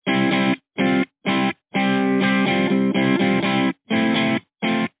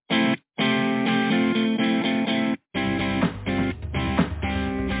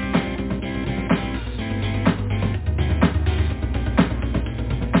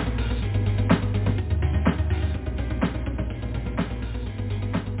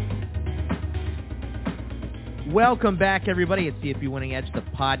Welcome back, everybody. It's CFB Winning Edge, the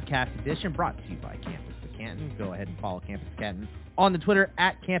podcast edition, brought to you by Campus the Canton. Go ahead and follow Campus Canton on the Twitter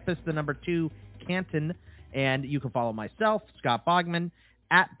at Campus2 Canton. And you can follow myself, Scott Bogman,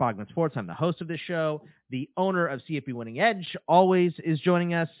 at Bogman Sports. I'm the host of this show. The owner of CFB Winning Edge always is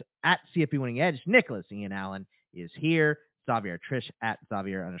joining us at CFB Winning Edge. Nicholas Ian Allen is here. Xavier Trish at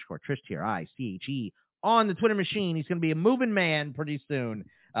Xavier_Trish, Triche, on the Twitter machine. He's going to be a moving man pretty soon,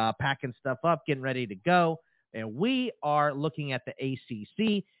 packing stuff up, getting ready to go. And we are looking at the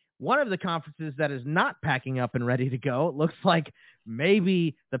ACC, one of the conferences that is not packing up and ready to go. It looks like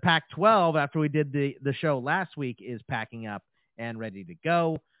maybe the Pac-12, after we did the show last week, is packing up and ready to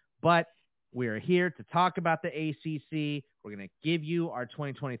go. But we're here to talk about the ACC. We're going to give you our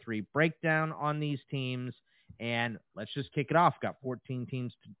 2023 breakdown on these teams. And let's just kick it off. Got 14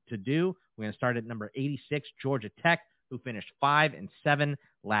 teams to do. We're going to start at number 86, Georgia Tech, who finished 5-7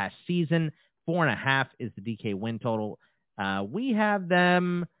 last season. 4.5 is the DK win total. We have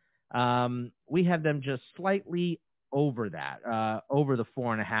them just slightly over that, over the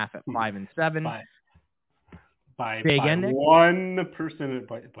 4.5 at 5-7. By 1%,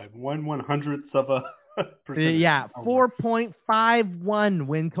 by 1/100th of a percent. Yeah, 4.51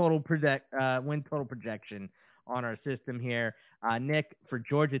 win total projection on our system here. Nick, for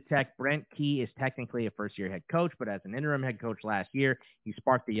Georgia Tech, Brent Key is technically a first-year head coach, but as an interim head coach last year, he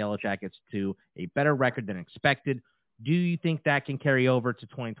sparked the Yellow Jackets to a better record than expected. Do you think that can carry over to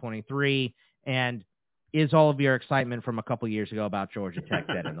 2023? And is all of your excitement from a couple years ago about Georgia Tech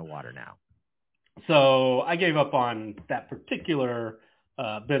dead in the water now? So I gave up on that particular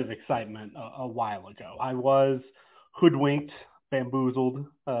bit of excitement a while ago. I was hoodwinked, bamboozled,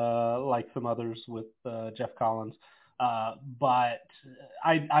 like some others with Jeff Collins. But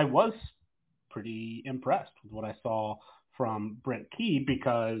I was pretty impressed with what I saw from Brent Key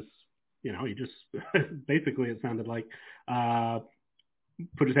because, you know, he just basically, it sounded like,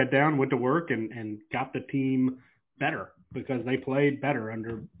 put his head down, went to work and got the team better because they played better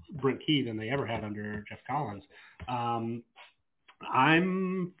under Brent Key than they ever had under Jeff Collins. I'm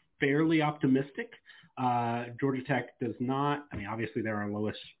fairly optimistic. Georgia Tech does not, I mean, obviously they're our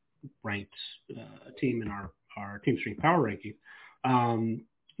lowest ranked team in our team strength power ranking.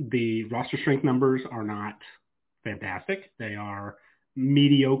 The roster strength numbers are not fantastic. They are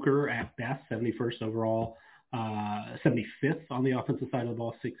mediocre at best, 71st overall, 75th on the offensive side of the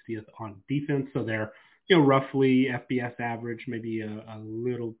ball, 60th on defense. So they're, you know, roughly FBS average, maybe a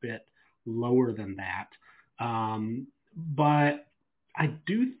little bit lower than that. But I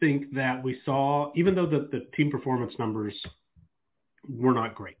do think that we saw, even though the team performance numbers were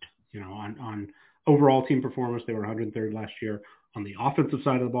not great, you know, on overall team performance, they were 103rd last year. On the offensive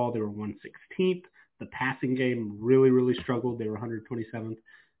side of the ball, they were 116th. The passing game really, really struggled. They were 127th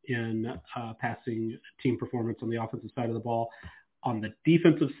in passing team performance on the offensive side of the ball. On the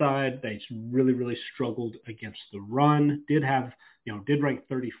defensive side, they really, really struggled against the run. Did rank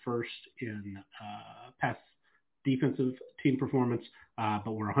 31st in pass defensive team performance,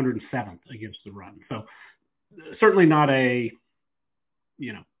 but were 107th against the run. So certainly not a,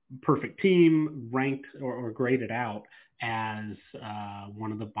 you know, perfect team, ranked or graded out as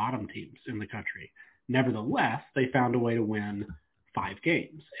one of the bottom teams in the country. Nevertheless, they found a way to win 5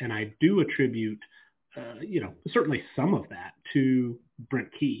 games. And I do attribute, certainly some of that to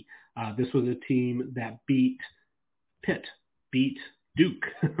Brent Key. This was a team that beat Pitt, beat Duke.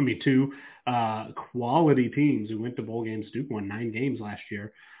 I mean, 2 quality teams who went to bowl games. Duke won 9 games last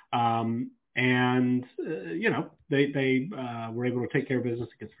year. They were able to take care of business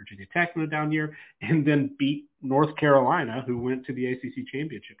against Virginia Tech in a down year and then beat North Carolina, who went to the ACC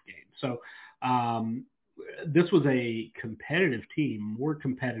championship game. So this was a competitive team, more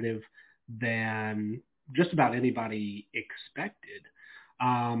competitive than just about anybody expected.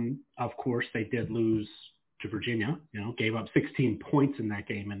 Of course, they did lose to Virginia, gave up 16 points in that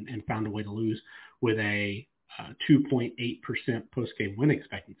game and found a way to lose with a 2.8% post-game win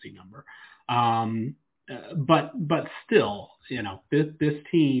expectancy number. But still, this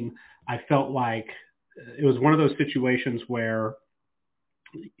team, I felt like it was one of those situations where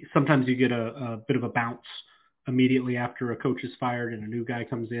sometimes you get a bit of a bounce immediately after a coach is fired and a new guy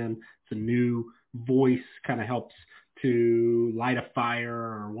comes in. It's a new voice, kind of helps to light a fire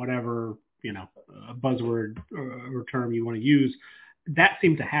or whatever, a buzzword or term you want to use. That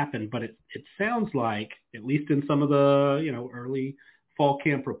seemed to happen, but it sounds like, at least in some of the, early fall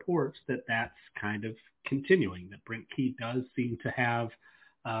camp reports, that's kind of continuing, that Brent Key does seem to have,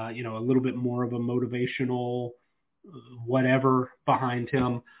 a little bit more of a motivational whatever behind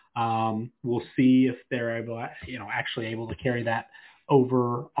him. We'll see if they're able, actually able to carry that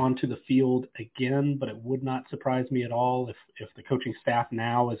over onto the field again, but it would not surprise me at all if the coaching staff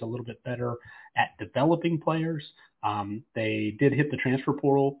now is a little bit better at developing players. They did hit the transfer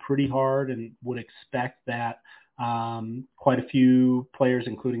portal pretty hard and would expect that quite a few players,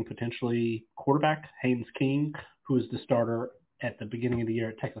 including potentially quarterback Haynes King, who is the starter at the beginning of the year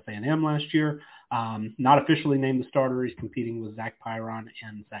at Texas A&M last year. Not officially named the starter. He's competing with Zach Pyron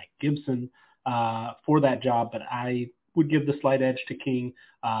and Zach Gibson for that job, but I would give the slight edge to King.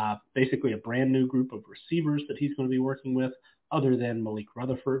 Basically a brand new group of receivers that he's going to be working with, other than Malik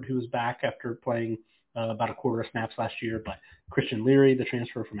Rutherford, who is back after playing about a quarter of snaps last year, but Christian Leary, the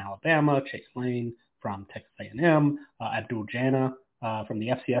transfer from Alabama, Chase Lane from Texas A&M, Abdul Jana from the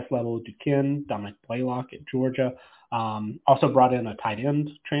FCS level, Duquesne, Dominic Blaylock at Georgia. Also brought in a tight end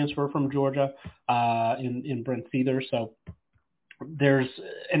transfer from Georgia in Brent Seether. So there's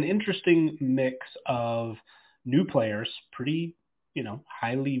an interesting mix of new players, pretty,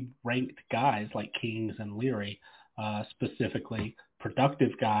 highly ranked guys like Kings and Leary, specifically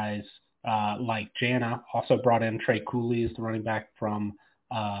productive guys like Jana. Also brought in Trey Cooley as the running back from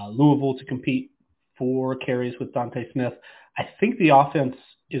Louisville to compete for carries with Dante Smith. I think the offense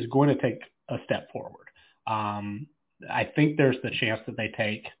is going to take a step forward. I think there's the chance that they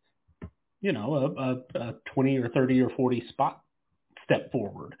take, a 20 or 30 or 40 spot step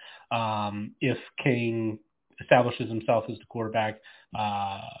forward. If King establishes himself as the quarterback,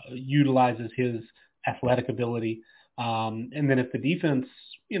 utilizes his athletic ability, and then if the defense,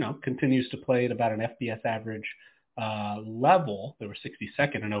 continues to play at about an FBS average level, they were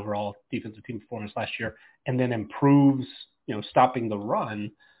 62nd in overall defensive team performance last year, and then improves, stopping the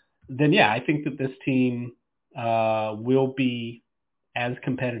run, then yeah, I think that this team will be as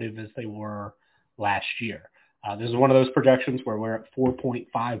competitive as they were last year. This is one of those projections where we're at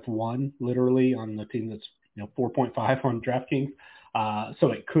 4.51 literally on the team that's 4.5 on DraftKings.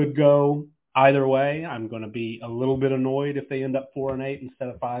 So it could go either way. I'm going to be a little bit annoyed if they end up 4-8 instead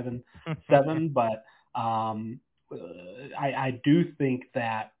of 5-7, but I do think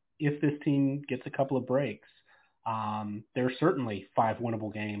that if this team gets a couple of breaks, there's certainly 5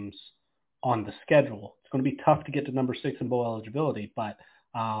 winnable games on the schedule. It's going to be tough to get to number 6 in bowl eligibility, but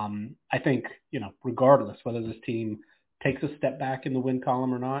I think, regardless whether this team takes a step back in the win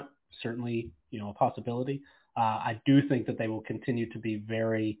column or not, certainly, a possibility. I do think that they will continue to be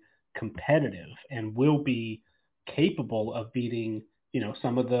very competitive and will be capable of beating,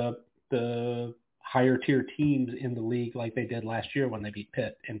 some of the higher tier teams in the league like they did last year when they beat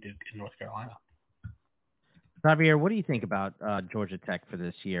Pitt and Duke in North Carolina. Javier, what do you think about Georgia Tech for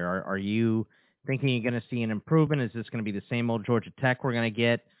this year? Are you thinking you're going to see an improvement? Is this going to be the same old Georgia Tech we're going to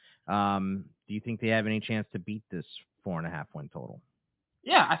get? Do you think they have any chance to beat this 4.5 win total?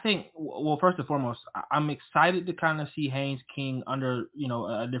 Yeah, I think, well, first and foremost, I'm excited to kind of see Haynes King under,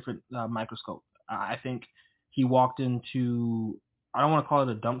 a different microscope. I think he walked into, I don't want to call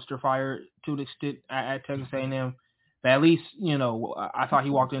it a dumpster fire to an extent at Texas A&M, but at least, I thought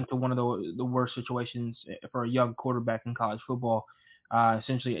he walked into one of the worst situations for a young quarterback in college football.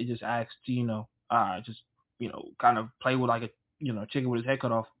 Essentially, it just asked to, kind of play with like a, chicken with his head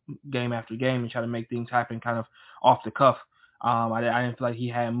cut off game after game and try to make things happen kind of off the cuff. I didn't feel like he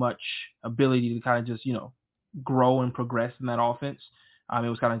had much ability to kind of just, grow and progress in that offense. It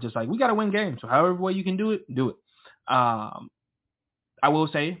was kind of just like, we got to win games. So however way you can do it, do it. I will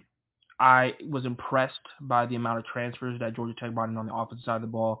say I was impressed by the amount of transfers that Georgia Tech brought in on the offensive side of the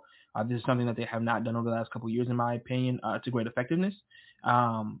ball. This is something that they have not done over the last couple of years, in my opinion. It's a great effectiveness.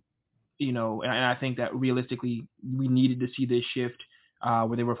 And I think that realistically, we needed to see this shift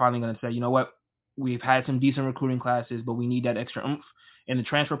where they were finally going to say, you know what? We've had some decent recruiting classes, but we need that extra oomph in the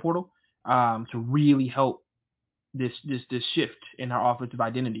transfer portal to really help this shift in our offensive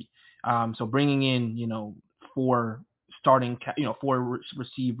identity. So bringing in, 4 starting, 4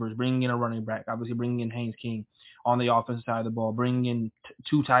 receivers, bringing in a running back, obviously bringing in Haynes King on the offensive side of the ball, bringing in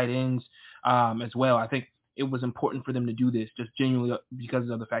 2 tight ends as well. I think it was important for them to do this just genuinely because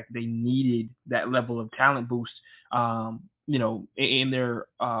of the fact that they needed that level of talent boost. In their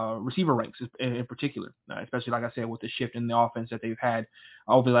receiver ranks in particular, especially, like I said, with the shift in the offense that they've had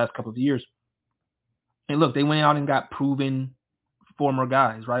over the last couple of years. And look, they went out and got proven former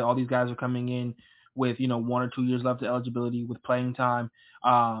guys, right? All these guys are coming in with, 1 or 2 years left of eligibility, with playing time,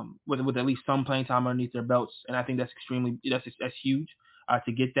 with at least some playing time underneath their belts. And I think that's that's huge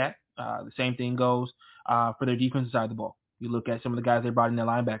to get that. The same thing goes for their defensive side of the ball. You look at some of the guys they brought in their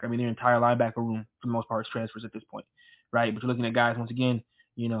linebacker. I mean, their entire linebacker room, for the most part, is transfers at this point, right? But you're looking at guys, once again,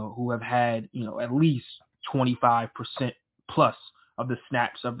 who have had, at least 25% plus the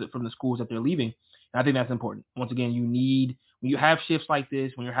snaps from the schools that they're leaving. And I think that's important. Once again, you need, when you have shifts like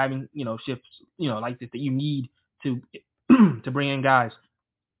this, when you're having, shifts, like this, that you need to to bring in guys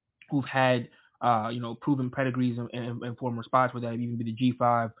who've had, proven pedigrees and former spots, whether that even be the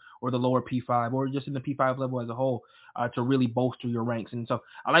G5 or the lower P5 or just in the P5 level as a whole, to really bolster your ranks. And so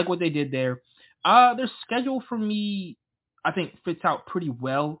I like what they did there. Their schedule for me, I think, fits out pretty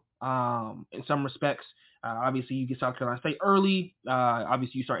well in some respects. Obviously, you get South Carolina State early.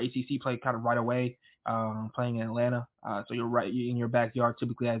 Obviously, you start ACC play kind of right away, playing in Atlanta. So you're right in your backyard,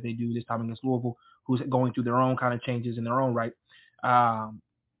 typically, as they do this time against Louisville, who's going through their own kind of changes in their own right.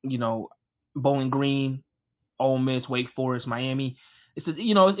 Bowling Green, Ole Miss, Wake Forest, Miami. It's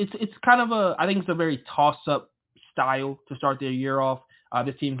kind of I think it's a very toss-up style to start their year off.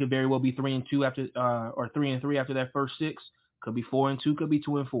 This team could very well be 3-2 after, or 3-3 after their first 6. Could be 4-2, could be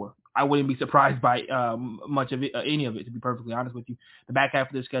 2-4. I wouldn't be surprised by much of it, any of it, to be perfectly honest with you. The back half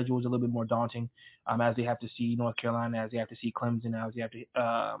of their schedule is a little bit more daunting, as they have to see North Carolina, as they have to see Clemson, as they have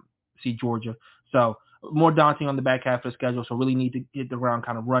to see Georgia. So more daunting on the back half of the schedule. So really need to get the ground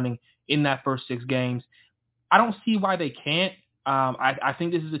kind of running in that first 6 games. I don't see why they can't. I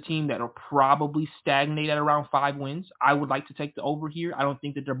think this is a team that will probably stagnate at around 5 wins. I would like to take the over here. I don't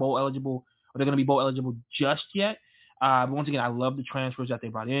think that they're bowl eligible, or they're going to be bowl eligible just yet. But once again, I love the transfers that they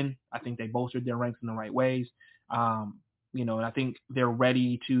brought in. I think they bolstered their ranks in the right ways. And I think they're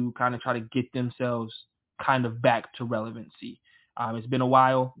ready to kind of try to get themselves kind of back to relevancy. It's been a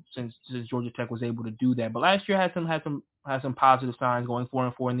while since Georgia Tech was able to do that, but last year had some positive signs, going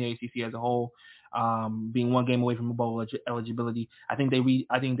 4-4 in the ACC as a whole, being 1 game away from a bowl eligibility. I think they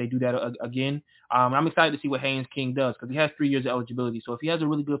do that again. I'm excited to see what Haynes King does, because he has 3 years of eligibility. So if he has a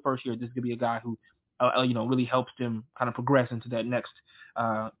really good first year, this could be a guy who really helps them kind of progress into that next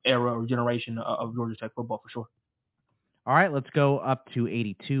era or generation of Georgia Tech football for sure. All right, let's go up to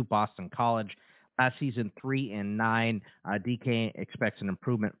 82, Boston College. Last season, 3-9. DK expects an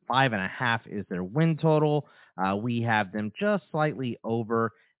improvement. 5.5 is their win total. We have them just slightly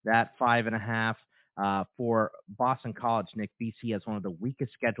over that 5.5. For Boston College, Nick, BC has one of the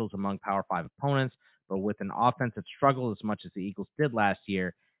weakest schedules among Power 5 opponents, but with an offensive struggle as much as the Eagles did last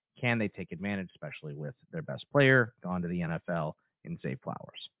year, can they take advantage, especially with their best player gone to the NFL in Zay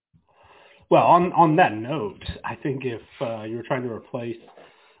Flowers? Well, on that note, I think if you're trying to replace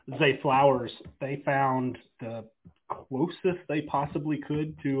Zay Flowers, they found the closest they possibly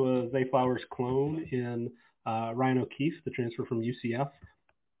could to a Zay Flowers clone in Ryan O'Keefe, the transfer from UCF.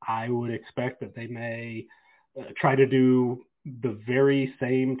 I would expect that they may try to do the very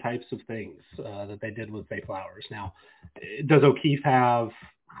same types of things that they did with Zay Flowers. Now, does O'Keefe have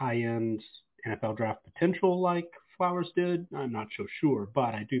high-end NFL draft potential like Flowers did? I'm not so sure,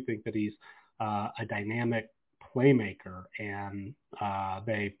 but I do think that he's a dynamic playmaker, and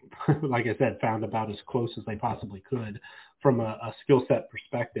they, like I said, found about as close as they possibly could from a skill set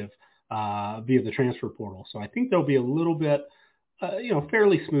perspective via the transfer portal. So I think there'll be a little bit,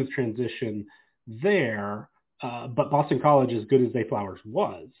 fairly smooth transition there. But Boston College, as good as Zay Flowers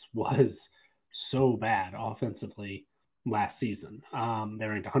was so bad offensively last season. They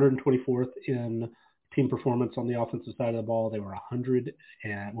ranked 124th in team performance on the offensive side of the ball. They were 100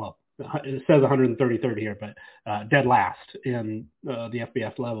 and, well, it says 133rd here, but dead last in the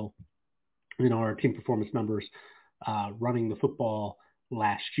FBS level. Our team performance numbers running the football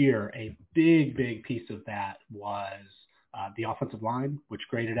last year. A big piece of that was the offensive line, which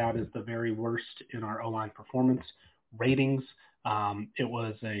graded out as the very worst in our O-line performance ratings. It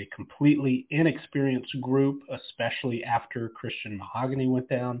was a completely inexperienced group, especially after Christian Mahogany went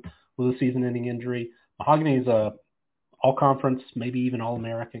down with a season-ending injury. Mahogany is a all-conference, maybe even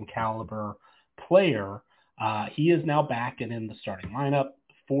all-American caliber player. He is now back and in the starting lineup.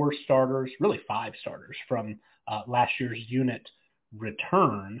 4 starters, really 5 starters from last year's unit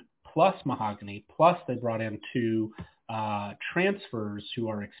return, plus Mahogany, plus they brought in 2 transfers who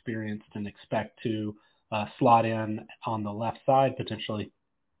are experienced and expect to slot in on the left side potentially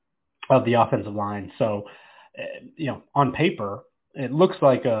of the offensive line. So, on paper, it looks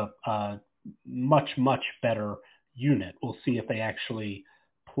like a much better unit. We'll see if they actually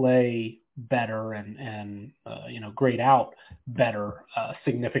play better and grade out better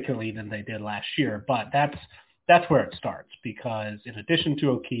significantly than they did last year. But that's where it starts, because in addition to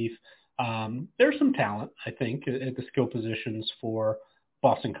O'Keefe, there's some talent, I think, at the skill positions for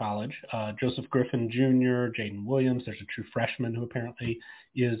Boston College. Joseph Griffin Jr., Jaden Williams, there's a true freshman who apparently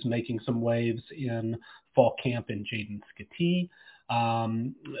is making some waves in fall camp in Jaden Skatee.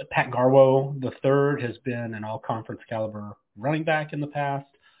 Pat Garwo III has been an all-conference caliber running back in the past.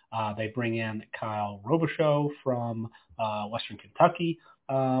 They bring in Kyle Robichaux from Western Kentucky.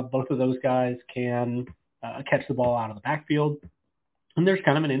 Both of those guys can catch the ball out of the backfield. And there's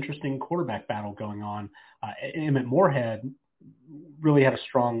kind of an interesting quarterback battle going on. Emmett Moorhead really had a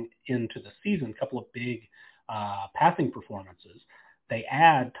strong end to the season, a couple of big passing performances. They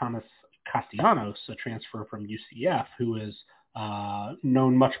add Thomas Castellanos, a transfer from UCF, who is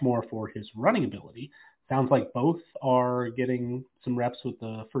known much more for his running ability. Sounds like both are getting some reps with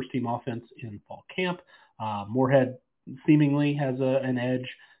the first-team offense in fall camp. Moorhead seemingly has an edge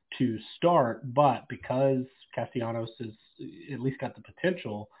to start, but because Castellanos has at least got the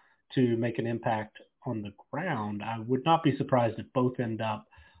potential to make an impact on the ground, I would not be surprised if both end up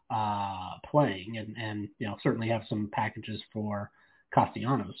playing and certainly have some packages for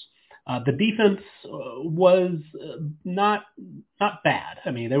Castellanos. The defense was not bad.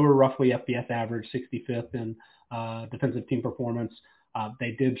 I mean, they were roughly FBS average, 65th in defensive team performance.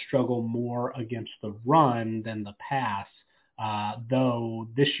 They did struggle more against the run than the pass, though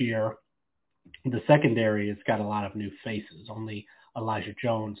this year the secondary has got a lot of new faces. Only Elijah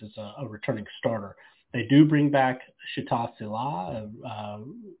Jones is a returning starter. They do bring back Shita Sila,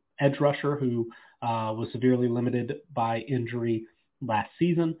 edge rusher who was severely limited by injury last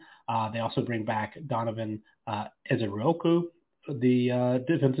season. They also bring back Donovan Ezerioku, the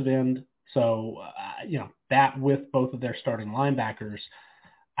defensive end. So, that with both of their starting linebackers,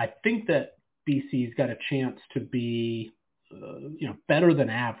 I think that BC's got a chance to be, better than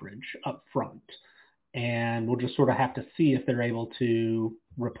average up front. And we'll just sort of have to see if they're able to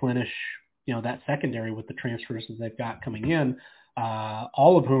replenish, that secondary with the transfers that they've got coming in,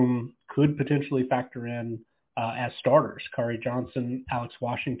 all of whom could potentially factor in as starters. Kari Johnson, Alex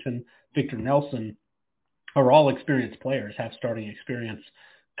Washington, Victor Nelson are all experienced players, have starting experience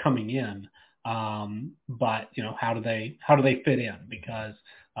coming in. But how do they fit in? Because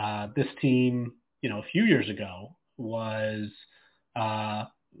this team, a few years ago was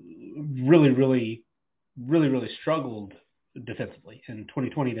really struggled defensively. In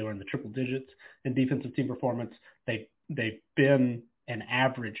 2020, they were in the triple digits in defensive team performance. They've been an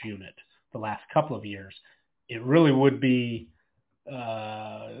average unit the last couple of years. It really would be,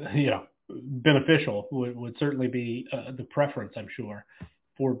 beneficial, would certainly be the preference, I'm sure,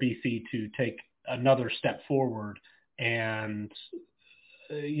 for BC to take another step forward and,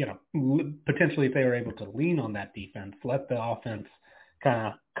 potentially if they were able to lean on that defense, let the offense kind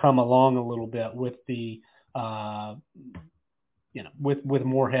of come along a little bit with the, with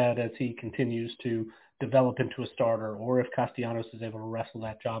Moorhead as he continues to develop into a starter, or if Castellanos is able to wrestle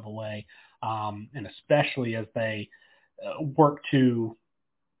that job away, and especially as they work to,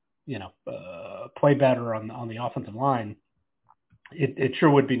 play better on the offensive line. It sure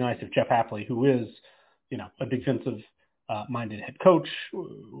would be nice if Jeff Hafley, who is, a defensive-minded head coach,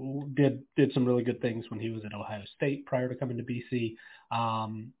 did some really good things when he was at Ohio State prior to coming to BC.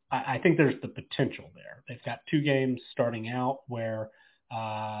 I think there's the potential there. They've got 2 games starting out where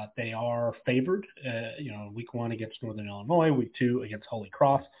they are favored. Week 1 against Northern Illinois, week 2 against Holy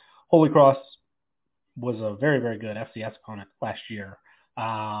Cross. Holy Cross was a very, very good FCS opponent last year,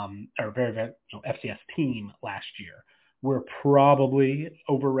 or very, very FCS team last year. We're probably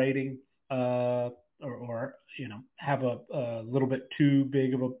overrating or have a little bit too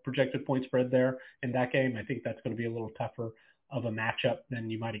big of a projected point spread there in that game. I think that's going to be a little tougher of a matchup than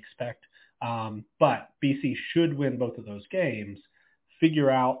you might expect. But BC should win both of those games, figure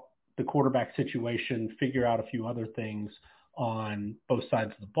out the quarterback situation, figure out a few other things on both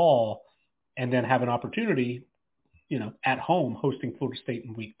sides of the ball, and then have an opportunity, at home hosting Florida State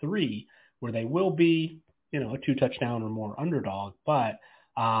in week 3, where they will be, a 2-touchdown or more underdog. But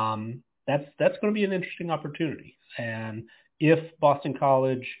that's going to be an interesting opportunity. And if Boston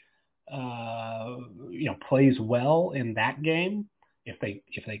College, plays well in that game, if they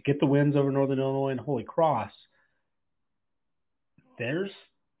get the wins over Northern Illinois and Holy Cross, there's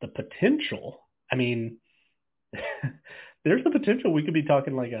the potential. I mean, there's the potential we could be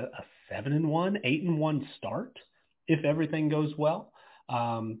talking like a 7-1, 8-1 start if everything goes well.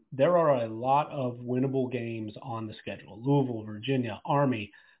 There are a lot of winnable games on the schedule. Louisville, Virginia,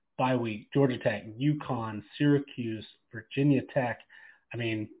 Army, bye week, Georgia Tech, UConn, Syracuse, Virginia Tech. I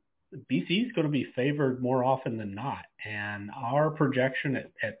mean, BC is going to be favored more often than not. And our projection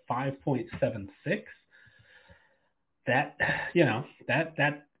at 5.76, that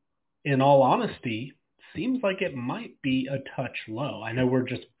in all honesty, seems like it might be a touch low. I know we're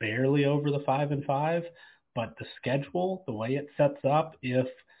just barely over the 5-5, but the schedule, the way it sets up, if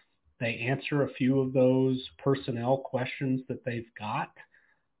they answer a few of those personnel questions that they've got,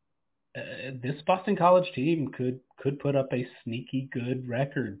 this Boston College team could put up a sneaky good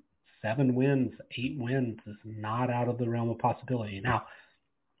record 7 wins, 8 wins is not out of the realm of possibility. Now,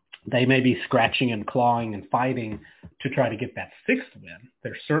 they may be scratching and clawing and fighting to try to get that 6th win.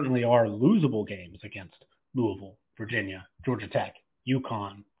 There certainly are losable games against Louisville, Virginia, Georgia Tech,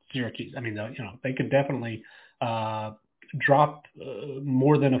 UConn, Syracuse. I mean, they could definitely drop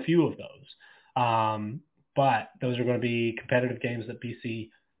more than a few of those. But those are going to be competitive games that BC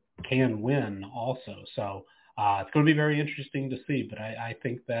can win also. So it's going to be very interesting to see. But I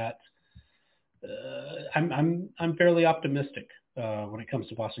think that I'm fairly optimistic when it comes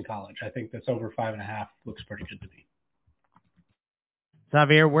to Boston College. I think that's over 5.5 looks pretty good to me.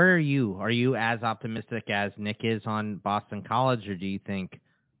 Xavier, where are you? Are you as optimistic as Nick is on Boston College, or do you think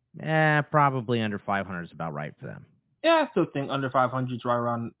probably under 500 is about right for them? Yeah, I still think under 500 is right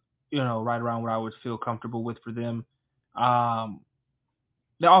around what I would feel comfortable with for them.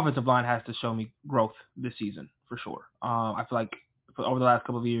 The offensive line has to show me growth this season for sure. I feel like over the last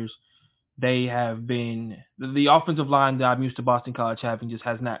couple of years, they have been the offensive line that I'm used to Boston College having just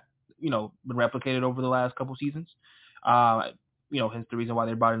has not, been replicated over the last couple seasons. Hence the reason why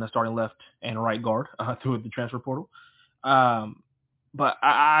they brought in a starting left and right guard through the transfer portal. But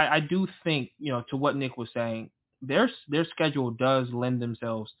I do think, to what Nick was saying, their schedule does lend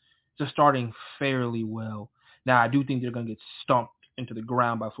themselves to starting fairly well. Now, I do think they're going to get stomped into the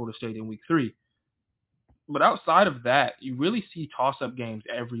ground by Florida State in week 3. But outside of that, you really see toss-up games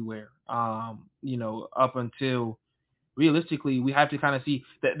everywhere. Up until realistically, we have to kind of see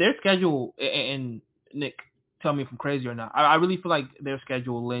that their schedule. And Nick, tell me if I'm crazy or not. I really feel like their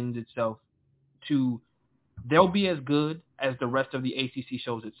schedule lends itself to they'll be as good as the rest of the ACC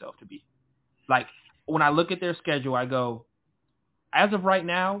shows itself to be. Like when I look at their schedule, I go, as of right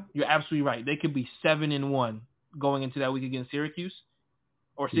now, you're absolutely right. They could be 7-1 going into that week against Syracuse,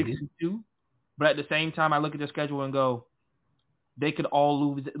 or 6-2. But at the same time, I look at their schedule and go, they could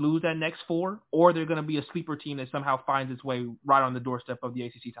all lose that next 4, or they're going to be a sleeper team that somehow finds its way right on the doorstep of the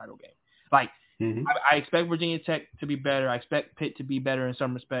ACC title game. Like, I expect Virginia Tech to be better. I expect Pitt to be better in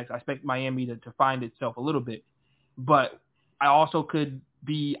some respects. I expect Miami to find itself a little bit. But I also,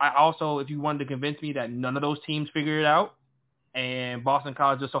 if you wanted to convince me that none of those teams figure it out, and Boston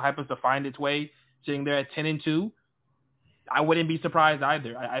College just so happens to find its way sitting there at 10-2, I wouldn't be surprised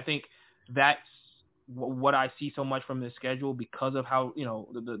either. I think that's what I see so much from this schedule because of how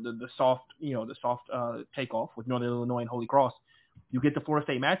the soft takeoff with Northern Illinois and Holy Cross. You get the Florida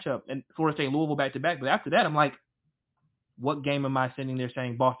State matchup and Florida State Louisville back to back, but after that, I'm like, what game am I sitting there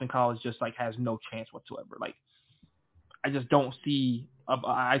saying Boston College just like has no chance whatsoever? Like, I just don't see.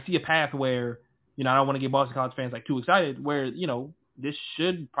 I see a path where I don't want to get Boston College fans like too excited. Where this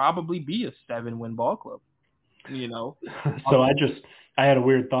should probably be a 7-win ball club. So I had a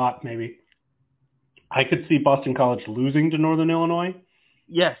weird thought. Maybe I could see Boston College losing to Northern Illinois.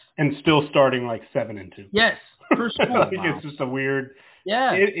 Yes. And still starting like 7-2. Yes, for sure. I think it's just a weird.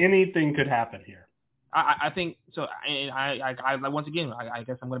 Yeah. Anything could happen here. I think so. And I once again, I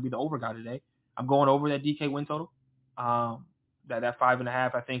guess I'm going to be the over guy today. I'm going over that DK win total. That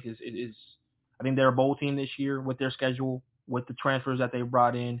 5.5, I think is. I think they're a bowl team this year with their schedule, with the transfers that they've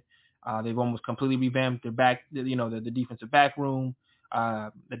brought in. They've almost completely revamped their back. The defensive back room.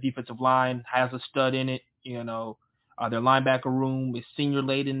 The defensive line has a stud in it. Their linebacker room is senior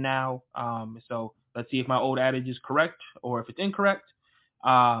laden now. So let's see if my old adage is correct or if it's incorrect.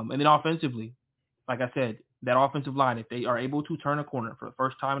 And then offensively, like I said, that offensive line, if they are able to turn a corner for the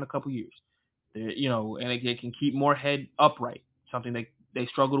first time in a couple years, and they can keep more head upright, something they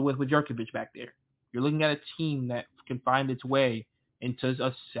struggled with Jurkovich back there. You're looking at a team that can find its way into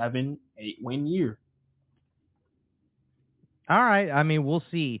a 7-8 win year. All right. I mean, we'll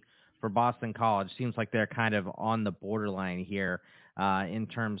see for Boston College. Seems like they're kind of on the borderline here in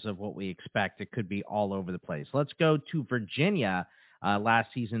terms of what we expect. It could be all over the place. Let's go to Virginia. Last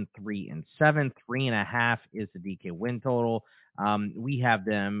season, 3-7, 3.5 is the DK win total. We have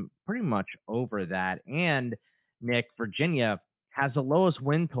them pretty much over that. And Nick, Virginia has the lowest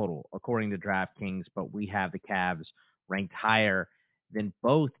win total according to DraftKings, but we have the Cavs ranked higher than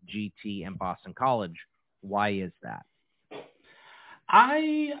both GT and Boston College. Why is that?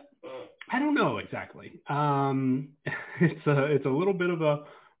 I don't know exactly. It's a little bit of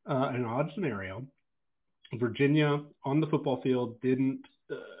an odd scenario. Virginia on the football field didn't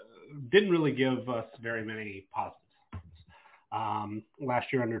really give us very many positives. Last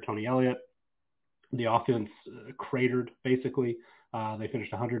year under Tony Elliott, the offense cratered basically. They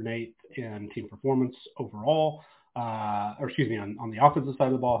finished 108th in team performance overall. On the offensive side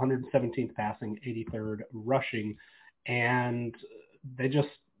of the ball, 117th passing, 83rd rushing, and they just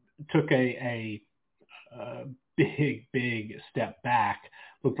took a big step back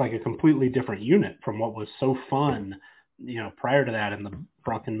looked like a completely different unit from what was so fun, prior to that in the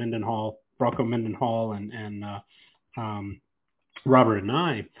Bronco Mendenhall and Robert and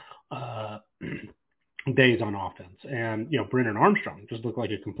I days on offense. And, Brennan Armstrong just looked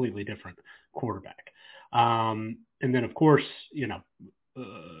like a completely different quarterback. And then, of course,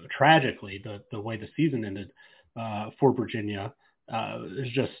 tragically, the way the season ended for Virginia is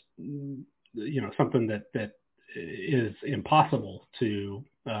just, something that is impossible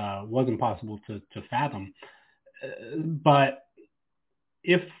was impossible to fathom. But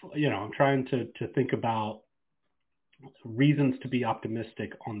if, I'm trying to think about reasons to be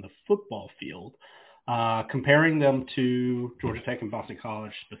optimistic on the football field, comparing them to Georgia Tech and Boston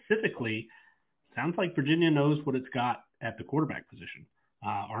College specifically, sounds like Virginia knows what it's got at the quarterback position.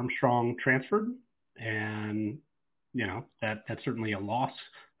 Armstrong transferred, and that's certainly a loss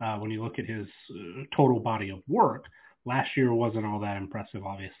when you look at his total body of work. Last year wasn't all that impressive,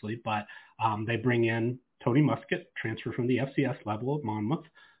 obviously, but they bring in Tony Muskett, transfer from the FCS level at Monmouth,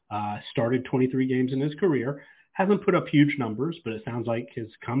 started 23 games in his career, hasn't put up huge numbers, but it sounds like has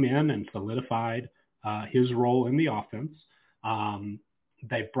come in and solidified his role in the offense.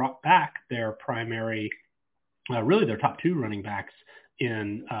 They brought back their primary, really their top two running backs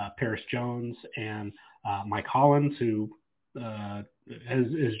in Paris Jones and Mike Hollins, who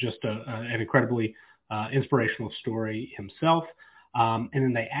is just an incredibly inspirational story himself. And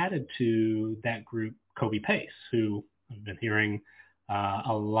then they added to that group Kobe Pace, who I've been hearing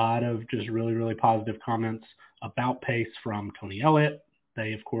a lot of just really, really positive comments about Pace from Tony Elliott.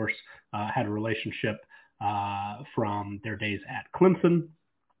 They, of course, had a relationship from their days at Clemson.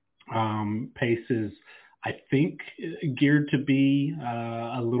 Pace is, I think, geared to be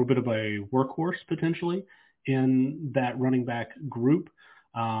a little bit of a workhorse potentially in that running back group.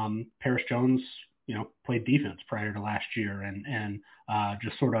 Paris Jones, played defense prior to last year and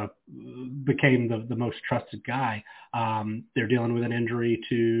just sort of became the most trusted guy. They're dealing with an injury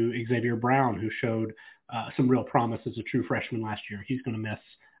to Xavier Brown, who showed some real promise as a true freshman last year. He's going to miss,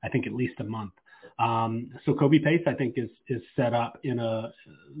 I think, at least a month. So Kobe Pace, I think, is set up in a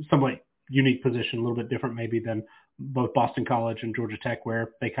somewhat unique position, a little bit different maybe than both Boston College and Georgia Tech, where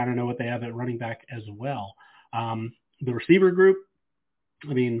they kind of know what they have at running back as well. The receiver group,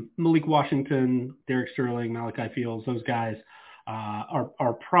 I mean, Malik Washington, Derek Sterling, Malachi Fields, those guys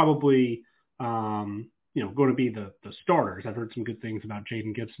are probably going to be the starters. I've heard some good things about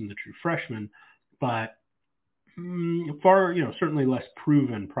Jaden Gibson, the true freshman, but far, certainly less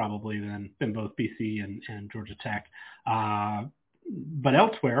proven probably than both BC and Georgia Tech. But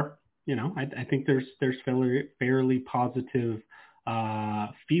elsewhere, I think there's fairly positive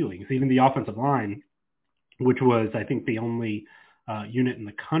feelings. Even the offensive line, which was, I think, the only unit in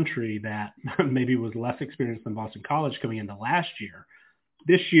the country that maybe was less experienced than Boston College coming into last year.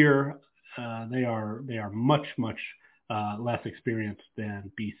 This year, they are much less experienced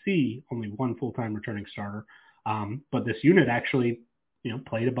than BC. Only one full-time returning starter, but this unit actually,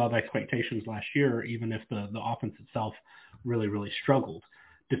 played above expectations last year, even if the offense itself really struggled.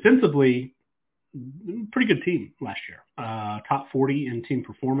 Defensively, pretty good team last year. Top 40 in team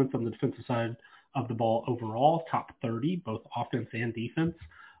performance on the defensive side of the ball overall, top 30, both offense and defense.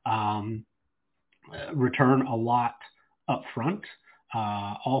 Return a lot up front.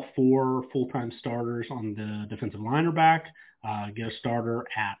 All four full-time starters on the defensive line are back. Get a starter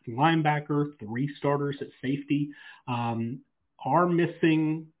at linebacker, 3 starters at safety. Are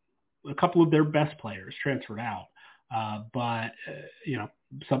missing a couple of their best players transferred out, but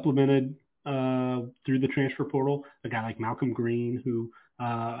supplemented through the transfer portal. A guy like Malcolm Green, who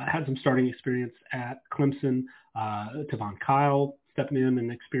had some starting experience at Clemson. Tavon Kyle stepping in,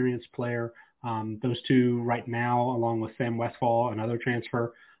 an experienced player. Those two right now, along with Sam Westfall, another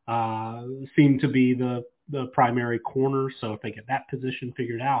transfer, seem to be the primary corners. So if they get that position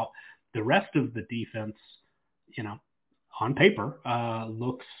figured out, the rest of the defense, on paper,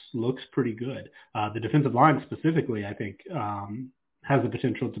 looks pretty good. The defensive line specifically, I think, has the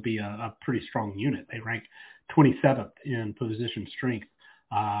potential to be a pretty strong unit. They rank 27th in position strength.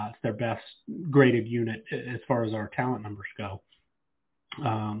 It's their best graded unit as far as our talent numbers go.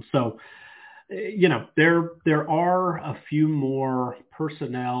 So, there are a few more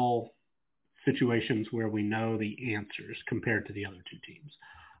personnel situations where we know the answers compared to the other two teams.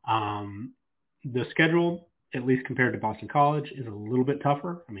 The schedule, at least compared to Boston College, is a little bit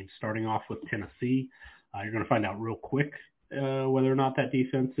tougher. I mean, starting off with Tennessee, you're going to find out real quick whether or not that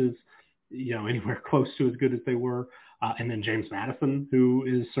defense is, anywhere close to as good as they were. And then James Madison, who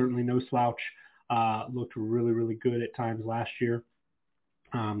is certainly no slouch, looked really good at times last year.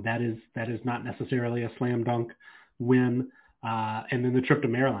 That is not necessarily a slam dunk win. And then the trip to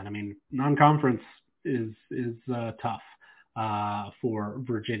Maryland. I mean, non-conference is tough for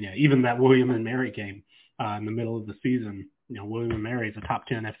Virginia. Even that William and Mary game in the middle of the season, William and Mary is a top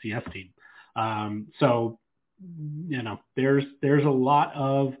 10 FCS team. So, there's a lot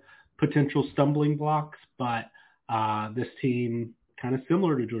of potential stumbling blocks, but this team, kind of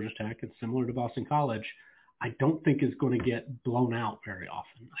similar to Georgia Tech and similar to Boston College, I don't think is going to get blown out very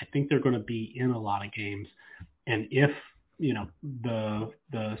often. I think they're going to be in a lot of games. And if,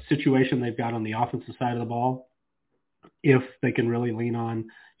 the situation they've got on the offensive side of the ball, if they can really lean on,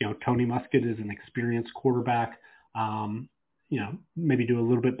 Tony Muskett is an experienced quarterback, maybe do a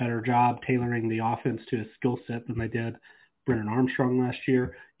little bit better job tailoring the offense to his skill set than they did Brennan Armstrong last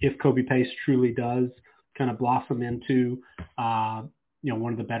year. If Kobe Pace truly does kind of blossom into,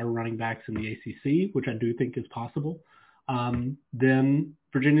 one of the better running backs in the ACC, which I do think is possible, then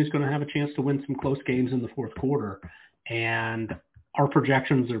Virginia's going to have a chance to win some close games in the fourth quarter. And our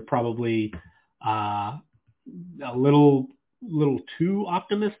projections are probably a little too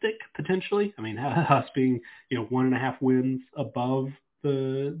optimistic potentially. I mean, us being 1.5 wins above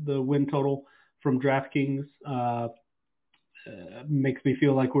the win total from DraftKings makes me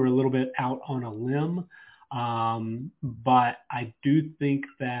feel like we're a little bit out on a limb. But I do think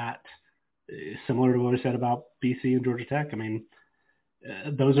that, similar to what I said about BC and Georgia Tech, I mean,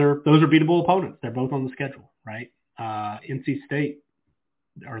 those are beatable opponents. They're both on the schedule, right? NC State,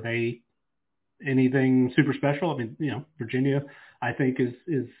 are they anything super special? I mean, Virginia, I think is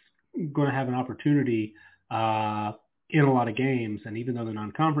going to have an opportunity in a lot of games. And even though the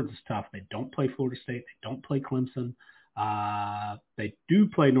non-conference is tough, they don't play Florida State, they don't play Clemson. They do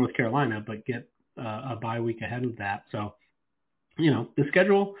play North Carolina, but get a bye week ahead of that. So, the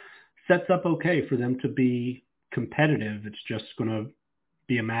schedule sets up okay for them to be competitive. It's just going to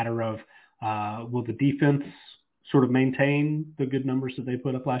be a matter of will the defense sort of maintain the good numbers that they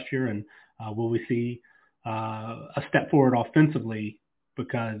put up last year, and will we see a step forward offensively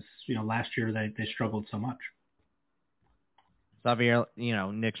because last year they struggled so much. Xavier,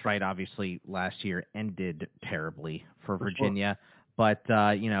 Nick's right. Obviously, last year ended terribly for Virginia, but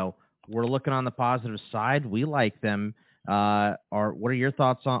we're looking on the positive side. We like them. What are your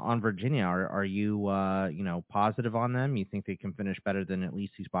thoughts on Virginia? Are you positive on them? You think they can finish better than at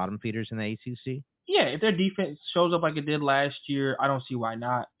least these bottom feeders in the ACC? Yeah, if their defense shows up like it did last year, I don't see why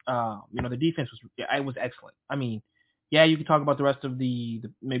not. The defense was excellent. I mean, yeah, you can talk about the rest of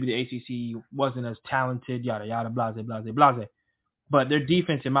maybe the ACC wasn't as talented, yada yada, blase blase blase, but their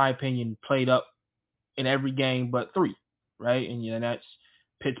defense, in my opinion, played up in every game but 3, right? And that's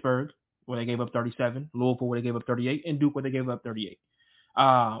Pittsburgh, where they gave up 37, Louisville, where they gave up 38, and Duke, where they gave up 38.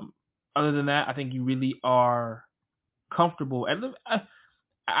 Other than that, I think you really are comfortable.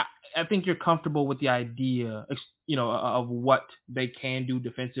 I think you're comfortable with the idea, of what they can do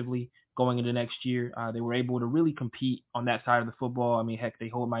defensively going into next year. They were able to really compete on that side of the football. I mean, heck, they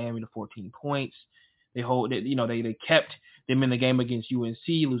hold Miami to 14 points. They kept them in the game against UNC,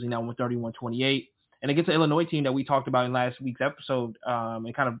 losing that one 31-28. And against the Illinois team that we talked about in last week's episode,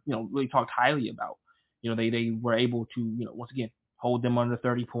 and kind of, really talked highly about, they were able to, once again, hold them under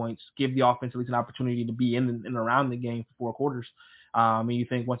 30 points, give the offense at least an opportunity to be in and around the game for 4 quarters. And you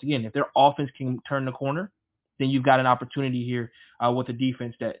think, once again, if their offense can turn the corner, then you've got an opportunity here with a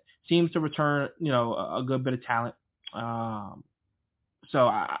defense that seems to return, a good bit of talent.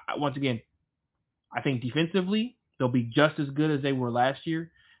 So once again, I think defensively, they'll be just as good as they were last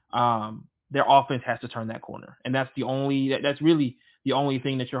year. Their offense has to turn that corner. And that's really the only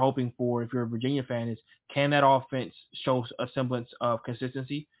thing that you're hoping for if you're a Virginia fan is, can that offense show a semblance of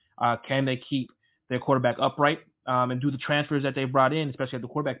consistency? Can they keep their quarterback upright? And do the transfers that they brought in, especially at the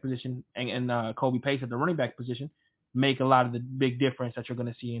quarterback position and Kobe Pace at the running back position, make a lot of the big difference that you're going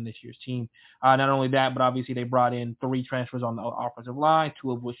to see in this year's team. Not only that, but obviously they brought in 3 transfers on the offensive line,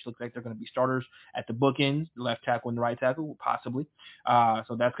 2 of which look like they're going to be starters at the bookends, the left tackle and the right tackle, possibly.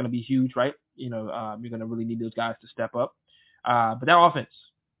 So that's going to be huge, right? You're going to really need those guys to step up. But that offense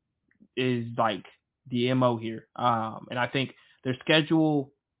is like the MO here. And I think their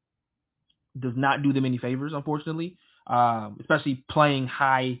schedule does not do them any favors, unfortunately, especially playing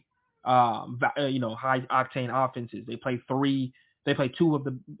high octane offenses. They played 2 of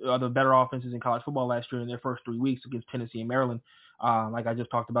the better offenses in college football last year in their first 3 weeks against Tennessee and Maryland. Like I just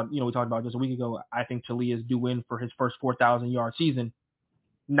talked about, we talked about just a week ago. I think Talia's due in for his first 4,000-yard season.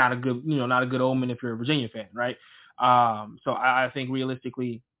 Not a good omen if you're a Virginia fan, right? So I think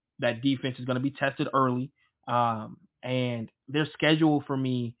realistically that defense is going to be tested early, and their schedule for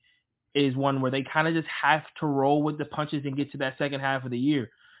me is one where they kind of just have to roll with the punches and get to that second half of the year,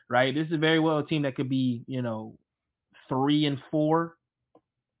 right? This is very well a team that could be, 3-4,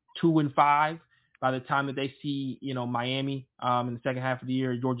 2-5 by the time that they see, Miami in the second half of the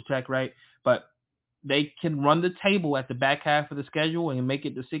year, Georgia Tech, right? But they can run the table at the back half of the schedule and make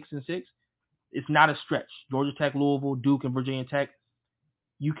it to 6-6. It's not a stretch. Georgia Tech, Louisville, Duke, and Virginia Tech.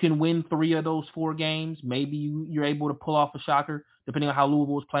 You can win 3 of those 4 games. Maybe you're able to pull off a shocker, depending on how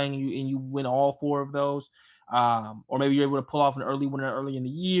Louisville is playing, and you win all 4 of those. Or maybe you're able to pull off an early winner early in the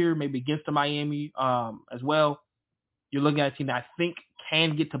year, maybe against the Miami as well. You're looking at a team that I think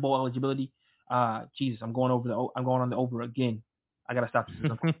can get to bowl eligibility. Jesus, I'm going on the over again. I gotta stop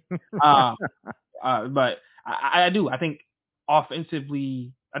this. But I do. I think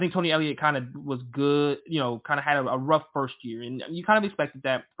offensively, I think Tony Elliott kind of was good. Kind of had a rough first year, and you kind of expected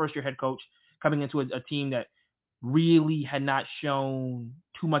that first year head coach coming into a team that really had not shown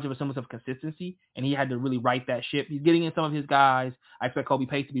too much of a semblance of consistency, and he had to really right that ship. He's getting in some of his guys. I expect Kobe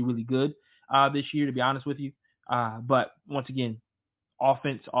Pace to be really good this year, to be honest with you. But once again,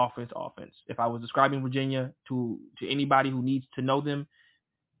 offense. If I was describing Virginia to anybody who needs to know them,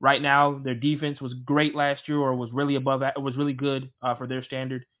 right now their defense was great last year, or was really good for their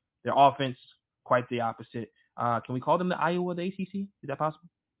standard. Their offense, quite the opposite. Can we call them the Iowa of the ACC? Is that possible?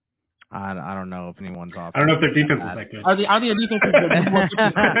 I don't know if anyone's offense. I don't know if their defense is that good. I think their defense is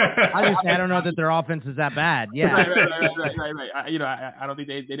I don't know that their offense is that bad. Yeah. Right. I don't think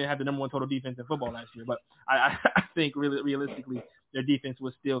they didn't have the number 1 total defense in football last year, but I think really realistically their defense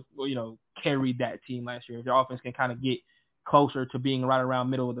was still carried that team last year. If their offense can kind of get closer to being right around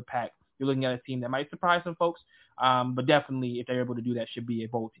middle of the pack, you're looking at a team that might surprise some folks, but definitely if they're able to do that, should be a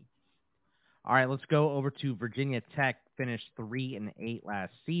bowl team. All right, let's go over to Virginia Tech. Finished 3-8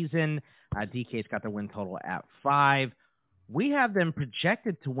 last season. DK's got their win total at 5. We have them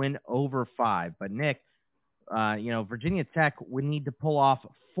projected to win over 5. But Nick, Virginia Tech would need to pull off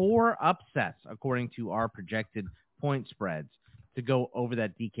 4 upsets according to our projected point spreads to go over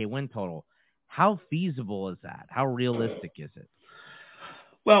that DK win total. How feasible is that? How realistic is it?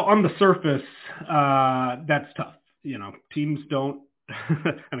 Well, on the surface, that's tough. Teams don't.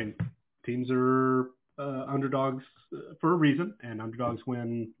 I mean, teams are underdogs for a reason, and underdogs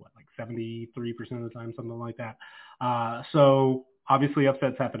win 73% of the time, something like that. So obviously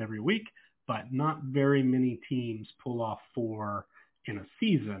upsets happen every week, but not very many teams pull off 4 in a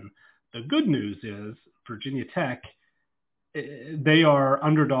season. The good news is Virginia Tech, they are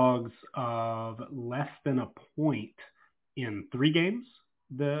underdogs of less than a point in 3 games.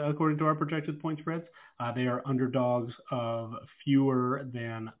 According to our projected point spreads, they are underdogs of fewer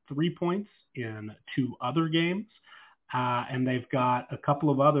than 3 points in 2 other games. And they've got a couple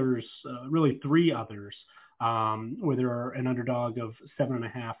of others, really 3 others, where they're an underdog of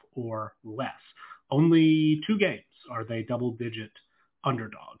 7.5 or less. Only 2 games are they double-digit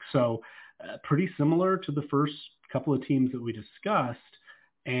underdogs. So pretty similar to the first couple of teams that we discussed.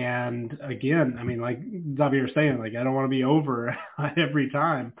 And again, I mean, like Xavier saying, I don't want to be over every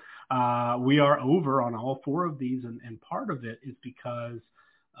time. We are over on all 4 of these. And part of it is because,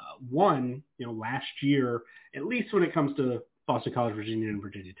 one, last year, at least when it comes to Boston College, Virginia, and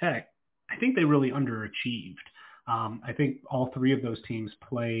Virginia Tech, I think they really underachieved. I think all 3 of those teams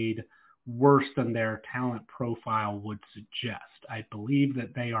played worse than their talent profile would suggest. I believe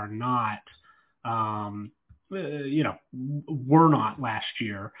that they are not were not last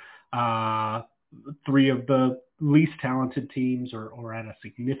year. 3 of the least talented teams are at a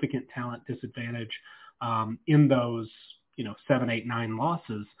significant talent disadvantage in those 7, 8, 9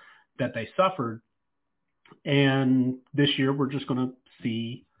 losses that they suffered. And this year we're just going to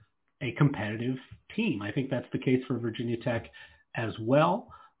see a competitive team. I think that's the case for Virginia Tech as well.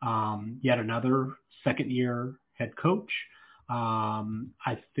 Yet another second-year head coach.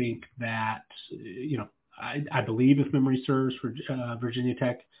 I think that I believe, if memory serves, for Virginia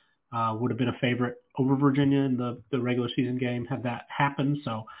Tech would have been a favorite over Virginia in the regular season game had that happened.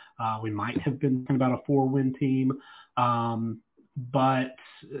 So we might have been about a 4-win team. But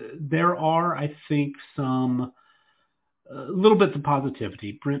there are, I think, some little bits of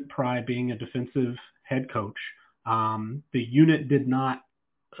positivity. Brent Pry being a defensive head coach, the unit did not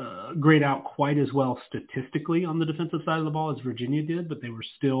grade out quite as well statistically on the defensive side of the ball as Virginia did, but they were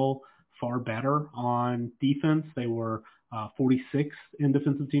still far better on defense. They were 46th in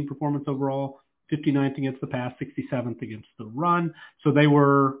defensive team performance overall, 59th against the pass, 67th against the run. So they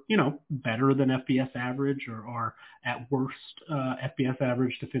were, better than FBS average or at worst FBS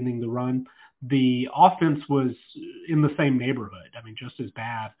average defending the run. The offense was in the same neighborhood. I mean, just as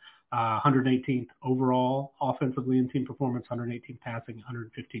bad. 118th overall offensively in team performance, 118th passing,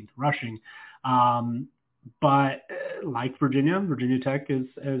 115th rushing. But like Virginia Tech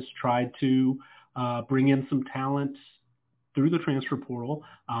has tried to bring in some talent through the transfer portal.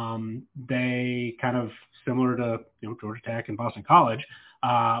 They kind of similar to Georgia Tech and Boston College,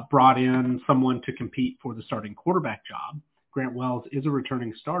 brought in someone to compete for the starting quarterback job. Grant Wells is a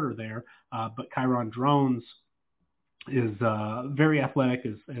returning starter there, but Kyron Drones is very athletic,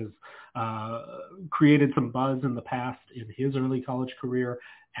 has created some buzz in the past in his early college career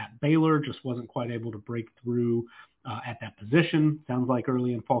at Baylor, just wasn't quite able to break through at that position. Sounds like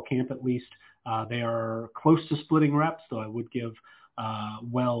early in fall camp at least. They are close to splitting reps, so I would give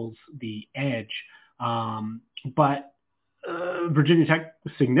Wells the edge. But Virginia Tech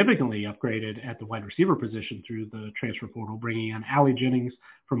significantly upgraded at the wide receiver position through the transfer portal, bringing in Allie Jennings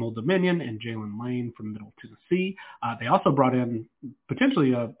from Old Dominion and Jalen Lane from Middle Tennessee. They also brought in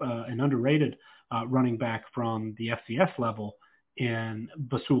potentially an underrated running back from the FCS level in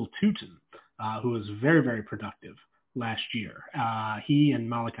Basul Tutin, who was very, very productive last year. He and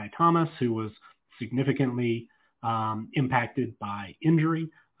Malachi Thomas, who was significantly impacted by injury,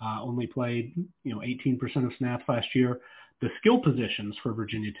 only played 18% of snaps last year. The skill positions for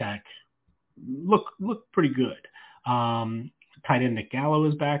Virginia Tech look pretty good. Tight end Nick Gallo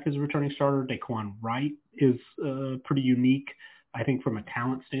is back as a returning starter. Daquan Wright is pretty unique, I think, from a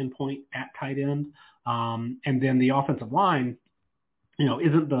talent standpoint at tight end. And then the offensive line,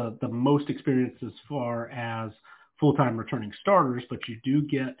 isn't the most experienced as far as full-time returning starters, but you do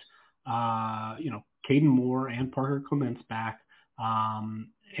get, Caden Moore and Parker Clements back.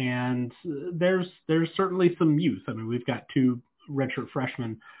 And there's certainly some youth. I mean, we've got two redshirt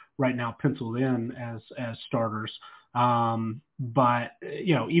freshmen right now penciled in as starters. But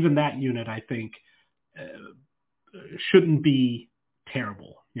even that unit, I think, shouldn't be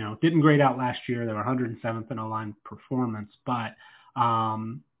terrible. Didn't grade out last year. They were 107th in O-line performance, but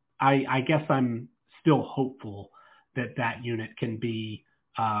I guess I'm still hopeful that unit can be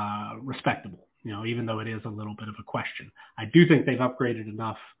respectable. Even though it is a little bit of a question. I do think they've upgraded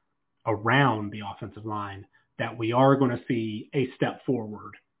enough around the offensive line that we are going to see a step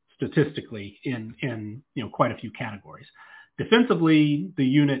forward statistically in quite a few categories. Defensively, the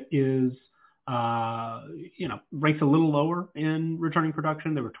unit is, ranks a little lower in returning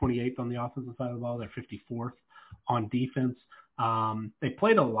production. They were 28th on the offensive side of the ball. They're 54th on defense. They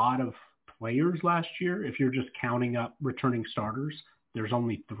played a lot of players last year. If you're just counting up returning starters, there's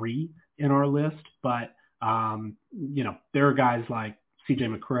only 3 in our list, but, there are guys like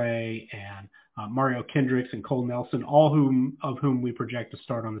CJ McCray and Mario Kendricks and Cole Nelson, all of whom we project to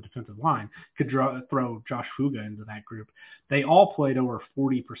start on the defensive line. Could throw Josh Fuga into that group. They all played over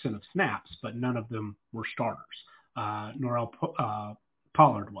 40% of snaps, but none of them were starters. Norrell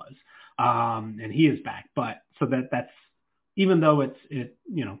Pollard was, and he is back. But so that's, even though it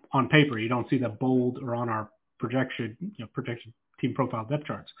on paper you don't see the bold, or on our projection team profile depth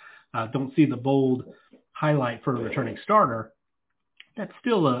charts, don't see the bold highlight for a returning starter. That's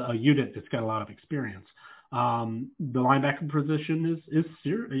still a unit that's got a lot of experience. The linebacker position is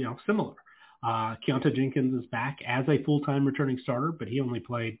similar. Keonta Jenkins is back as a full-time returning starter, but he only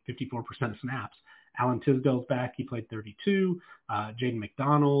played 54% of snaps. Alan Tisdale's back. He played 32. Jaden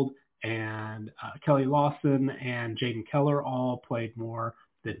McDonald and Kelly Lawson and Jaden Keller all played more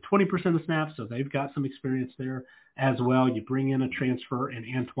than 20% of snaps, so they've got some experience there as well. You bring in a transfer in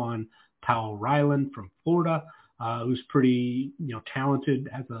Antoine Powell Ryland from Florida, who's pretty talented,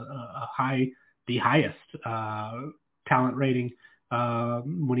 has the highest talent rating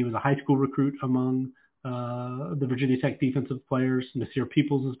when he was a high school recruit among the Virginia Tech defensive players. Nasir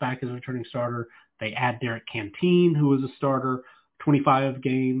Peoples is back as a returning starter. They add Derek Canteen, who was a starter 25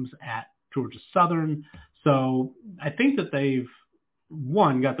 games at Georgia Southern. So I think that they've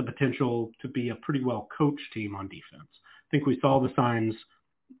got the potential to be a pretty well coached team on defense. I think we saw the signs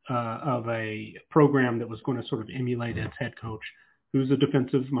of a program that was going to sort of emulate its head coach, who's a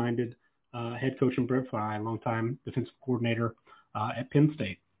defensive-minded head coach in Brett Fry, a longtime defensive coordinator at Penn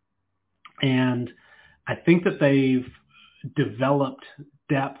State. And I think that they've developed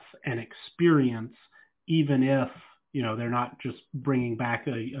depth and experience, even if, they're not just bringing back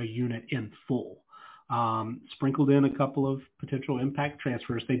a unit in full. Sprinkled in a couple of potential impact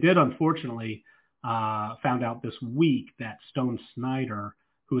transfers. They did, unfortunately, found out this week that Stone Snyder,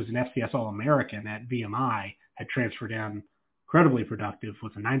 who is an FCS All-American at VMI, had transferred in, incredibly productive,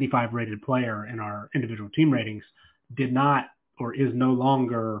 was a 95 rated player in our individual team ratings, did not or is no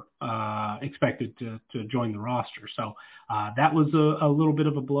longer expected to join the roster. So that was a little bit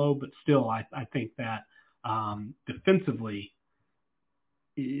of a blow, but still I think that defensively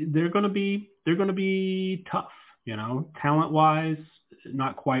they're going to be tough, talent wise,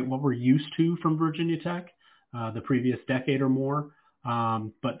 not quite what we're used to from Virginia Tech the previous decade or more.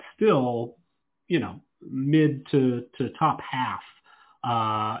 But still, mid to top half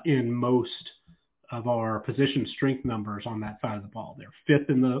in most of our position strength numbers on that side of the ball. They're fifth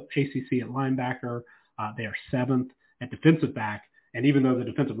in the ACC at linebacker. They are seventh at defensive back. And even though the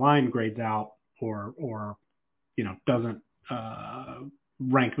defensive line grades out or doesn't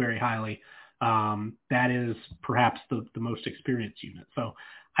rank very highly, that is perhaps the most experienced unit. So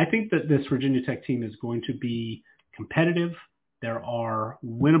I think that this Virginia Tech team is going to be competitive. There are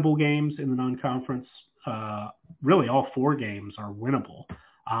winnable games in the non-conference. Really, all 4 games are winnable.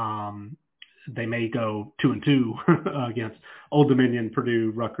 They may go 2-2 against Old Dominion,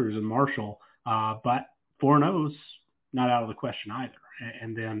 Purdue, Rutgers, and Marshall, but 4-0's not out of the question either.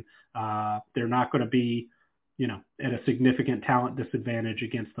 And then they're not going to be, at a significant talent disadvantage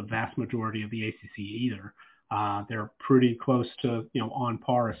against the vast majority of the ACC either. They're pretty close to, on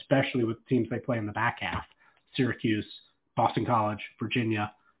par, especially with teams they play in the back half: Syracuse, Boston College,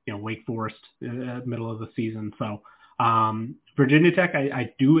 Virginia, Wake Forest, middle of the season. So Virginia Tech,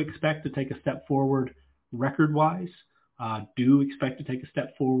 I do expect to take a step forward record-wise. Do expect to take a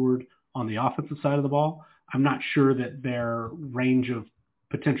step forward on the offensive side of the ball. I'm not sure that their range of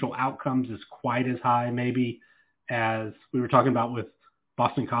potential outcomes is quite as high maybe as we were talking about with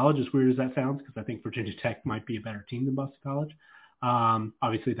Boston College, as weird as that sounds, because I think Virginia Tech might be a better team than Boston College.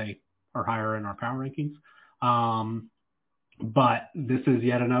 Obviously, they are higher in our power rankings. But this is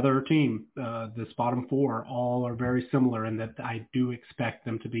yet another team. This bottom 4 all are very similar in that I do expect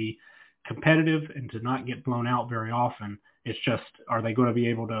them to be competitive and to not get blown out very often. It's just, are they going to be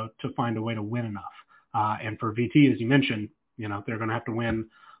able to find a way to win enough? And for VT, as you mentioned, they're going to have to win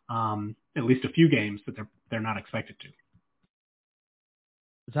at least a few games that they're not expected to.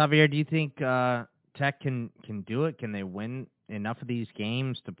 Xavier, do you think Tech can do it? Can they win enough of these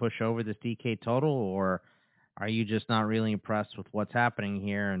games to push over this DK total, or are you just not really impressed with what's happening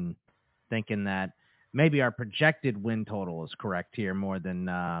here and thinking that maybe our projected win total is correct here more than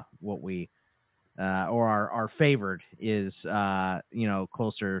what we or our favored is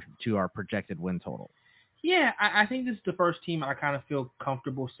closer to our projected win total? Yeah, I think this is the first team I kind of feel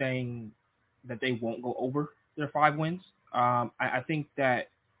comfortable saying that they won't go over their 5 wins. I think that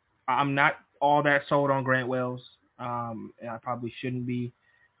I'm not all that sold on Grant Wells, and I probably shouldn't be.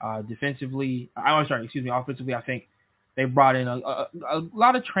 Offensively, I think they brought in a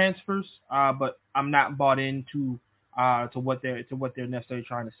lot of transfers, but I'm not bought into to what they're necessarily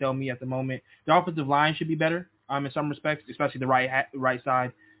trying to sell me at the moment. The offensive line should be better in some respects, especially the right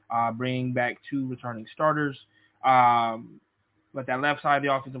side, bringing back 2 returning starters. But that left side of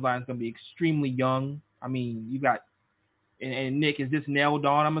the offensive line is going to be extremely young. I mean, you got and Nick, is this nailed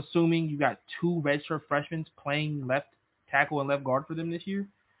on? I'm assuming you got 2 redshirt freshmen playing left tackle and left guard for them this year.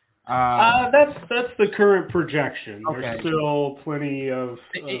 That's the current projection. Okay. There's still plenty of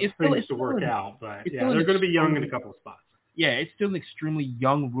things to work out, but yeah, they're going to be young in a couple of spots. Yeah, it's still an extremely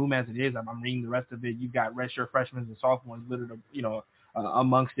young room as it is. I'm reading the rest of it. You've got redshirt freshmen and sophomores littered,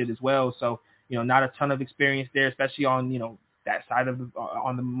 amongst it as well. So, not a ton of experience there, especially on, that side of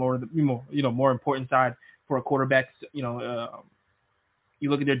on the more important side for a quarterback. You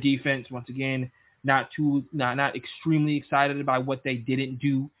look at their defense once again, not extremely excited about what they didn't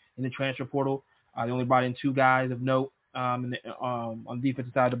do in the transfer portal. They only brought in 2 guys of note on the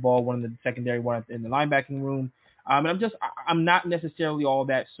defensive side of the ball, one in the secondary, one in the linebacking room. And I'm not necessarily all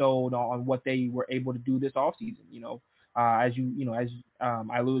that sold on what they were able to do this offseason. As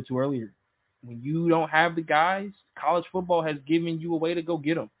I alluded to earlier, when you don't have the guys, college football has given you a way to go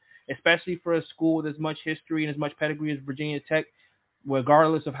get them, especially for a school with as much history and as much pedigree as Virginia Tech.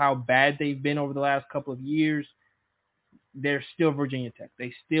 Regardless of how bad they've been over the last couple of years, they're still Virginia Tech.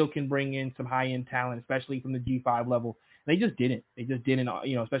 They still can bring in some high-end talent, especially from the G5 level. They just didn't. Especially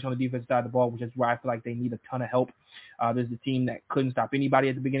on the defensive side of the ball, which is why I feel like they need a ton of help. This is a team that couldn't stop anybody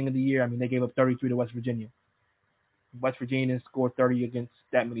at the beginning of the year. I mean, they gave up 33 to West Virginia. West Virginia scored 30 against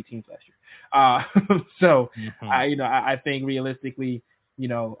that many teams last year. I think realistically,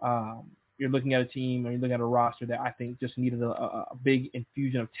 you're looking at a team or you're looking at a roster that I think just needed a big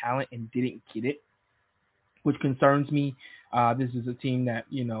infusion of talent and didn't get it, which concerns me. This is a team that,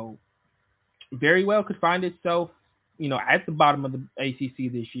 very well could find itself, at the bottom of the ACC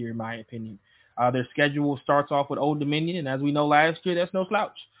this year, in my opinion. Their schedule starts off with Old Dominion, and as we know last year, that's no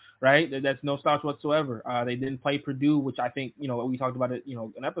slouch, right? That's no slouch whatsoever. They didn't play Purdue, which I think, we talked about it,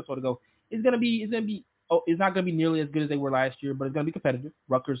 an episode ago, it's not going to be nearly as good as they were last year, but it's going to be competitive.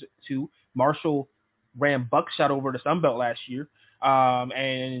 Rutgers too. Marshall ran buckshot over the Sun Belt last year,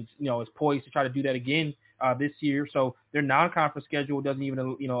 and is poised to try to do that again this year. So their non-conference schedule doesn't even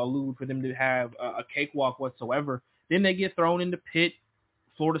allude for them to have a cakewalk whatsoever. Then they get thrown into Pitt,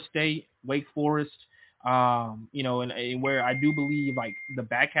 Florida State, Wake Forest, And where I do believe like the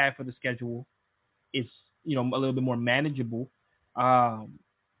back half of the schedule is, a little bit more manageable.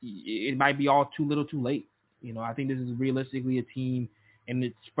 It might be all too little too late. I think this is realistically a team in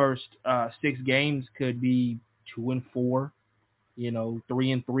its first 6 games could be 2-4,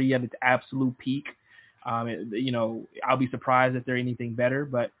 3-3 at its absolute peak. I'll be surprised if they're anything better,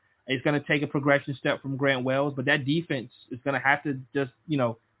 but it's going to take a progression step from Grant Wells, but that defense is going to have to just,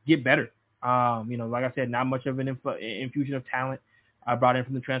 get better. Like I said, not much of an infusion of talent brought in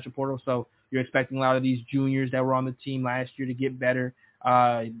from the transfer portal. So you're expecting a lot of these juniors that were on the team last year to get better.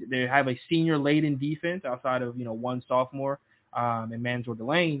 They have a senior laden defense outside of, one sophomore and Mansour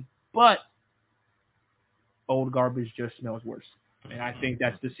Delane, but old garbage just smells worse. And I think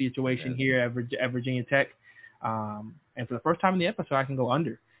that's the situation here at Virginia Tech. And for the first time in the episode, I can go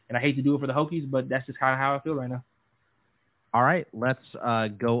under. And I hate to do it for the Hokies, but that's just kind of how I feel right now. All right, let's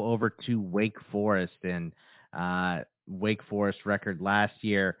go over to Wake Forest. And Wake Forest record last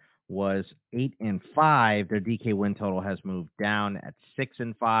year was 8-5. Their DK win total has moved down at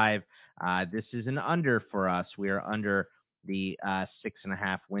 6-5. This is an under for us. We are under the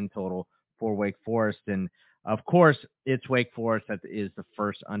 6.5 win total for Wake Forest. And of course, it's Wake Forest that is the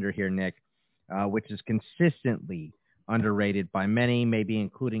first under here, Nick, which is consistently underrated by many, maybe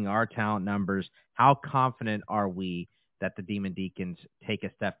including our talent numbers. How confident are we that the Demon Deacons take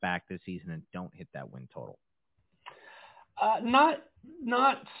a step back this season and don't hit that win total?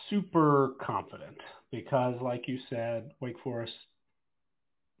 Not super confident, because like you said, Wake Forest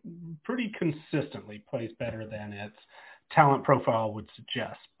pretty consistently plays better than its talent profile would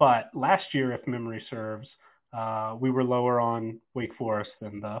suggest. But last year, if memory serves, we were lower on Wake Forest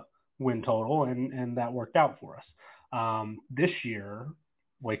than the win total, and that worked out for us. This year,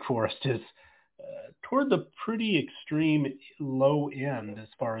 Wake Forest is toward the pretty extreme low end as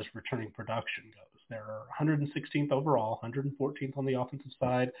far as returning production goes. They're 116th overall, 114th on the offensive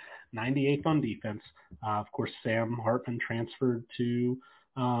side, 98th on defense. Of course, Sam Hartman transferred to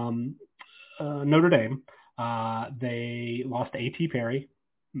Notre Dame. They lost A.T. Perry,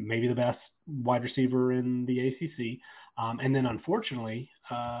 maybe the best wide receiver in the ACC. And then, unfortunately,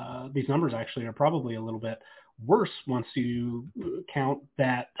 these numbers actually are probably a little bit worse once you count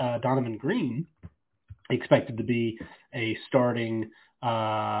that Donovan Green, expected to be a starting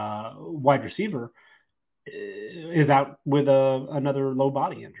wide receiver, is out with another low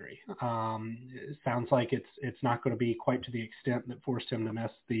body injury. It sounds like it's not going to be quite to the extent that forced him to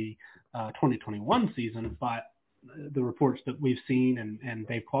miss the 2021 season, but the reports that we've seen and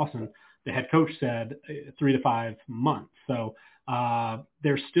Dave Clawson, the head coach, said 3 to 5 months. So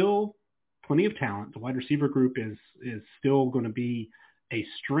there's still plenty of talent. The wide receiver group is still going to be a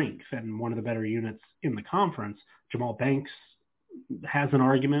strength and one of the better units in the conference. Jamal Banks has an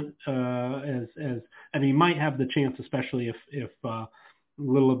argument and he might have the chance, especially if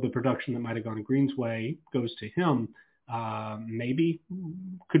little of the production that might have gone Green's way goes to him. Maybe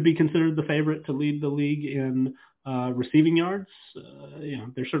could be considered the favorite to lead the league in receiving yards.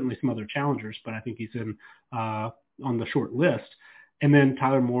 There's certainly some other challengers, but I think he's in on the short list. And then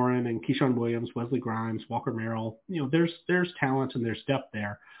Tyler Morin and Keyshawn Williams, Wesley Grimes, Walker Merrill. There's talent and there's depth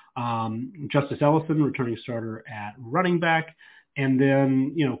there. Justice Ellison, returning starter at running back. And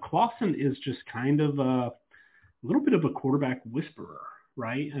then, Clawson is just kind of a little bit of a quarterback whisperer,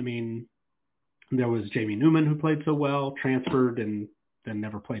 right? I mean, there was Jamie Newman, who played so well, transferred and then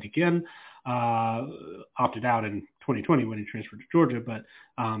never played again, opted out in 2020 when he transferred to Georgia. But,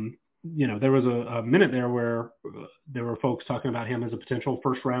 there was a minute there where there were folks talking about him as a potential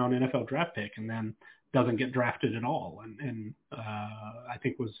first-round NFL draft pick, and then doesn't get drafted at all. And I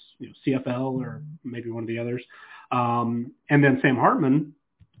think was CFL or maybe one of the others. And then Sam Hartman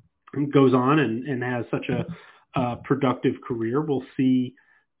goes on and has such a productive career. We'll see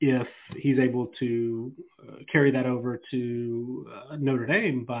if he's able to carry that over to Notre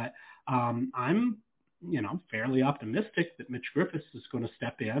Dame. But I'm fairly optimistic that Mitch Griffiths is going to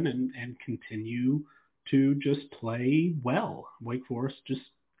step in and continue to just play well. Wake Forest just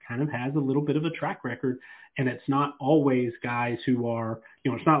kind of has a little bit of a track record, and it's not always guys who are,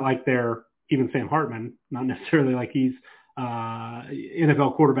 it's not like they're, even Sam Hartman, not necessarily like he's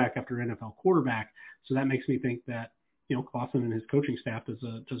NFL quarterback after NFL quarterback. So that makes me think that, Clawson and his coaching staff does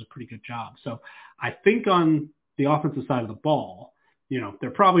a pretty good job. So I think on the offensive side of the ball, they're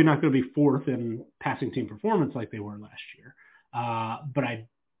probably not going to be fourth in passing team performance like they were last year. But I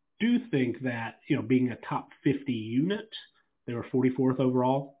do think that, being a top 50 unit, they were 44th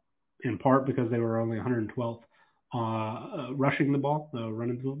overall, in part because they were only 112th rushing the ball,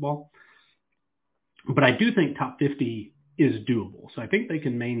 running the football. But I do think top 50 is doable. So I think they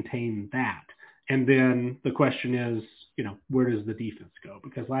can maintain that. And then the question is, where does the defense go?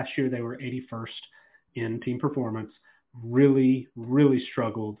 Because last year they were 81st in team performance, really, really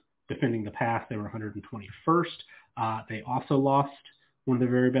struggled defending the pass. They were 121st. They also lost one of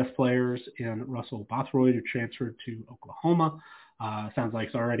their very best players in Russell Bothroyd, who transferred to Oklahoma. Sounds like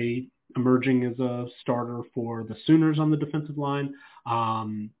he's already emerging as a starter for the Sooners on the defensive line.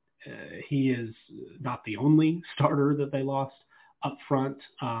 He is not the only starter that they lost up front.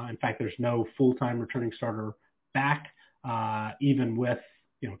 In fact, there's no full-time returning starter back, even with,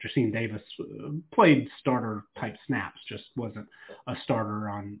 Jacine Davis played starter type snaps, just wasn't a starter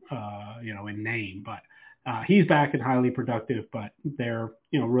on, in name, but he's back and highly productive, but they're,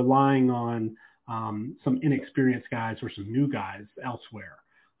 relying on some inexperienced guys or some new guys elsewhere.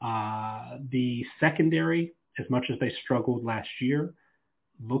 The secondary, as much as they struggled last year,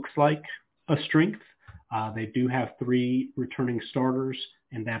 looks like a strength. They do have 3 returning starters,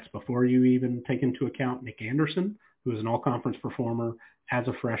 and that's before you even take into account Nick Anderson, who is an all-conference performer as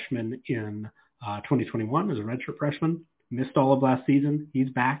a freshman in 2021 as a redshirt freshman. Missed all of last season. He's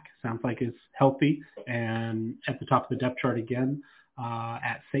back. Sounds like he's healthy and at the top of the depth chart again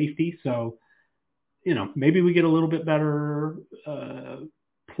at safety. So, maybe we get a little bit better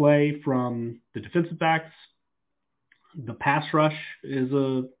play from the defensive backs. The pass rush is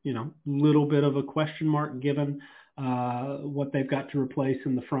a, little bit of a question mark given what they've got to replace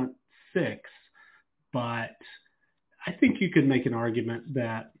in the front 6. But I think you could make an argument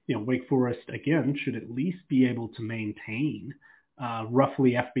that, Wake Forest, again, should at least be able to maintain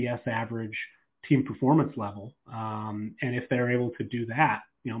roughly FBS average team performance level. And if they're able to do that,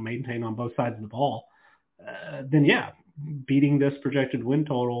 maintain on both sides of the ball, then, yeah, beating this projected win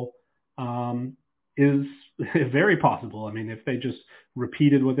total is very possible. I mean, if they just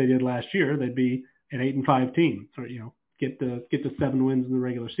repeated what they did last year, they'd be an 8-5 team, or get the 7 wins in the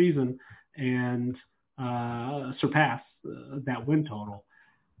regular season and surpass that win total.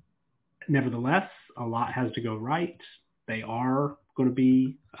 Nevertheless, a lot has to go right. They are going to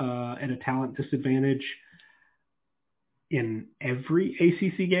be at a talent disadvantage in every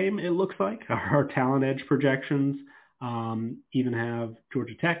ACC game, it looks like. Our talent edge projections even have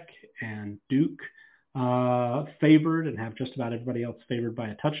Georgia Tech and Duke favored, and have just about everybody else favored by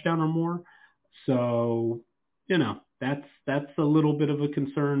a touchdown or more. So, that's a little bit of a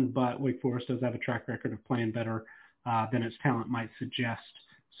concern, but Wake Forest does have a track record of playing better than its talent might suggest.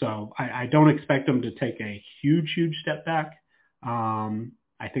 So I don't expect them to take a huge step back.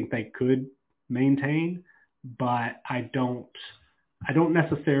 I think they could maintain, but I don't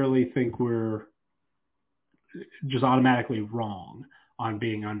necessarily think we're just automatically wrong on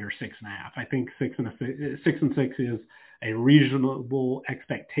being under 6.5. I think 6 and 6 is a reasonable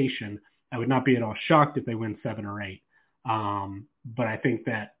expectation. I would not be at all shocked if they win 7 or 8. But I think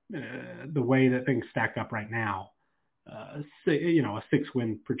that the way that things stack up right now, a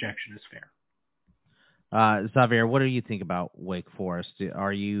 6-win projection is fair. Xavier, what do you think about Wake Forest?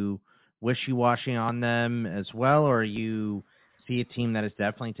 Are you wishy-washy on them as well, or you see a team that is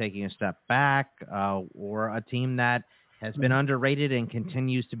definitely taking a step back, or a team that has been underrated and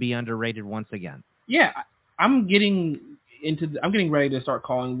continues to be underrated once again? Yeah, I'm getting ready to start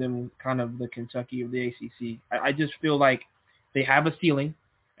calling them kind of the Kentucky of the ACC. I just feel like they have a ceiling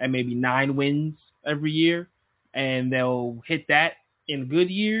at maybe 9 wins every year, and they'll hit that in good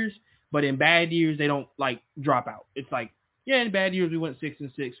years, but in bad years they don't drop out. It's like, yeah, in bad years we went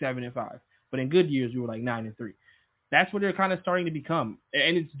 6-6, 7-5, but in good years we were 9-3. That's what they're kind of starting to become,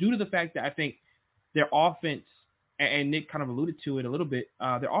 and it's due to the fact that I think their offense, and Nick kind of alluded to it a little bit,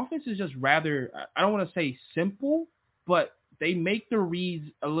 their offense is just rather, I don't want to say simple, but they make the reads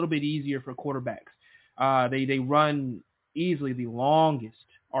a little bit easier for quarterbacks. They run easily the longest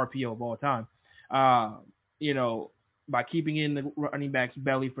RPO of all time. By keeping in the running back's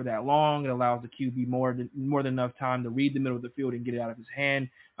belly for that long, it allows the QB more than enough time to read the middle of the field and get it out of his hand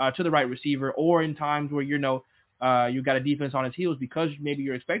to the right receiver, or in times where you've got a defense on his heels because maybe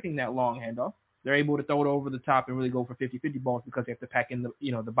you're expecting that long handoff. They're able to throw it over the top and really go for 50-50 balls because they have to pack in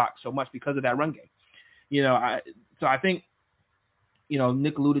the box so much because of that run game. So I think,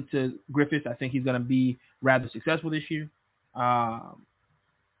 Nick alluded to Griffith. I think he's going to be rather successful this year. I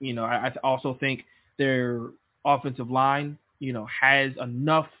also think their offensive line, has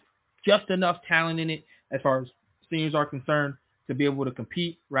just enough talent in it as far as seniors are concerned to be able to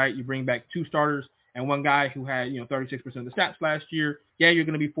compete, right? You bring back 2 starters and 1 guy who had, 36% of the snaps last year. Yeah, you're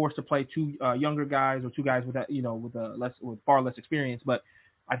going to be forced to play 2 younger guys or 2 guys with that, with far less experience. But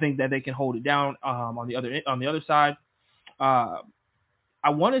I think that they can hold it down on the other side. I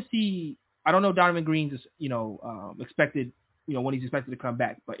want to see. I don't know Donovan Green's expected when he's expected to come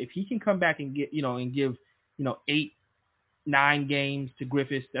back. But if he can come back and get, and give, 8-9 games to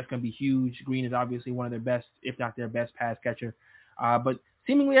Griffiths, that's going to be huge. Green is obviously one of their best, if not their best pass catcher. But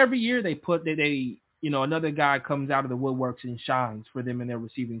seemingly every year another guy comes out of the woodworks and shines for them in their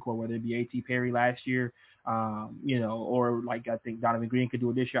receiving core, whether it be A.T. Perry last year, or like I think Donovan Green could do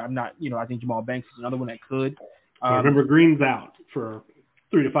it this year. I think Jamal Banks is another one that could. I remember Green's out for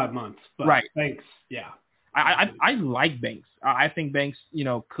 3 to 5 months, but right. Banks, yeah. I like Banks. I think Banks,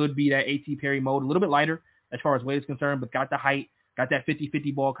 could be that A.T. Perry mode, a little bit lighter as far as weight is concerned, but got the height, got that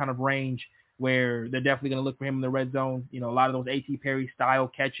 50-50 ball kind of range where they're definitely going to look for him in the red zone. A lot of those A.T. Perry style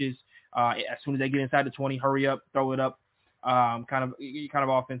catches, as soon as they get inside the 20, hurry up, throw it up, kind of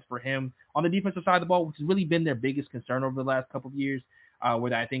offense for him. On the defensive side of the ball, which has really been their biggest concern over the last couple of years,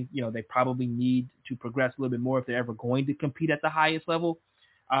 where I think, they probably need to progress a little bit more if they're ever going to compete at the highest level.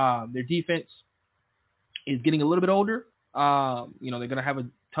 Their defense is getting a little bit older. They're going to have a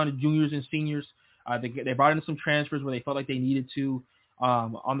ton of juniors and seniors. They brought in some transfers where they felt like they needed to,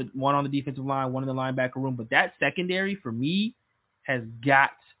 one on the defensive line, one in the linebacker room. But that secondary, for me, has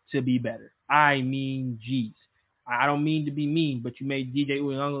got to be better. I mean, geez. I don't mean to be mean, but you made DJ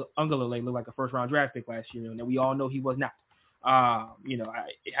Uiagalelei look like a first-round draft pick last year, and we all know he was not.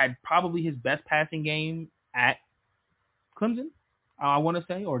 Had probably his best passing game at Clemson, I want to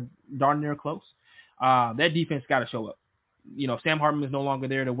say, or darn near close. That defense got to show up. Sam Hartman is no longer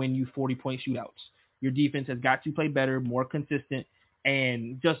there to win you 40-point shootouts. Your defense has got to play better, more consistent,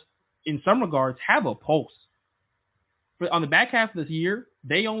 and just in some regards have a pulse. But on the back half of this year,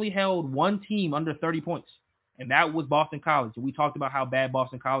 they only held one team under 30 points, and that was Boston College. And we talked about how bad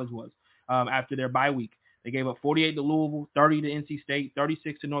Boston College was after their bye week. They gave up 48 to Louisville, 30 to NC State,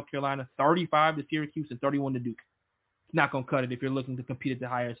 36 to North Carolina, 35 to Syracuse, and 31 to Duke. It's not going to cut it if you're looking to compete at the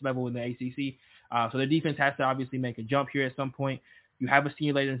highest level in the ACC. So their defense has to obviously make a jump here at some point. You have a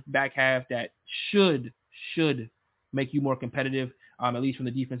senior later in the back half that should make you more competitive, at least from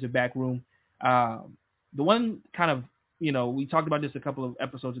the defensive back room. The one kind of, we talked about this a couple of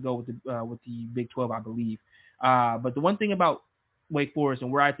episodes ago with the Big 12, I believe. But the one thing about Wake Forest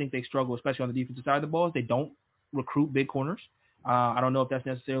and where I think they struggle, especially on the defensive side of the ball, is they don't recruit big corners. I don't know if that's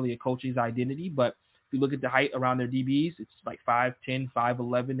necessarily a coach's identity, but if you look at the height around their DBs, it's like 5'10",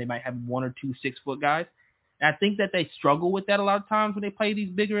 5'11". They might have 1 or 2 6-foot guys. And I think that they struggle with that a lot of times when they play these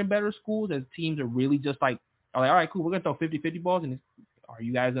bigger and better schools, as teams are really just are like, all right, cool, we're going to throw 50-50 balls, and are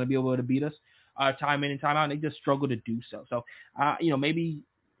you guys going to be able to beat us time in and time out? And they just struggle to do so. So, maybe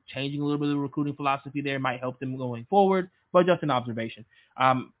changing a little bit of the recruiting philosophy there might help them going forward, but just an observation.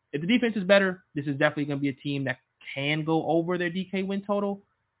 If the defense is better, this is definitely going to be a team that can go over their DK win total.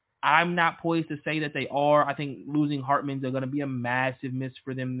 I'm not poised to say that they are. I think losing Hartman's are going to be a massive miss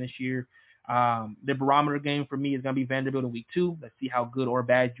for them this year. The barometer game for me is going to be Vanderbilt in week 2. Let's see how good or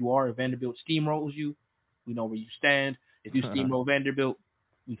bad you are. If Vanderbilt steamrolls you, we know where you stand. If you steamroll Vanderbilt,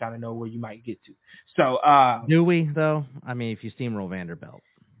 we kind of know where you might get to. So, do we though? I mean, if you steamroll Vanderbilt,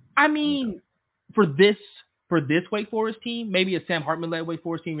 I mean, for this Wake Forest team, maybe a Sam Hartman-led Wake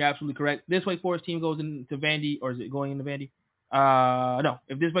Forest team, you're absolutely correct. This Wake Forest team goes into Vandy, or is it going into Vandy? No.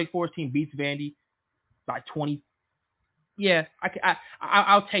 If this Wake Forest team beats Vandy by 20, yeah,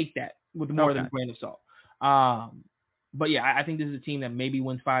 I'll take that with more than a grain of salt. But yeah, I think this is a team that maybe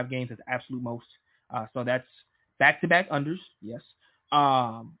wins 5 games at the absolute most. So that's back-to-back unders, yes.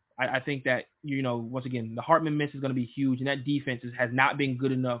 I think that, once again, the Hartman miss is going to be huge, and that defense has not been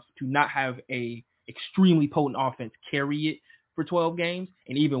good enough to not have a extremely potent offense carry it for 12 games.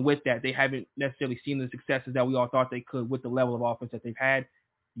 And even with that, they haven't necessarily seen the successes that we all thought they could with the level of offense that they've had.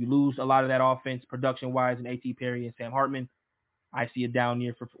 You lose a lot of that offense production-wise in A.T. Perry and Sam Hartman. I see a down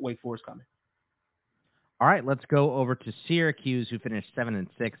year for Wake Forest coming. All right, let's go over to Syracuse, who finished 7-6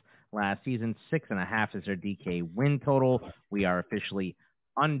 last season. 6.5 is their DK win total. We are officially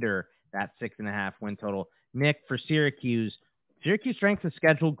under that 6.5 win total. Nick, for Syracuse strength of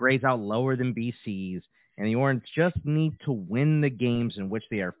schedule grades out lower than BC's, and the Orange just need to win the games in which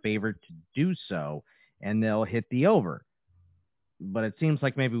they are favored to do so, and they'll hit the over. But it seems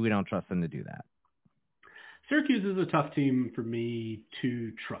like maybe we don't trust them to do that. Syracuse is a tough team for me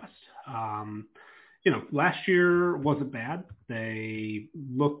to trust. Last year wasn't bad. They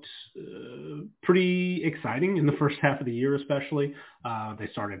looked pretty exciting in the first half of the year, especially. They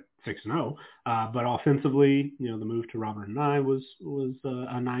started 6-0, but offensively, the move to Robert and I was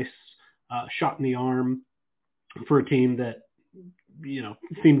a nice shot in the arm for a team that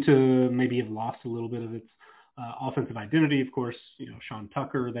seemed to maybe have lost a little bit of its offensive identity. Of course, Sean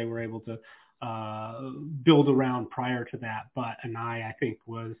Tucker, they were able to build around prior to that, but Anai, I think,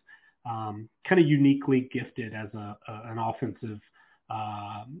 was kind of uniquely gifted as an offensive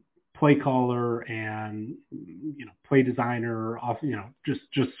play caller and play designer.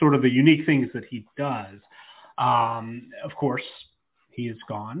 Just sort of the unique things that he does. Of course, he is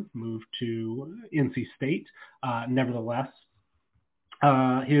gone, moved to NC State. Nevertheless,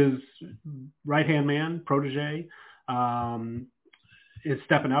 his right-hand man, protege, is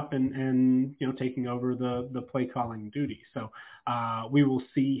stepping up and taking over the play calling duty. So we will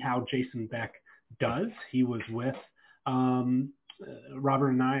see how Jason Beck does. He was with Robert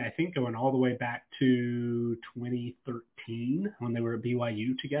and I think going all the way back to 2013 when they were at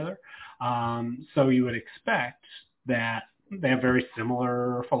BYU together. So you would expect that they have very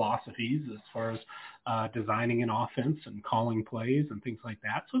similar philosophies as far as designing an offense and calling plays and things like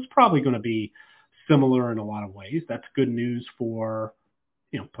that. So it's probably going to be similar in a lot of ways. That's good news for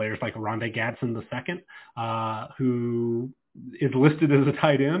players like Rondé Gadsden II, who is listed as a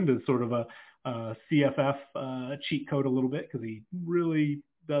tight end, as sort of a CFF cheat code a little bit, because he really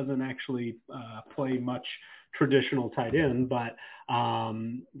doesn't actually play much traditional tight end. But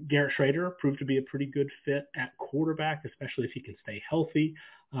Garrett Schrader proved to be a pretty good fit at quarterback, especially if he can stay healthy.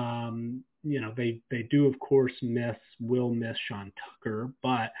 They do, of course, will miss Sean Tucker,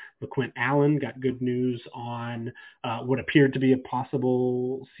 but LaQuint Allen got good news on what appeared to be a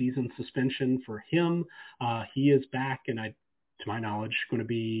possible season suspension for him. He is back, and to my knowledge, going to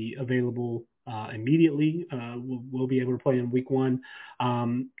be available immediately. We'll be able to play in week 1.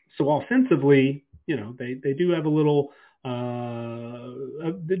 So offensively, they do have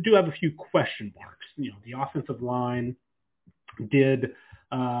they do have a few question marks. The offensive line did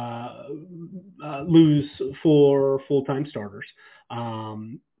lose 4 full-time starters,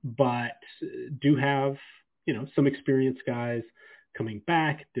 but do have some experienced guys coming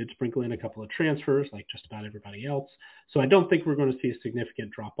back. Did sprinkle in a couple of transfers like just about everybody else. So I don't think we're going to see a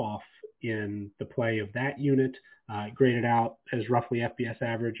significant drop-off in the play of that unit. Graded out as roughly FBS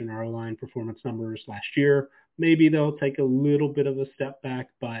average in our O-line performance numbers last year. Maybe they'll take a little bit of a step back,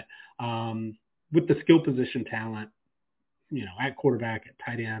 but with the skill position talent, at quarterback, at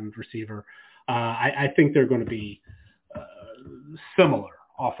tight end, receiver, I think they're going to be similar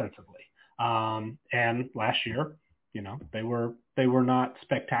offensively. And last year, they were not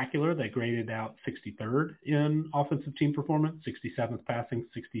spectacular. They graded out 63rd in offensive team performance, 67th passing,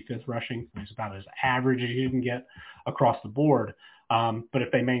 65th rushing. It's about as average as you can get across the board. But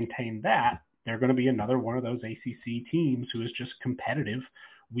if they maintain that, they're going to be another one of those ACC teams who is just competitive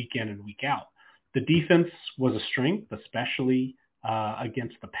week in and week out. The defense was a strength, especially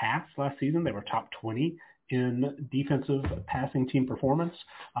against the pass last season. They were top 20 in defensive passing team performance.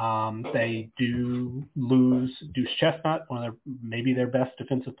 They do lose Deuce Chestnut, maybe their best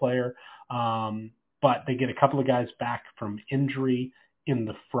defensive player, but they get a couple of guys back from injury in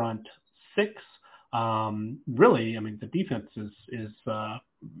the front 6. Really, the defense is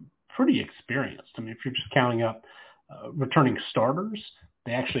pretty experienced. If you're just counting up returning starters,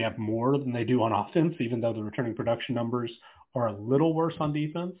 they actually have more than they do on offense, even though the returning production numbers are a little worse on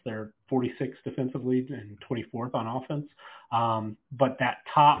defense. They're 46th defensively and 24th on offense. But that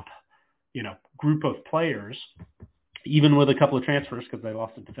top, group of players, even with a couple of transfers, because they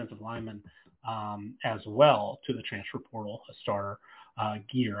lost a defensive lineman as well to the transfer portal, a starter,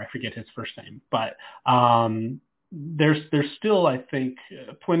 Gear, I forget his first name. But there's still, I think,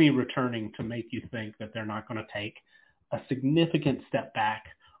 plenty returning to make you think that they're not going to take a significant step back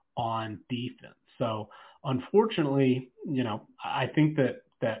on defense. So unfortunately, I think that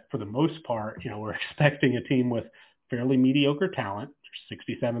for the most part, we're expecting a team with fairly mediocre talent,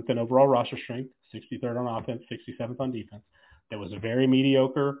 67th in overall roster strength, 63rd on offense, 67th on defense. That was a very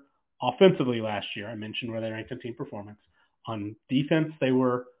mediocre offensively last year. I mentioned where they ranked in team performance. On defense, they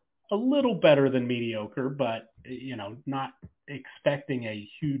were a little better than mediocre, but, not expecting a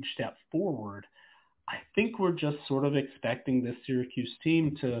huge step forward. I think we're just sort of expecting this Syracuse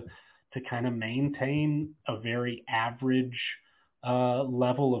team to kind of maintain a very average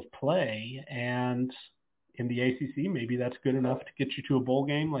level of play. And in the ACC, maybe that's good enough to get you to a bowl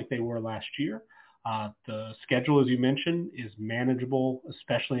game like they were last year. The schedule, as you mentioned, is manageable,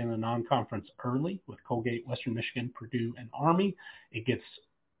 especially in the non-conference early with Colgate, Western Michigan, Purdue, and Army. It gets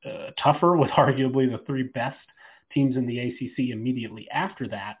tougher with arguably the 3 best teams in the ACC immediately after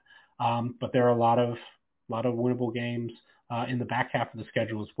that. But there are a lot of winnable games in the back half of the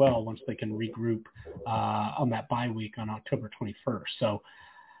schedule as well once they can regroup on that bye week on October 21st. So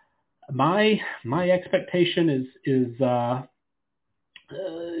my expectation is I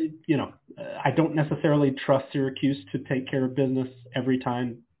don't necessarily trust Syracuse to take care of business every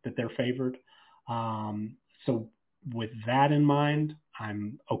time that they're favored. So with that in mind,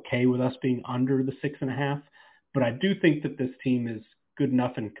 I'm okay with us being under the 6.5. But I do think that this team is good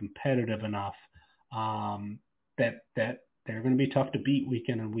enough and competitive enough that they're going to be tough to beat week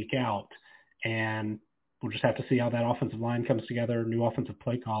in and week out. And we'll just have to see how that offensive line comes together, new offensive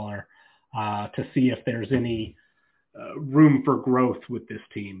play caller, to see if there's any room for growth with this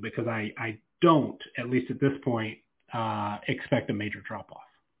team, because I don't, at least at this point, expect a major drop-off.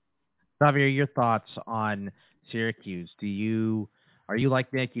 Xavier, your thoughts on Syracuse? Are you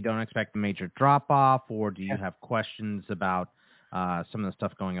like Nick? You don't expect a major drop-off, or do you have questions about some of the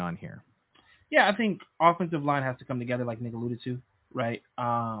stuff going on here? Yeah, I think offensive line has to come together, like Nick alluded to, right?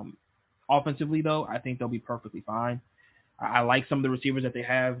 Offensively, though, I think they'll be perfectly fine. I like some of the receivers that they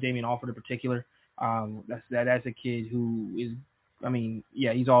have, Damian Alford in particular. That's a kid who is,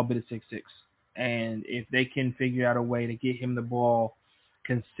 he's all but a 6'6". And if they can figure out a way to get him the ball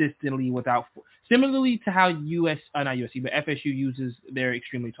consistently similarly to how FSU uses their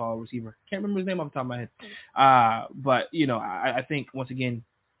extremely tall receiver. Can't remember his name off the top of my head. But, I think, once again,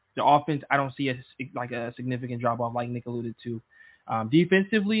 the offense, I don't see a significant drop-off like Nick alluded to.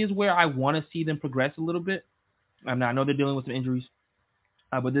 Defensively is where I want to see them progress a little bit. I know they're dealing with some injuries,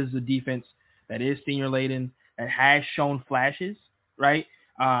 but this is a defense that is senior-laden, that has shown flashes, right?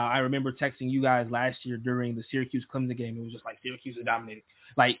 I remember texting you guys last year during the Syracuse-Clemson game. It was just like Syracuse is dominating.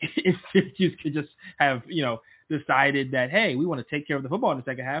 Like, if Syracuse could just have, decided that, hey, we want to take care of the football in the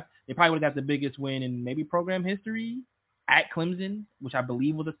second half, they probably would have got the biggest win in maybe program history at Clemson, which I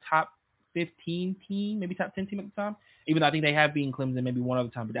believe was a top 15 team, maybe top 10 team at the time. Even though I think they have beaten Clemson maybe one other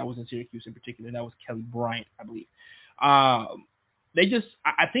time, but that was in Syracuse in particular. That was Kelly Bryant, I believe. I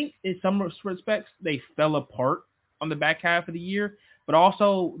think in some respects, they fell apart on the back half of the year, but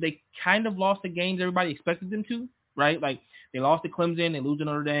also they kind of lost the games everybody expected them to, right? Like, they lost to Clemson, they lose to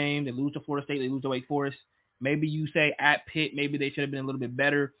Notre Dame, they lose to Florida State, they lose to Wake Forest. Maybe you say at Pitt, maybe they should have been a little bit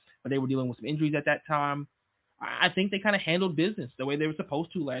better, but they were dealing with some injuries at that time. I think they kind of handled business the way they were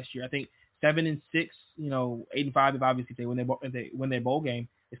supposed to last year. I think 7-6, 8-5, if obviously they win their bowl game,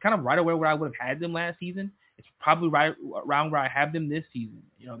 it's kind of right away where I would have had them last season. It's probably right around where I have them this season.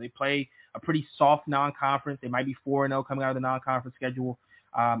 They play a pretty soft non-conference. They might be 4-0 coming out of the non-conference schedule.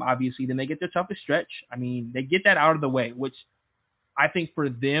 Obviously, then they get their toughest stretch. They get that out of the way, which I think for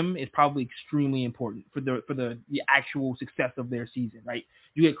them is probably extremely important for the actual success of their season, right?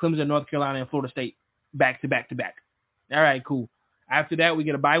 You get Clemson, North Carolina, and Florida State back to back to back. All right, cool. After that, we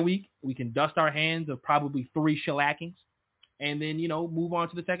get a bye week. We can dust our hands of probably 3 shellackings, and then, move on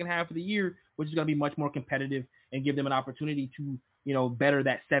to the second half of the year, which is going to be much more competitive and give them an opportunity to, better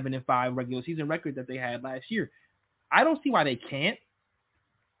that 7-5 regular season record that they had last year. I don't see why they can't.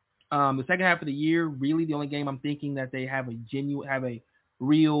 The second half of the year, really the only game I'm thinking that they have a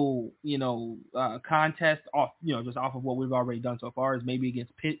real, contest off, just off of what we've already done so far is maybe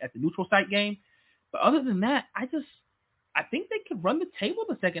against Pitt at the neutral site game. But other than that, I think they could run the table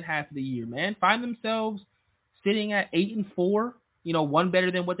the second half of the year, man. Find themselves sitting at 8-4, one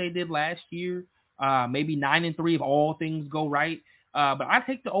better than what they did last year. Maybe 9-3 if all things go right. But I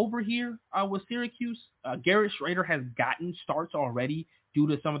take the over here with Syracuse. Garrett Schrader has gotten starts already due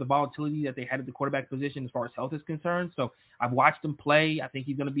to some of the volatility that they had at the quarterback position as far as health is concerned. So I've watched him play. I think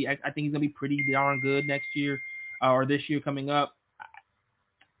he's gonna be pretty darn good next year or this year coming up.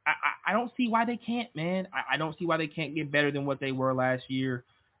 I don't see why they can't, man. I don't see why they can't get better than what they were last year,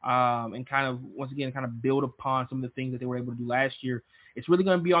 and kind of, once again, kind of build upon some of the things that they were able to do last year. It's really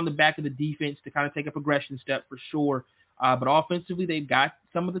going to be on the back of the defense to kind of take a progression step for sure. But offensively, they've got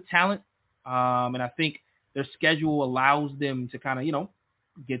some of the talent, and I think their schedule allows them to kind of,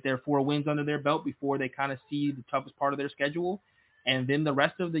 get their 4 wins under their belt before they kind of see the toughest part of their schedule. And then the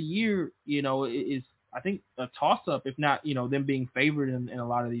rest of the year, is, I think, a toss-up, if not, them being favored in a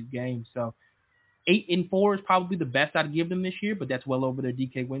lot of these games. So 8-4 is probably the best I'd give them this year, but that's well over their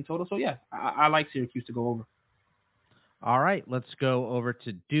DK win total. So, yeah, I like Syracuse to go over. All right, let's go over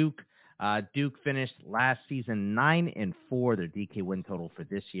to Duke. Duke finished last season 9-4. Their DK win total for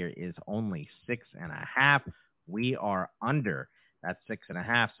this year is only 6.5. We are under that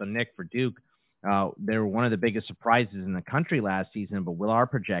 6.5. So, Nick, for Duke, they were one of the biggest surprises in the country last season, but will our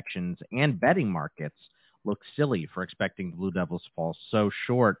projections and betting markets look silly for expecting the Blue Devils to fall so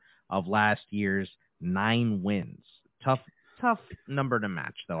short of last year's 9 wins? Tough number to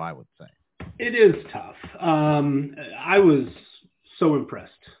match, though, I would say. It is tough. I was so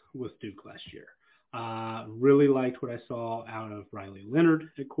impressed with Duke last year. Really liked what I saw out of Riley Leonard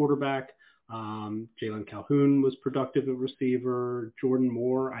at quarterback. Jalen Calhoun was productive at receiver. Jordan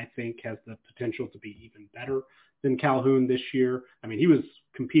Moore, I think, has the potential to be even better than Calhoun this year. He was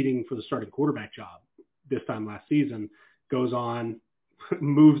competing for the starting quarterback job this time last season, goes on,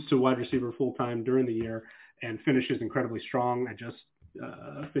 moves to wide receiver full time during the year and finishes incredibly strong. I just,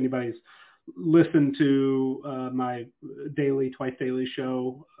 if anybody's listened to my twice daily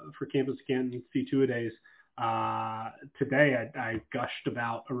show for Campus Canton C2-A-Days, today I gushed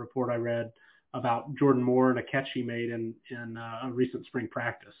about a report I read about Jordan Moore and a catch he made in a recent spring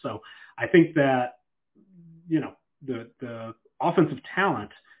practice. So I think that, the offensive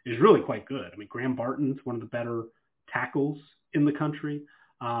talent is really quite good. I mean, Graham Barton's one of the better tackles in the country.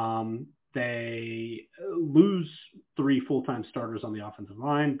 They lose 3 full-time starters on the offensive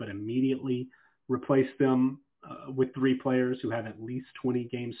line, but immediately replace them with 3 players who have at least 20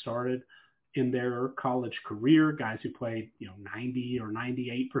 games started in their college career, guys who played 90 or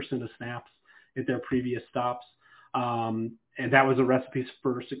 98% of snaps at their previous stops. And that was a recipe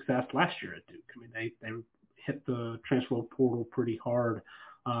for success last year at Duke. I mean, they hit the transfer portal pretty hard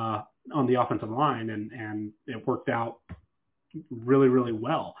on the offensive line, and it worked out really, really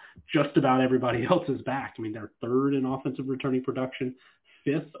well. Just about everybody else is back. I mean, they're 3rd in offensive returning production,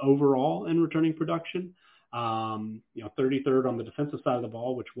 5th overall in returning production, 33rd on the defensive side of the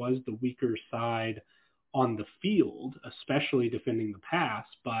ball, which was the weaker side on the field, especially defending the pass,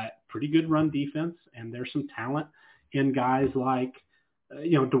 but pretty good run defense. And there's some talent in guys like,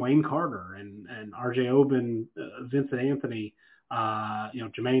 Dwayne Carter and RJ Oben, Vincent Anthony,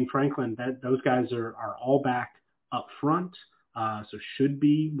 Jermaine Franklin. Those guys are all back up front. So should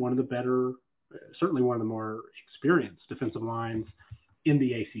be one of the better, certainly one of the more experienced defensive lines in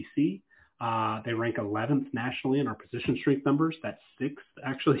the ACC. They rank 11th nationally in our position strength numbers. That's 6th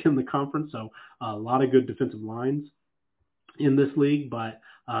actually in the conference. So a lot of good defensive lines in this league, but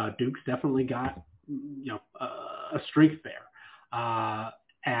Duke's definitely got, a strength there.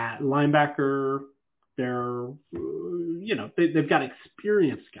 At linebacker, they've got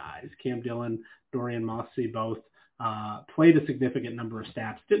experienced guys. Cam Dillon, Dorian Mossy, both played a significant number of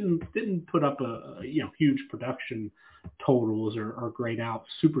snaps. Didn't put up a huge production totals or grade out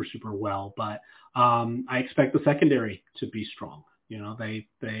super well, but I expect the secondary to be strong. They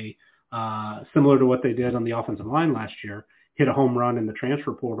similar to what they did on the offensive line last year, hit a home run in the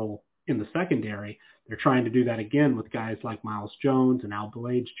transfer portal in the secondary. They're trying to do that again with guys like Miles Jones and Al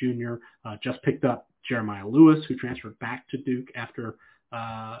Blades Jr. Just picked up Jeremiah Lewis, who transferred back to Duke after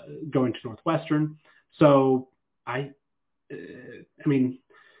going to Northwestern. So I mean,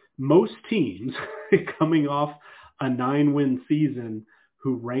 most teams coming off a 9-win season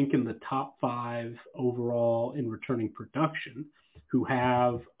who rank in the top 5 overall in returning production, who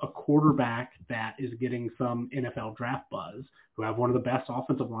have a quarterback that is getting some NFL draft buzz, who have one of the best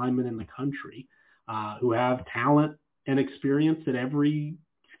offensive linemen in the country, who have talent and experience at every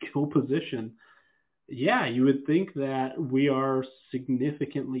skill position. Yeah, you would think that we are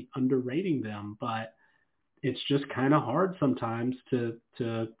significantly underrating them, but it's just kind of hard sometimes to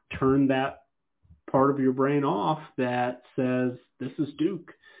turn that part of your brain off that says this is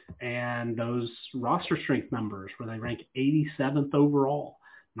Duke. And those roster strength numbers where they rank 87th overall,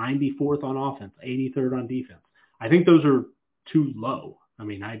 94th on offense, 83rd on defense, I think those are too low. I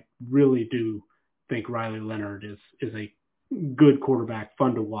mean, I really do think Riley Leonard is a good quarterback,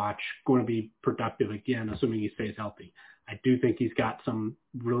 fun to watch, going to be productive again, assuming he stays healthy. I do think he's got some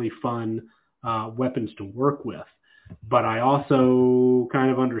really fun weapons to work with. But I also kind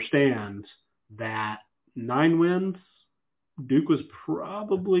of understand that 9 wins, Duke was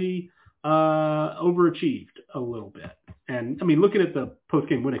probably overachieved a little bit. And, I mean, looking at the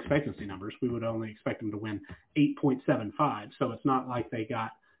post-game win expectancy numbers, we would only expect them to win 8.75. So it's not like they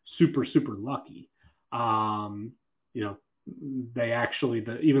got super lucky. They actually,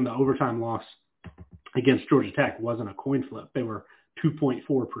 even the overtime loss against Georgia Tech wasn't a coin flip. They were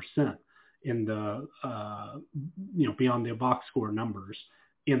 2.4% in the, beyond the box score numbers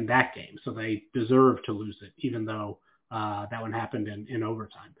in that game. So they deserved to lose it, even though that one happened in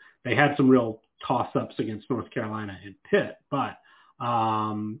overtime. They had some real toss-ups against North Carolina and Pitt, but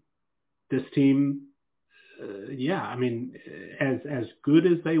this team, as good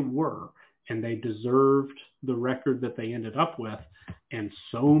as they were, and they deserved the record that they ended up with, and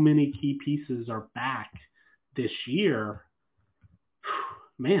so many key pieces are back this year,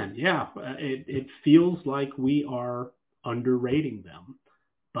 man, yeah, it feels like we are underrating them,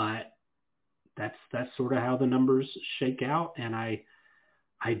 but that's sort of how the numbers shake out, and I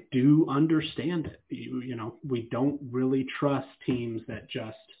do understand it. We don't really trust teams that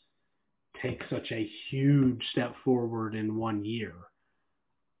just take such a huge step forward in one year.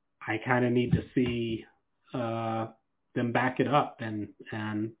 I kind of need to see them back it up, and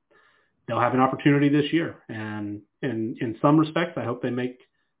they'll have an opportunity this year. And in some respects, I hope they make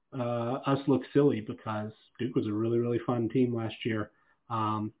us look silly, because Duke was a really, really fun team last year.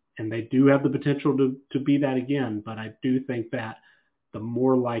 And they do have the potential to be that again, but I do think that the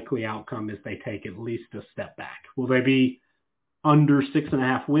more likely outcome is they take at least a step back. Will they be under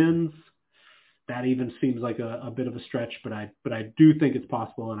 6.5 wins? That even seems like a bit of a stretch, but I do think it's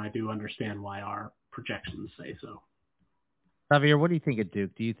possible, and I do understand why our projections say so. Javier, what do you think of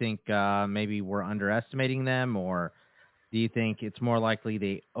Duke? Do you think maybe we're underestimating them, or do you think it's more likely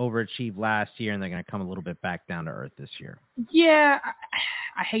they overachieved last year and they're going to come a little bit back down to earth this year? Yeah,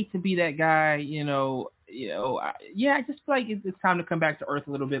 I hate to be that guy, I just feel like it's time to come back to earth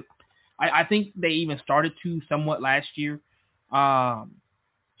a little bit. I think they even started to somewhat last year.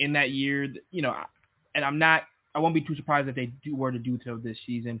 In that year, and I won't be too surprised if they were to do so this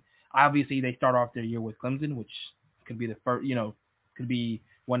season. Obviously, they start off their year with Clemson, which could be the first, could be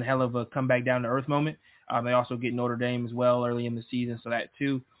one hell of a come back down to earth moment. They also get Notre Dame as well early in the season, so that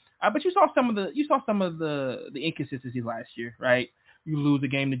too. But you saw some of the inconsistencies last year, right? You lose a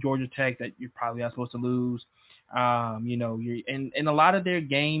game to Georgia Tech that you're probably not supposed to lose. You're in a lot of their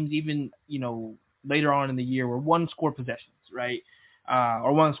games, even later on in the year, were one-score possessions, right?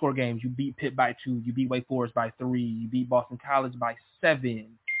 Or one-score games. You beat Pitt by 2, you beat Wake Forest by 3, you beat Boston College by 7.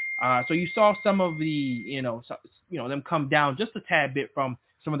 So you saw some of the, them come down just a tad bit from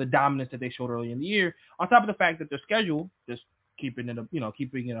some of the dominance that they showed early in the year. On top of the fact that their schedule, just keeping it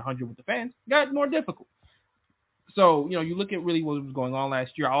 100 with the fans, got more difficult. So you look at really what was going on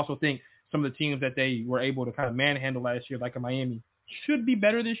last year. I also think some of the teams that they were able to kind of manhandle last year, like a Miami, should be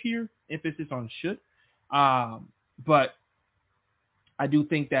better this year. Emphasis on should, but I do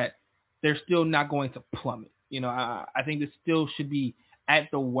think that they're still not going to plummet. I think this still should be at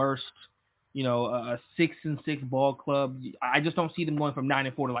the worst, a 6-6 ball club. I just don't see them going from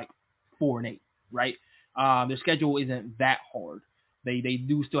 9-4 to like 4-8, right? Their schedule isn't that hard. They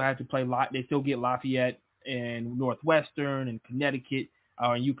do still have to play they still get Lafayette and Northwestern and Connecticut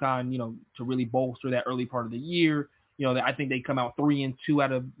and UConn, to really bolster that early part of the year. I think they come out 3-2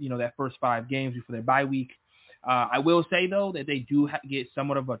 out of that first 5 games before their bye week. I will say, though, that they do get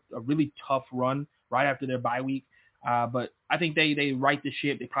somewhat of a really tough run right after their bye week. But I think they right the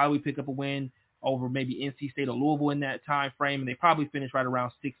ship. They probably pick up a win over maybe NC State or Louisville in that time frame, and they probably finish right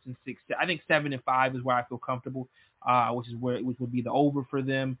around 6-6. I think 7-5 is where I feel comfortable, which would be the over for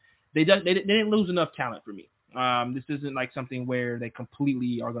them. They didn't lose enough talent for me. This isn't like something where they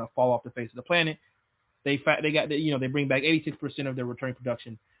completely are going to fall off the face of the planet. They bring back 86% of their returning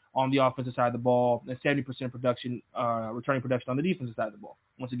production on the offensive side of the ball, and 70% returning production on the defensive side of the ball.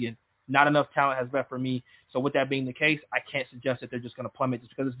 Once again, not enough talent has left for me. So with that being the case, I can't suggest that they're just going to plummet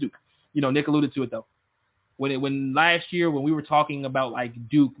just because it's Duke. Nick alluded to it though. When last year when we were talking about like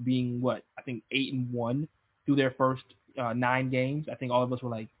Duke being I think 8-1 through their first 9 games, I think all of us were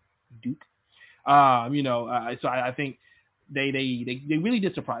like Duke. So I think they really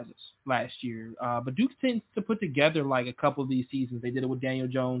did surprise us last year. But Duke tends to put together like a couple of these seasons. They did it with Daniel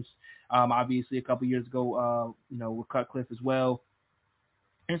Jones, obviously a couple years ago, with Cutcliffe as well.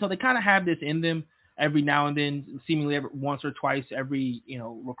 And so they kind of have this in them every now and then, seemingly once or twice every,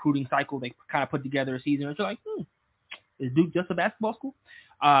 recruiting cycle. They kind of put together a season and you're like, is Duke just a basketball school?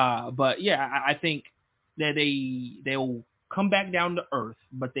 But yeah, I think that they'll come back down to earth,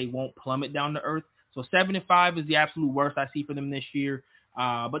 but they won't plummet down to earth. So 7-5 is the absolute worst I see for them this year.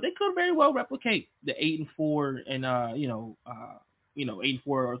 But they could very well replicate the 8-4 and 8-4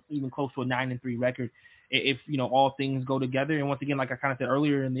 or even close to a 9-3 record if all things go together. And once again, like I kind of said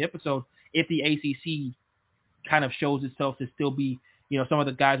earlier in the episode, if the ACC kind of shows itself to still be some of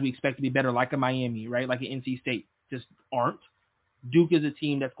the guys we expect to be better, like a Miami, right, like an NC State, just aren't. Duke is a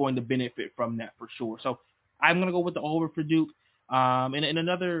team that's going to benefit from that for sure. So I'm going to go with the over for Duke. And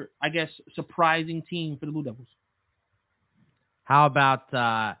another, I guess, surprising team for the Blue Devils. How about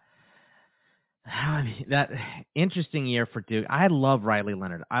that interesting year for Duke? I love Riley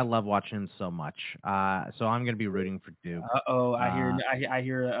Leonard. I love watching him so much. So I'm going to be rooting for Duke. I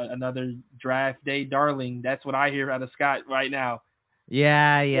hear another draft day darling. That's what I hear out of Scott right now.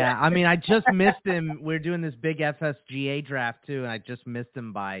 Yeah. I mean, I just missed him. We're doing this big FSGA draft too, and I just missed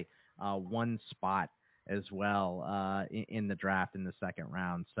him by 1 spot as well in the draft in the second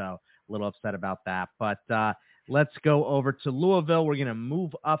round. So a little upset about that. But let's go over to Louisville. We're going to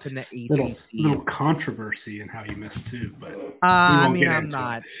move up in the ACC. Little controversy in how you missed too, but I'm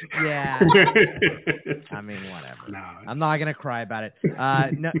not. Yeah. I mean, whatever. No. I'm not going to cry about it.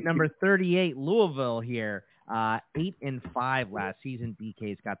 Number 38, Louisville here. 8-5 last season.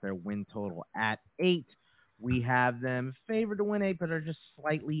 BK's got their win total at 8. We have them favored to win 8, but are just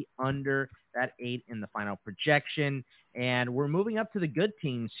slightly under that 8 in the final projection. And we're moving up to the good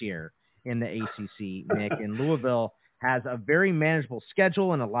teams here in the ACC, Nick. And Louisville has a very manageable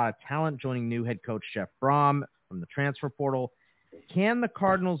schedule and a lot of talent, joining new head coach Jeff Brom from the transfer portal. Can the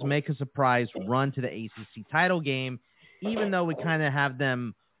Cardinals make a surprise run to the ACC title game, even though we kind of have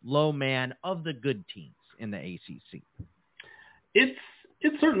them low man of the good teams in the ACC? It's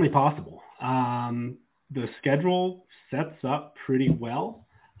certainly possible. The schedule sets up pretty well.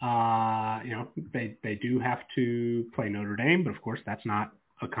 They do have to play Notre Dame, but of course that's not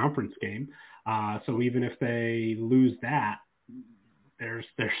a conference game. So even if they lose that, there's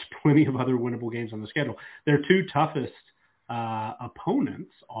plenty of other winnable games on the schedule. Their two toughest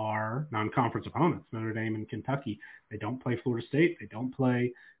opponents are non-conference opponents, Notre Dame and Kentucky. They don't play Florida State. They don't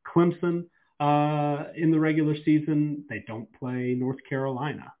play Clemson in the regular season. They don't play North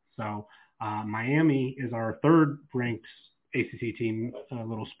Carolina. So Miami is our third-ranked ACC team. A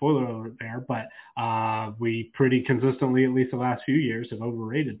little spoiler alert there, but we pretty consistently, at least the last few years, have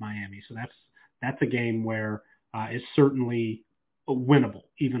overrated Miami. So that's a game where it's certainly winnable,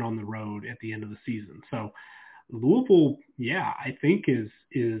 even on the road at the end of the season. So Louisville, I think is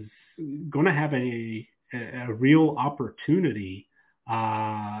going to have a real opportunity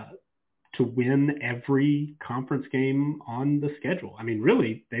to win every conference game on the schedule. I mean,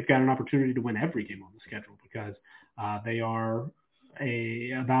 really, they've got an opportunity to win every game on the schedule because they are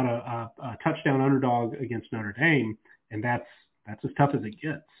about a touchdown underdog against Notre Dame, and that's as tough as it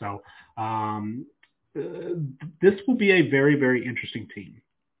gets. So this will be a very, very interesting team.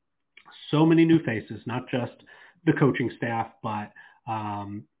 So many new faces, not just the coaching staff, but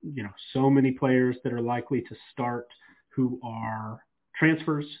so many players that are likely to start who are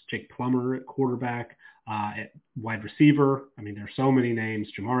transfers. Jake Plummer at quarterback, at wide receiver. I mean, there's so many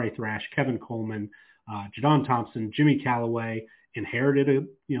names: Jamari Thrash, Kevin Coleman, Jadon Thompson, Jimmy Callaway. Inherited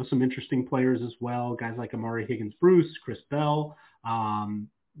some interesting players as well. Guys like Amari Higgins-Bruce, Chris Bell.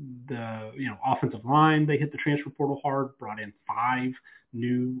 The offensive line, they hit the transfer portal hard, brought in 5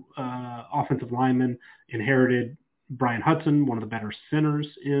 new offensive linemen, inherited Brian Hudson, one of the better centers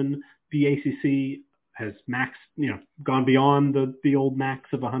in the ACC, has gone beyond the old max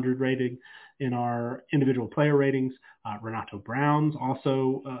of 100 rating in our individual player ratings. Renato Brown's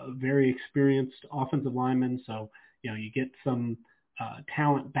also a very experienced offensive lineman, so you get some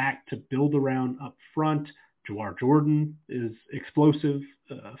talent back to build around up front. Jawar Jordan is explosive,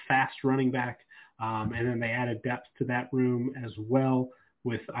 fast running back. And then they added depth to that room as well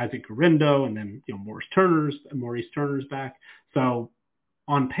with Isaac Garindo, and then Maurice Turner's back. So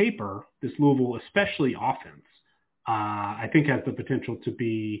on paper, this Louisville, especially offense, I think has the potential to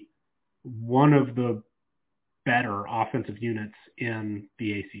be one of the better offensive units in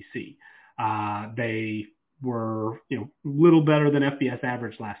the ACC. They were a little better than FBS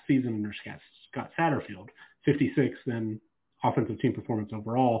average last season under Scott Satterfield, 56th in offensive team performance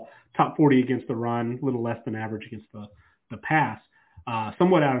overall, top 40 against the run, a little less than average against the pass.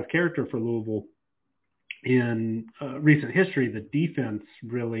 Somewhat out of character for Louisville in recent history. The defense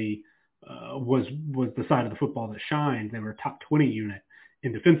really was the side of the football that shined. They were a top 20 unit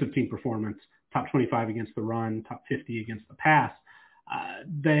in defensive team performance, top 25 against the run, top 50 against the pass.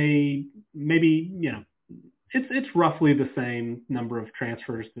 They maybe, it's roughly the same number of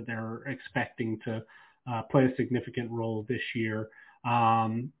transfers that they're expecting to play a significant role this year.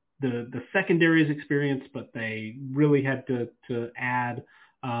 The secondary is experienced, but they really had to add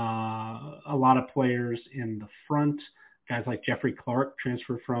a lot of players in the front. Guys like Jeffrey Clark,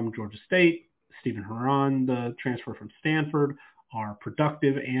 transfer from Georgia State, Stephen Huron, the transfer from Stanford, are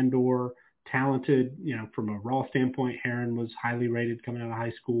productive and or talented. From a raw standpoint, Heron was highly rated coming out of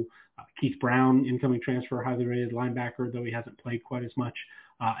high school. Keith Brown, incoming transfer, highly rated linebacker, though he hasn't played quite as much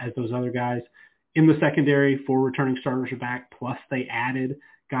as those other guys. In the secondary, 4 returning starters are back, plus they added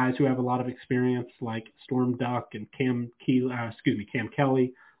guys who have a lot of experience like Storm Duck and Cam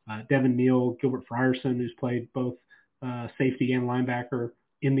Kelly, Devin Neal, Gilbert Frierson, who's played both safety and linebacker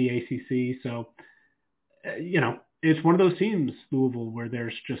in the ACC. So, it's one of those teams, Louisville, where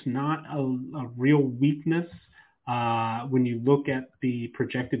there's just not a real weakness. When you look at the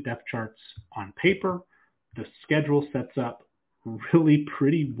projected depth charts on paper, the schedule sets up really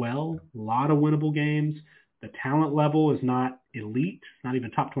pretty well. A lot of winnable games. The talent level is not elite, not even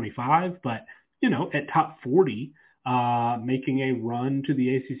top 25, but, at top 40, making a run to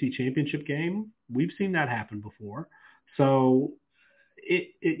the ACC championship game. We've seen that happen before. So,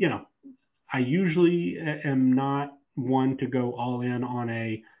 I usually am not one to go all in on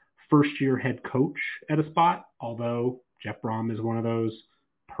a first-year head coach at a spot, although Jeff Brom is one of those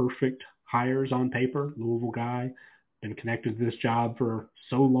perfect hires on paper. Louisville guy, been connected to this job for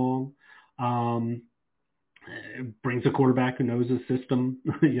so long. Brings a quarterback who knows his system.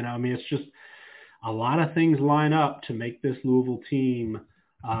 It's just a lot of things line up to make this Louisville team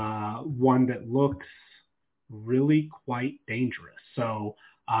one that looks really quite dangerous. So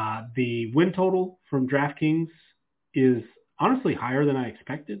the win total from DraftKings is honestly higher than I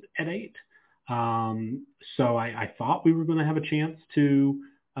expected at 8. So I thought we were going to have a chance to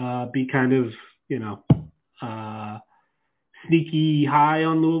be kind of, sneaky high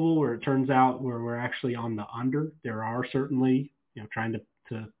on Louisville, where it turns out we're actually on the under. There are certainly, trying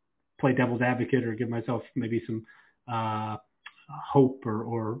to play devil's advocate or give myself maybe some hope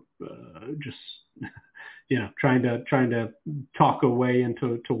or just trying to talk a way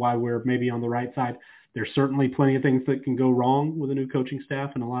into why we're maybe on the right side. There's certainly plenty of things that can go wrong with a new coaching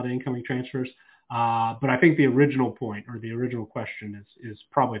staff and a lot of incoming transfers. But I think the original point or the original question is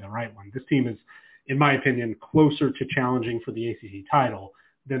probably the right one. This team is, in my opinion, closer to challenging for the ACC title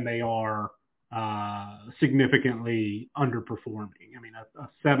than they are significantly underperforming. I mean, a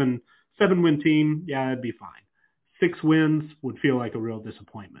seven-win team, yeah, it'd be fine. 6 wins would feel like a real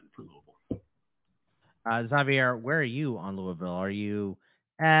disappointment for Louisville. Xavier, where are you on Louisville? Are you,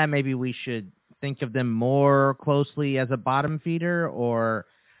 maybe we should think of them more closely as a bottom feeder, or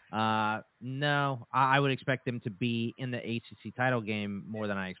no, I would expect them to be in the ACC title game more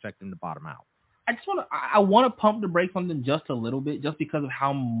than I expect them to bottom out. I want to pump the brakes on them just a little bit, just because of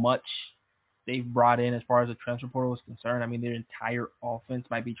how much they've brought in as far as the transfer portal is concerned. I mean, their entire offense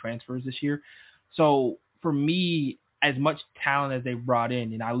might be transfers this year. So for me, as much talent as they've brought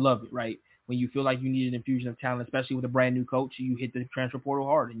in, and I love it, right? When you feel like you need an infusion of talent, especially with a brand new coach, you hit the transfer portal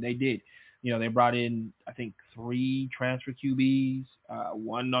hard, and they did. They brought in, I think, 3 transfer QBs,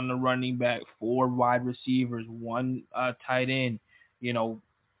 1 on the running back, 4 wide receivers, 1 tight end,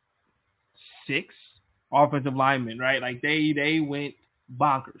 6 offensive linemen, right? Like they went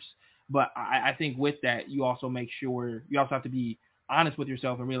bonkers. But I think with that, you also have to be honest with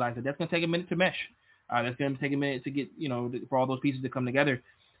yourself and realize that that's going to take a minute to mesh. That's going to take a minute to get, for all those pieces to come together.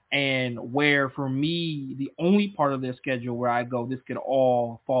 And where, for me, the only part of their schedule where I go, this could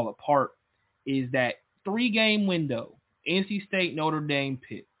all fall apart, is that 3-game window, NC State, Notre Dame,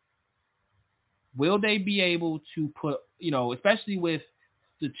 Pitt. Will they be able to put, especially with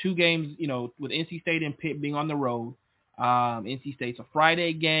the 2 games, with NC State and Pitt being on the road. NC State's a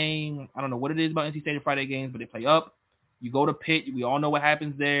Friday game. I don't know what it is about NC State and Friday games, but they play up. You go to Pitt. We all know what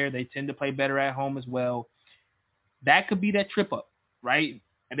happens there. They tend to play better at home as well. That could be that trip up, right?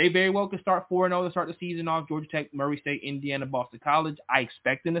 And they very well could start 4-0 to start the season off. Georgia Tech, Murray State, Indiana, Boston College. I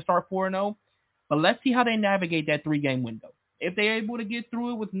expect them to start 4-0. But let's see how they navigate that 3-game window. If they're able to get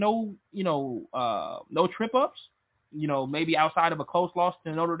through it with no trip ups, maybe outside of a close loss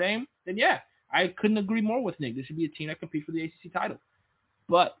to Notre Dame, then yeah, I couldn't agree more with Nick. This should be a team that competes for the ACC title.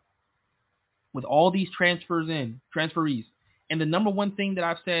 But with all these transferees, and the number one thing that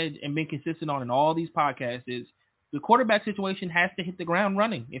I've said and been consistent on in all these podcasts is the quarterback situation has to hit the ground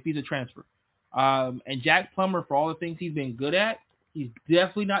running if he's a transfer. And Jack Plummer, for all the things he's been good at, he's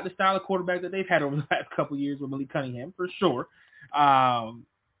definitely not the style of quarterback that they've had over the last couple of years with Malik Cunningham, for sure. And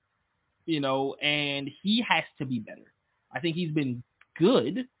he has to be better. I think he's been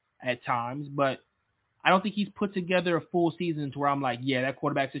good at times, but I don't think he's put together a full season to where I'm like, yeah, that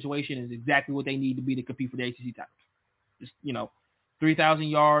quarterback situation is exactly what they need to be to compete for the ACC title. Just, 3,000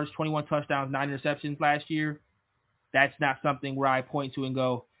 yards, 21 touchdowns, 9 interceptions last year. That's not something where I point to and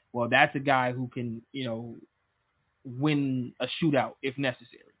go, well, that's a guy who can, win a shootout if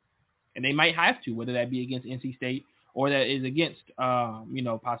necessary. And they might have to, whether that be against NC State or that is against,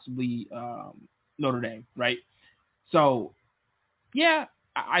 possibly Notre Dame, right? So, yeah,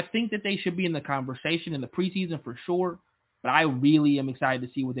 I think that they should be in the conversation in the preseason for sure, but I really am excited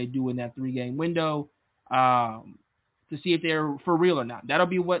to see what they do in that 3-game window to see if they're for real or not. That'll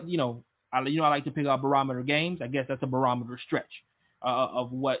be what, I like to pick out barometer games. I guess that's a barometer stretch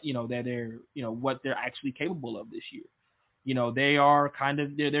of what, that they're, what they're actually capable of this year. They are kind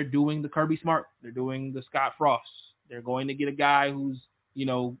of, they're doing the Kirby Smart. They're doing the Scott Frost. They're going to get a guy who's,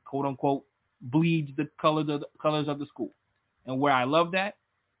 quote unquote, bleeds the colors of the school. And where I love that,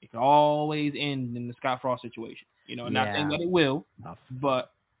 it can always end in the Scott Frost situation. Not saying that it will,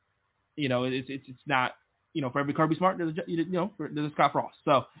 but it's not. For every Kirby Smart, there's a Scott Frost.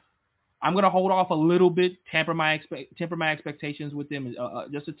 So I'm gonna hold off a little bit, temper my expectations with them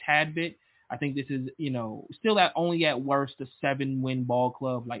just a tad bit. I think this is still only at worst a 7-win ball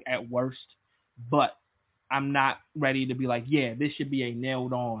club, like at worst, but I'm not ready to be like, yeah, this should be a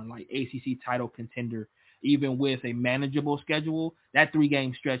nailed on like ACC title contender. Even with a manageable schedule, that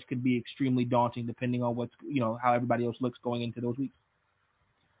 3-game stretch could be extremely daunting depending on what's, how everybody else looks going into those weeks.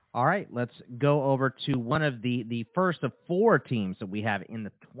 All right, let's go over to one of the first of 4 teams that we have in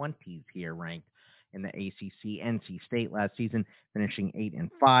the 20s here ranked. in the ACC. NC State last season finishing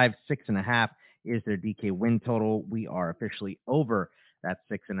 8-5, 6.5 is their DK win total. We are officially over that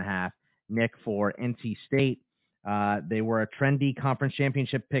 6.5. Nick, for NC State, they were a trendy conference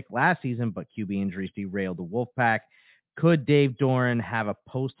championship pick last season, but QB injuries derailed the Wolfpack. Could Dave Doran have a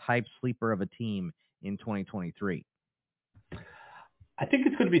post-hype sleeper of a team in 2023? I think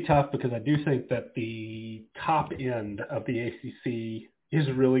it's going to be tough because I do think that the top end of the ACC is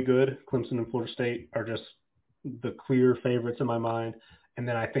really good. Clemson and Florida State are just the clear favorites in my mind. And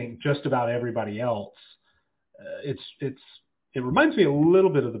then I think just about everybody else, it reminds me a little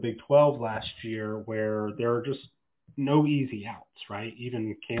bit of the Big 12 last year where there are just no easy outs, right?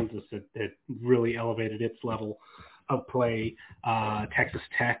 Even Kansas had really elevated its level of play. Texas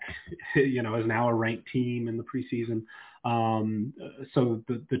Tech, is now a ranked team in the preseason. So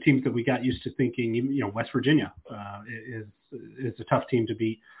the teams that we got used to thinking, West Virginia is a tough team to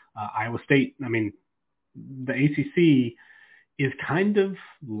beat. Iowa State, I mean, the ACC is kind of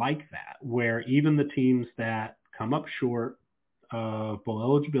like that, where even the teams that come up short of bowl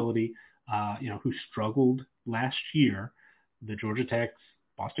eligibility, who struggled last year, the Georgia Techs,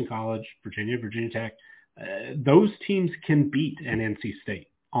 Boston College, Virginia Tech, those teams can beat an NC State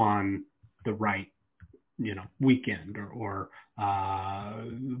on the right, weekend, or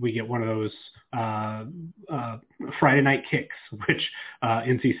we get one of those Friday night kicks, which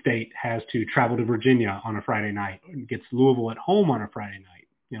NC State has to travel to Virginia on a Friday night and gets Louisville at home on a Friday night.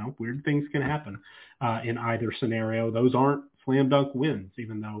 Weird things can happen in either scenario. Those aren't slam dunk wins,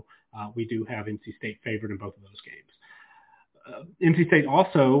 even though we do have NC State favored in both of those games. NC State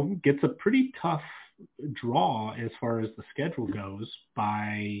also gets a pretty tough draw as far as the schedule goes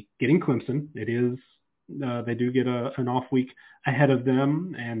by getting Clemson. It is they do get an off week ahead of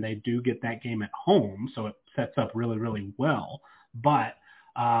them, and they do get that game at home, so it sets up really, really well. But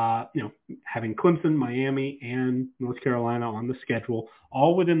having Clemson, Miami, and North Carolina on the schedule,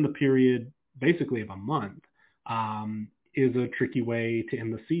 all within the period basically of a month, is a tricky way to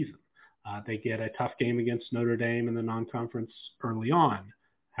end the season. They get a tough game against Notre Dame in the non-conference early on,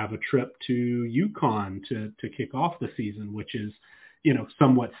 have a trip to UConn to kick off the season, which is,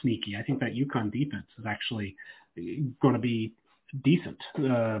 somewhat sneaky. I think that UConn defense is actually going to be decent,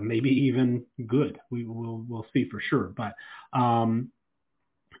 maybe even good. We'll see for sure. But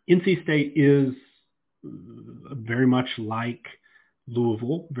NC State is very much like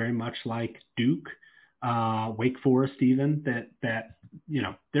Louisville, very much like Duke, Wake Forest even, that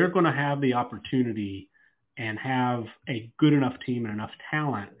they're going to have the opportunity and have a good enough team and enough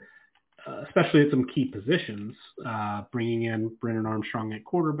talent, especially at some key positions, bringing in Brennan Armstrong at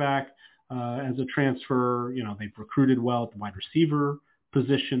quarterback as a transfer. They've recruited well at the wide receiver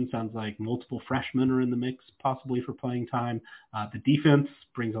position. Sounds like multiple freshmen are in the mix, possibly for playing time. The defense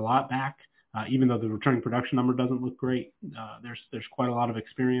brings a lot back, even though the returning production number doesn't look great. There's quite a lot of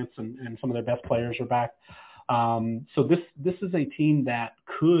experience, and some of their best players are back. So this is a team that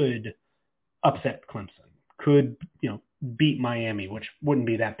could upset Clemson, could beat Miami, which wouldn't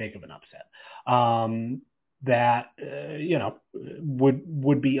be that big of an upset. That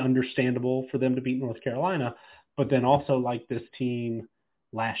would be understandable for them to beat North Carolina, but then also, like this team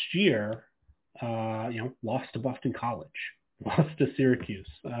last year, lost to Boston College, lost to Syracuse.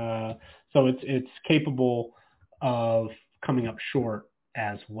 So it's capable of coming up short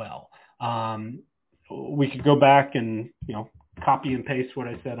as well. We could go back and copy and paste what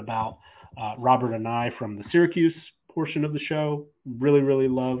I said about Robert and I from the Syracuse portion of the show. Really, really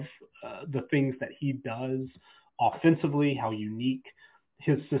love the things that he does offensively, how unique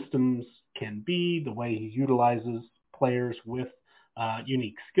his systems can be, the way he utilizes players with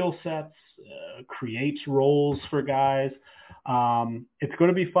unique skill sets, creates roles for guys. It's going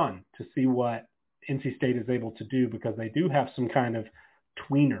to be fun to see what NC State is able to do, because they do have some kind of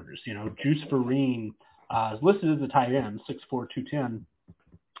tweeners. Juice Vereen is listed as a tight end, 6'4", 210.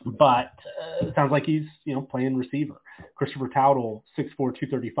 But it sounds like he's, playing receiver. Christopher Towdle, 6'4",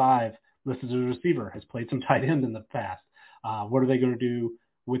 235, listed as a receiver, has played some tight end in the past. What are they going to do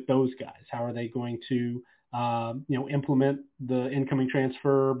with those guys? How are they going to, implement the incoming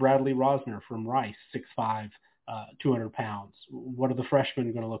transfer Bradley Rosner from Rice, 6'5", 200 pounds? What are the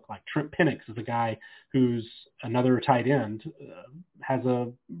freshmen going to look like? Trent Penix is a guy who's another tight end, has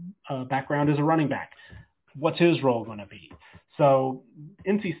a background as a running back. What's his role going to be? So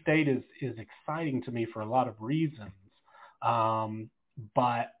NC State is exciting to me for a lot of reasons.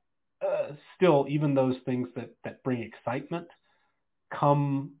 But still, even those things that bring excitement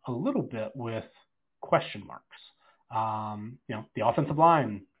come a little bit with question marks. The offensive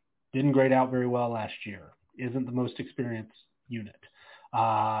line didn't grade out very well last year, isn't the most experienced unit.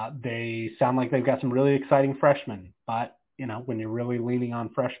 They sound like they've got some really exciting freshmen, but when you're really leaning on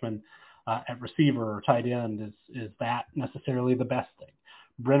freshmen at receiver or tight end, is that necessarily the best thing?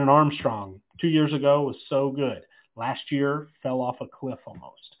 Brennan Armstrong 2 years ago was so good. Last year fell off a cliff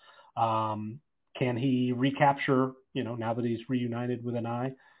almost. Can he recapture, now that he's reunited with an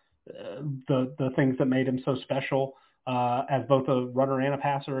eye, the things that made him so special as both a runner and a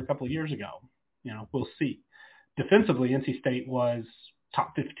passer a couple of years ago? We'll see. Defensively, NC State was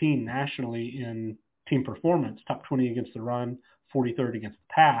top 15 nationally in team performance, top 20 against the run, 43rd against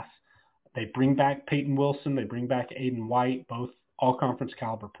the pass. They bring back Peyton Wilson. They bring back Aiden White, both all-conference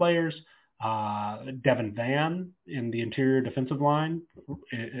caliber players. Devin Van in the interior defensive line,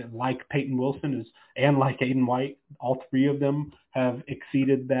 like Peyton Wilson and like Aiden White, all three of them have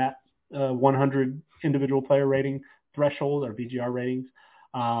exceeded that 100 individual player rating threshold or VGR ratings.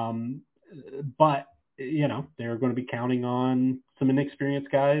 But they're going to be counting on some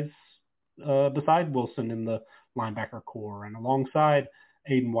inexperienced guys beside Wilson in the linebacker core and alongside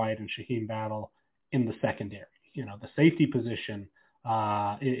Aiden White and Shaheem Battle in the secondary. The safety position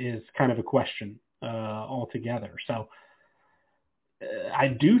is kind of a question altogether. So I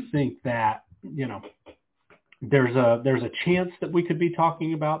do think that, there's a chance that we could be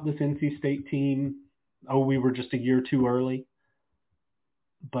talking about this NC State team. We were just a year too early.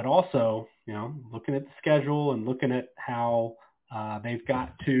 But also, looking at the schedule and looking at how they've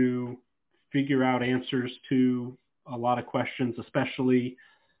got to figure out answers to a lot of questions, especially,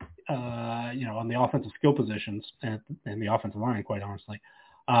 on the offensive skill positions and the offensive line, quite honestly,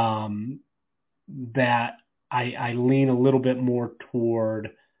 that I lean a little bit more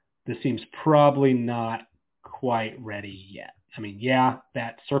toward this team's probably not quite ready yet. I mean,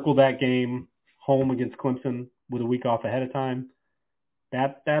 circle that game home against Clemson with a week off ahead of time.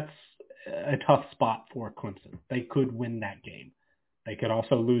 That's a tough spot for Clemson. They could win that game. They could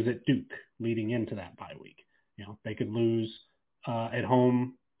also lose at Duke leading into that bye week. They could lose at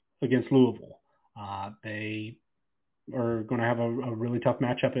home against Louisville. They are going to have a really tough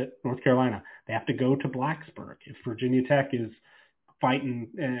matchup at North Carolina. They have to go to Blacksburg. If Virginia Tech is fighting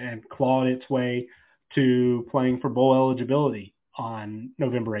and clawing its way to playing for bowl eligibility on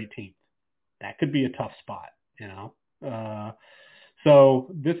November 18th, that could be a tough spot, So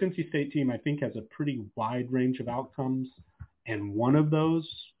this NC State team, I think, has a pretty wide range of outcomes, and one of those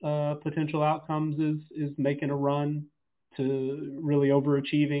potential outcomes is making a run to really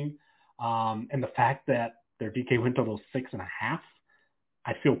overachieving. And the fact that their DK win total is 6.5,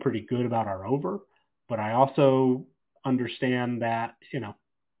 I feel pretty good about our over. But I also understand that, a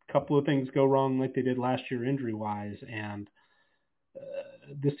couple of things go wrong like they did last year injury-wise, and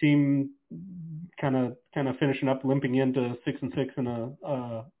this team kind of finishing up limping into 6-6 in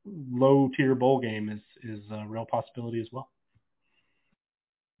a low tier bowl game is a real possibility as well.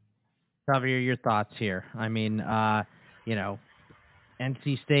 Javier, your thoughts here? I mean,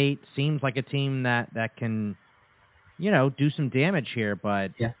 NC State seems like a team that can, do some damage here,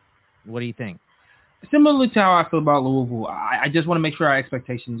 but what do you think? Similarly to how I feel about Louisville, I just want to make sure our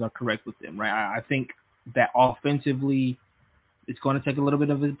expectations are correct with them, right? I think that offensively, it's going to take a little bit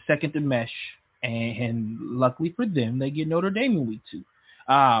of a second to mesh, and luckily for them, they get Notre Dame in week 2.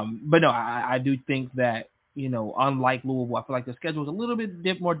 But no, I do think that, unlike Louisville, I feel like the schedule is a little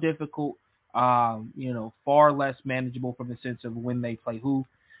bit more difficult, far less manageable from the sense of when they play who,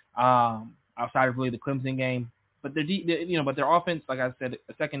 outside of really the Clemson game. But their offense, like I said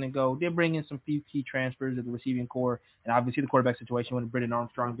a second ago, they're bringing some few key transfers of the receiving core, and obviously the quarterback situation with Brennan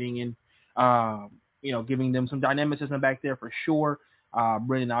Armstrong being in, giving them some dynamicism back there for sure.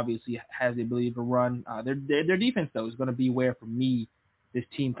 Brennan obviously has the ability to run. Their defense, though, is going to be where, for me, this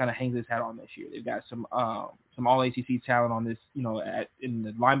team kind of hangs its hat on this year. They've got some all ACC talent on this, in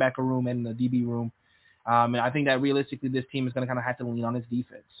the linebacker room and the DB room. And I think that realistically, this team is going to kind of have to lean on its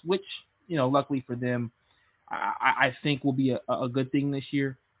defense, which, luckily for them, I think will be a good thing this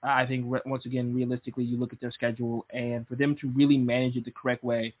year. I think, once again, realistically, you look at their schedule, and for them to really manage it the correct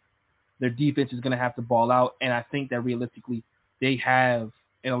way, their defense is going to have to ball out. And I think that realistically, they have,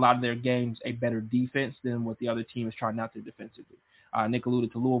 in a lot of their games, a better defense than what the other team is trying out there defensively. Nick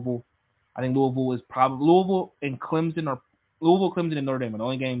alluded to Louisville. I think Louisville is probably Louisville, Clemson, and Notre Dame are the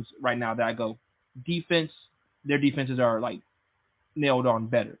only games right now that I go defense. Their defenses are like nailed on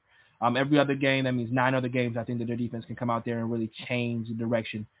better. Every other game, that means 9 other games, I think that their defense can come out there and really change the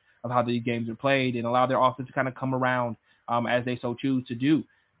direction of how these games are played and allow their offense to kind of come around as they so choose to do.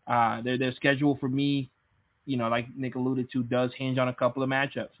 Their schedule for me, like Nick alluded to, does hinge on a couple of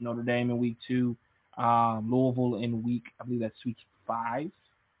matchups. Notre Dame in week 2, Louisville in week 5.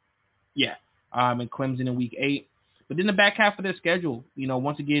 Yeah. And Clemson in week 8. But in the back half of their schedule,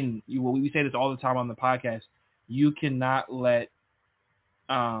 once again, we say this all the time on the podcast, you cannot let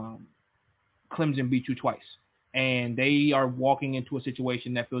Clemson beat you twice. And they are walking into a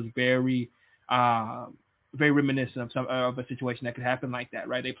situation that feels very, very reminiscent of a situation that could happen like that,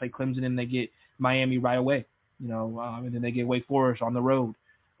 right? They play Clemson and they get Miami right away, and then they get Wake Forest on the road.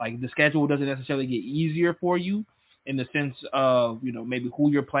 Like, the schedule doesn't necessarily get easier for you in the sense of, maybe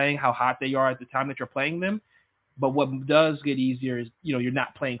who you're playing, how hot they are at the time that you're playing them. But what does get easier is, you're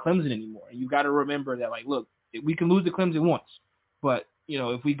not playing Clemson anymore. And you got to remember that, like, look, we can lose to Clemson once, but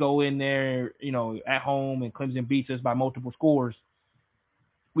if we go in there, at home and Clemson beats us by multiple scores,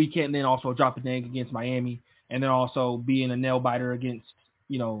 we can't then also drop an egg against Miami and then also be in a nail biter against,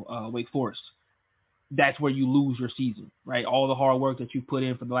 Wake Forest. That's where you lose your season, right? All the hard work that you put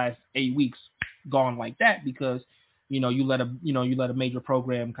in for the last 8 weeks gone like that because, you let a major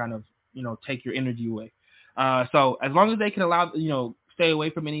program kind of, take your energy away. So as long as they can allow, stay away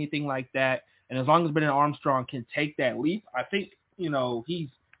from anything like that, and as long as Brennan Armstrong can take that leap, I think,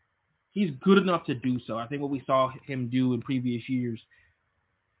 he's good enough to do so. I think what we saw him do in previous years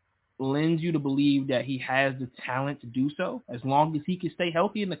lends you to believe that he has the talent to do so, as long as he can stay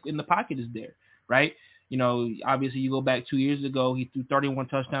healthy and the pocket is there, right? Obviously you go back 2 years ago, he threw 31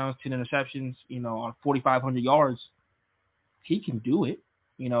 touchdowns, 10 interceptions, on 4,500 yards. He can do it.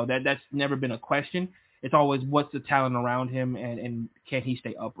 That's never been a question. It's always what's the talent around him and can he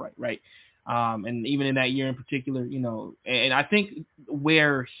stay upright, right? And even in that year in particular, and I think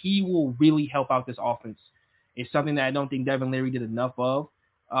where he will really help out this offense is something that I don't think Devin Leary did enough of,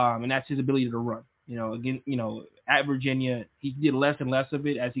 and that's his ability to run. Again, at Virginia, he did less and less of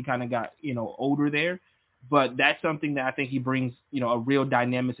it as he kind of got, older there. But that's something that I think he brings, a real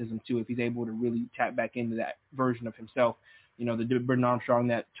dynamicism to if he's able to really tap back into that version of himself. The Brennan Armstrong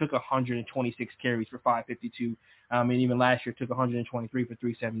that took 126 carries for 552, and even last year took 123 for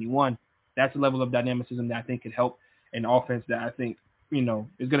 371. That's a level of dynamicism that I think could help an offense that I think, is going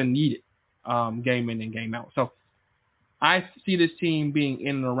to need it game in and game out. So I see this team being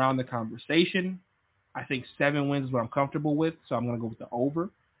in and around the conversation. I think 7 wins is what I'm comfortable with, so I'm going to go with the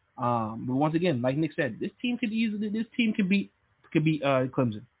over. But once again, like Nick said, this team could beat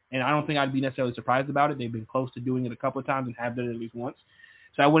Clemson. And I don't think I'd be necessarily surprised about it. They've been close to doing it a couple of times and have done it at least once.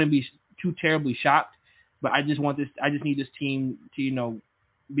 So I wouldn't be too terribly shocked. But I just need this team to,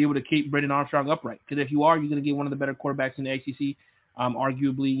 be able to keep Brennan Armstrong upright. Because if you're going to get one of the better quarterbacks in the ACC,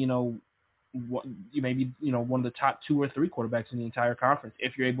 arguably, maybe one of the top 2 or 3 quarterbacks in the entire conference.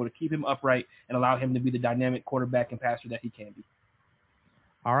 If you're able to keep him upright and allow him to be the dynamic quarterback and passer that he can be.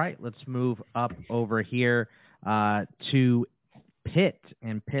 All right, let's move up over here to Pitt.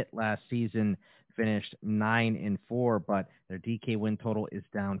 And Pitt last season finished 9-4, but their DK win total is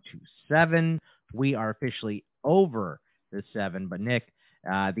down to 7. We are officially over the 7, but Nick,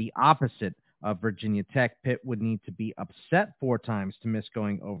 the opposite of Virginia Tech, Pitt would need to be upset 4 times to miss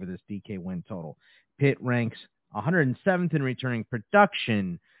going over this DK win total. Pitt ranks 107th in returning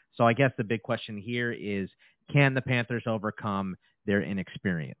production. So I guess the big question here is, can the Panthers overcome their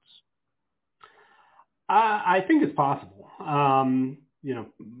inexperience? I think it's possible.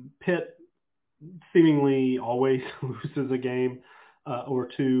 Pitt seemingly always loses a game or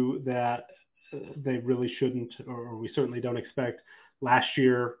two that they really shouldn't, or we certainly don't expect. Last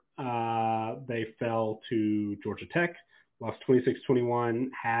year, they fell to Georgia Tech, lost 26-21,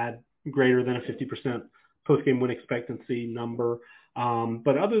 had greater than a 50% post-game win expectancy number.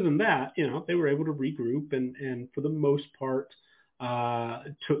 But other than that, they were able to regroup and for the most part,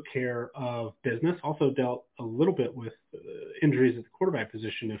 took care of business. Also dealt a little bit with injuries at the quarterback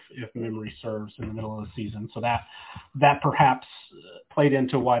position, if memory serves, in the middle of the season. So that perhaps played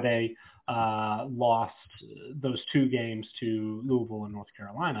into why they lost those 2 games to Louisville and North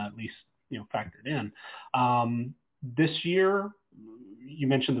Carolina, at least factored in. This year, you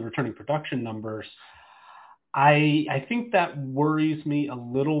mentioned the returning production numbers. I think that worries me a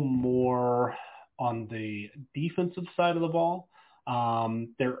little more on the defensive side of the ball.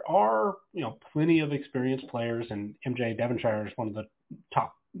 There are, plenty of experienced players, and MJ Devonshire is one of the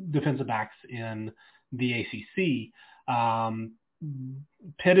top defensive backs in the ACC.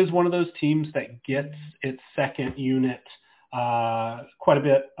 Pitt is one of those teams that gets its second unit quite a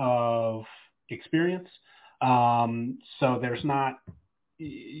bit of experience. So there's not,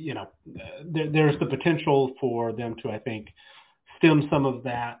 there's the potential for them to, I think, stem some of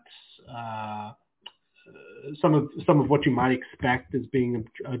that, some of what you might expect as being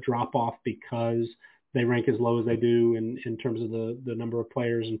a drop off because they rank as low as they do in terms of the number of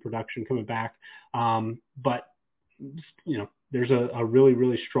players and production coming back. But there's a really,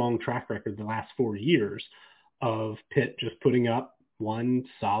 really strong track record the last 4 years of Pitt just putting up one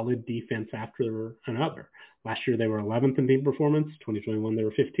solid defense after another. Last year they were 11th in team performance. 2021 they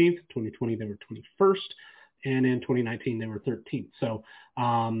were 15th. 2020 they were 21st. And in 2019 they were 13th. So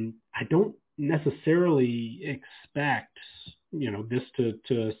I don't necessarily expect this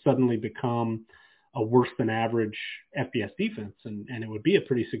to suddenly become a worse than average FBS defense, and it would be a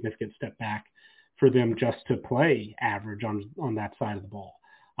pretty significant step back for them just to play average on that side of the ball.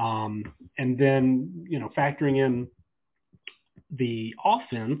 And then factoring in the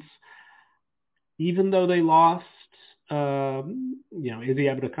offense, even though they lost Izzy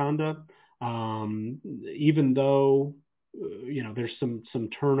Abduconda, even though there's some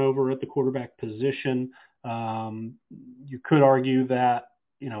turnover at the quarterback position, you could argue that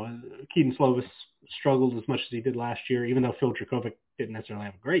Keaton Slovis struggled as much as he did last year, even though Phil Dracovic didn't necessarily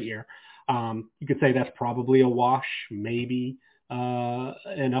have a great year. You could say that's probably a wash, maybe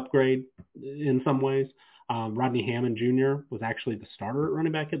an upgrade in some ways. Rodney Hammond Jr. was actually the starter at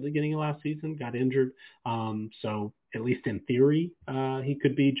running back at the beginning of last season, got injured. So at least in theory, he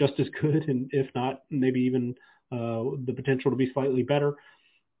could be just as good, and if not, maybe even the potential to be slightly better.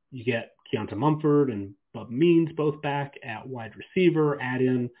 You get Keonta Mumford and Bub Means both back at wide receiver. Add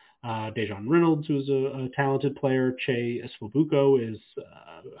in Dejon Reynolds, who's a talented player. Che Eswabuko is,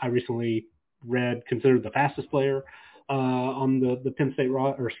 I recently read, considered the fastest player on the Penn State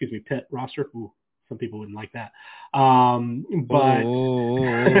Pitt roster. Ooh, some people wouldn't like that. But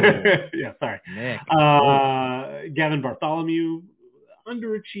yeah, sorry. Nick. Gavin Bartholomew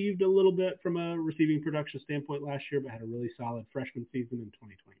underachieved a little bit from a receiving production standpoint last year, but had a really solid freshman season in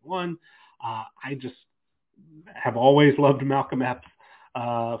 2021. I just have always loved Malcolm Epps,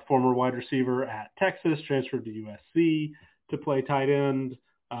 former wide receiver at Texas, transferred to USC to play tight end,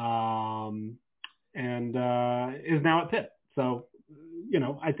 and is now at Pitt. So,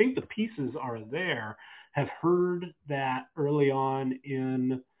 I think the pieces are there. Have heard that early on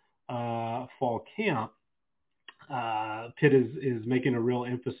in fall camp, Pitt is making a real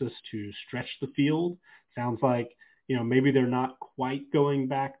emphasis to stretch the field. Sounds like, maybe they're not quite going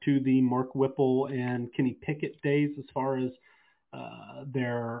back to the Mark Whipple and Kenny Pickett days as far as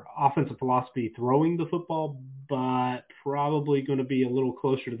their offensive philosophy throwing the football, but probably going to be a little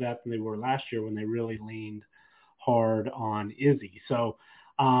closer to that than they were last year when they really leaned hard on Izzy. So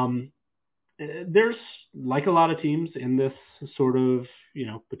there's, like a lot of teams in this sort of,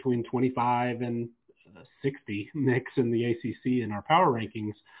 between 25 and 60 mix in the ACC in our power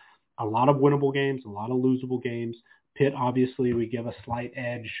rankings, a lot of winnable games, a lot of losable games. Pitt, obviously, we give a slight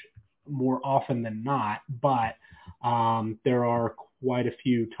edge more often than not, but there are quite a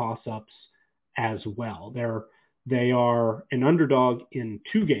few toss-ups as well. They are an underdog in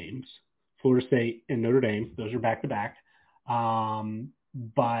 2 games, Florida State and Notre Dame. Those are back-to-back.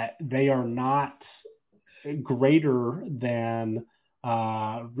 But they are not greater than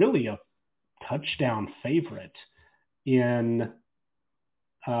really a touchdown favorite in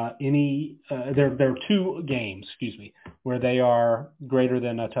there are 2 games, where they are greater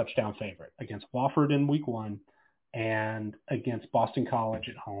than a touchdown favorite, against Wofford in week 1 and against Boston College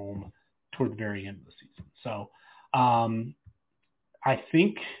at home toward the very end of the season. So I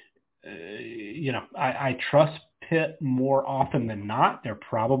think, I trust Pitt more often than not. They're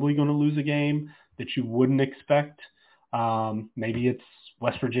probably going to lose a game that you wouldn't expect. Maybe it's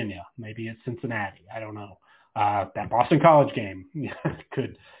West Virginia. Maybe it's Cincinnati. I don't know. That Boston College game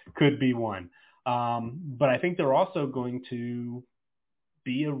could be one. But I think they're also going to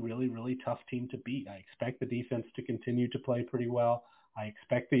be a really, really tough team to beat. I expect the defense to continue to play pretty well. I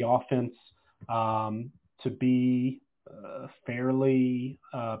expect the offense to be fairly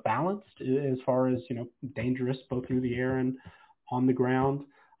balanced as far as, dangerous both through the air and on the ground.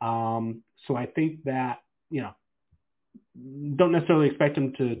 So I think that, don't necessarily expect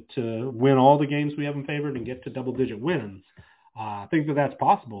them to win all the games we have them favored and get to double-digit wins. I think that that's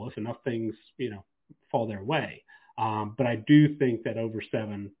possible if enough things, fall their way. But I do think that over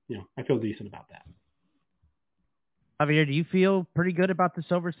 7, I feel decent about that. Javier, do you feel pretty good about this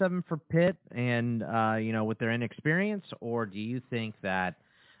over 7 for Pitt and, with their inexperience, or do you think that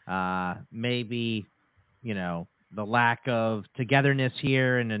maybe, the lack of togetherness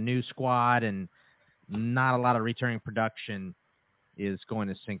here and a new squad and not a lot of returning production is going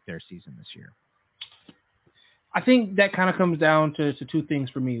to sink their season this year? I think that kind of comes down to 2 things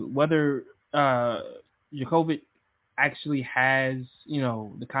for me. Whether Dracovic actually has,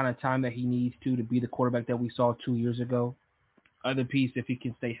 the kind of time that he needs to be the quarterback that we saw 2 years ago. Other piece, if he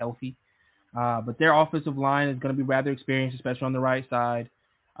can stay healthy. But their offensive line is going to be rather experienced, especially on the right side.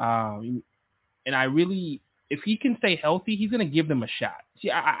 And if he can stay healthy, he's going to give them a shot.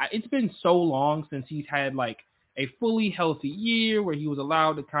 See, it's been so long since he's had, a fully healthy year where he was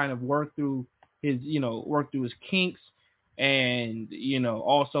allowed to kind of work through his kinks and,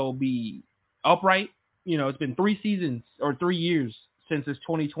 also be upright. It's been 3 seasons or 3 years since his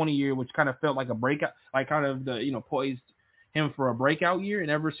 2020 year, which kind of felt like a breakout, like kind of poised him for a breakout year.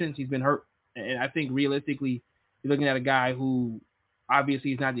 And ever since, he's been hurt. And I think realistically, you're looking at a guy who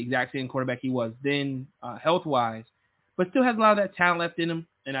obviously is not the exact same quarterback he was then, health-wise, but still has a lot of that talent left in him.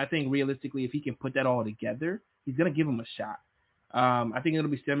 And I think realistically, if he can put that all together, he's going to give him a shot. I think it'll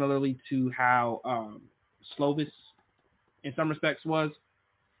be similarly to how Slovis in some respects was,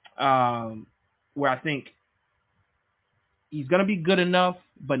 where I think he's going to be good enough,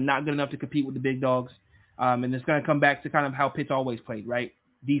 but not good enough to compete with the big dogs. And it's going to come back to kind of how Pitt's always played, right?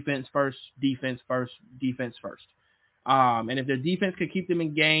 Defense first, defense first, defense first. And if their defense could keep them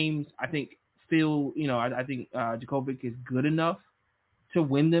in games, I think Djokovic is good enough to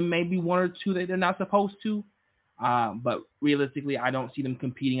win them maybe 1 or 2 that they're not supposed to. But realistically, I don't see them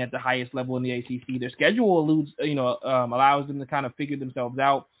competing at the highest level in the ACC. Their schedule allows them to kind of figure themselves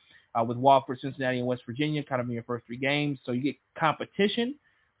out with Wofford, Cincinnati, and West Virginia, kind of in your first 3 games. So you get competition,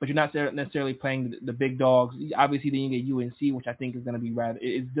 but you're not necessarily playing the big dogs. Obviously, then you get UNC, which I think is going to be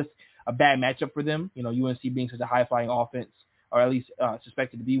it's just a bad matchup for them. UNC being such a high-flying offense, or at least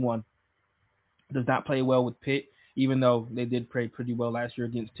suspected to be one, does not play well with Pitt, even though they did play pretty well last year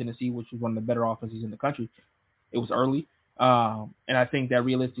against Tennessee, which was one of the better offenses in the country. It was early. And I think that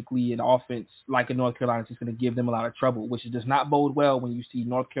realistically, an offense like in North Carolina is just going to give them a lot of trouble, which does not bode well when you see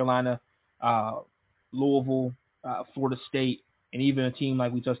North Carolina, Louisville, Florida State, and even a team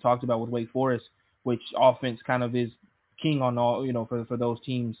like we just talked about with Wake Forest, which offense kind of is king on all, for those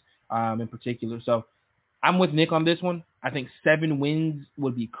teams in particular. So I'm with Nick on this one. I think 7 wins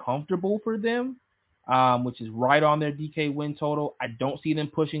would be comfortable for them, which is right on their DK win total. I don't see them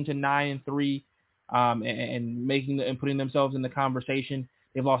pushing to 9-3 and putting themselves in the conversation.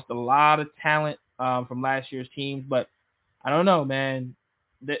 They've lost a lot of talent from last year's teams, but I don't know, man.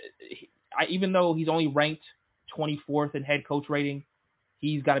 Even though he's only ranked 24th in head coach rating,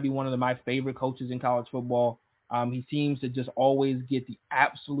 he's got to be one of my favorite coaches in college football. He seems to just always get the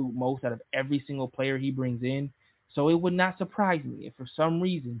absolute most out of every single player he brings in. So it would not surprise me if for some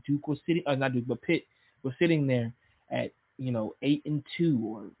reason Pitt was sitting there at 8-2,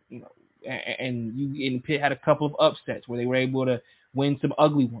 or and Pitt had a couple of upsets where they were able to win some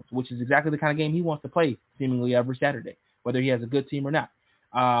ugly ones, which is exactly the kind of game he wants to play seemingly every Saturday, whether he has a good team or not.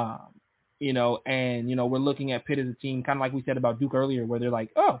 We're looking at Pitt as a team, kind of like we said about Duke earlier, where they're like,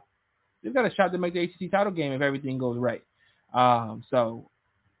 oh, they've got a shot to make the ACC title game if everything goes right. So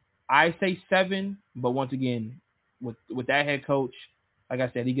I say 7, but once again, with that head coach, like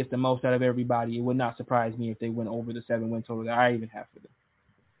I said, he gets the most out of everybody. It would not surprise me if they went over the 7 win total that I even have for them.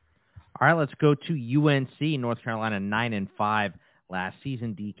 All right, let's go to UNC. North Carolina 9-5 last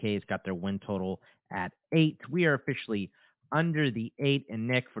season. DK's got their win total at 8. We are officially under the 8. And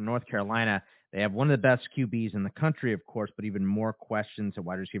Nick, for North Carolina, they have one of the best QBs in the country, of course, but even more questions at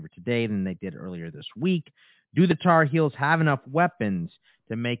wide receiver today than they did earlier this week. Do the Tar Heels have enough weapons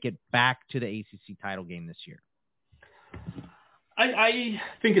to make it back to the ACC title game this year? I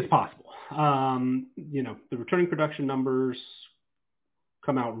think it's possible. The returning production numbers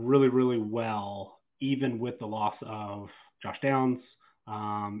come out really, really well, even with the loss of Josh Downs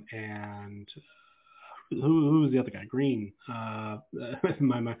and who was the other guy? Green. My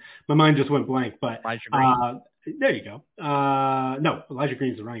mind just went blank. But Elijah Green. There you go. No, Elijah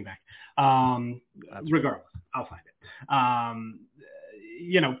Green's the running back. Regardless, I'll find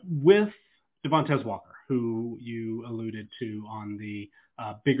it. With Devontae Walker, who you alluded to on the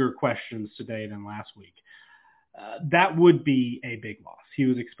bigger questions today than last week, that would be a big loss. He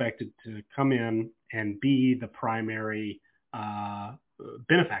was expected to come in and be the primary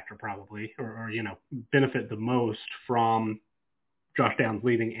benefactor, probably, or benefit the most from Josh Downs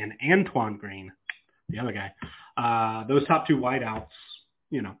leaving and Antoine Green, the other guy. Those top 2 wideouts,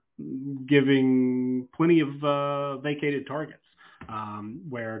 giving plenty of vacated targets.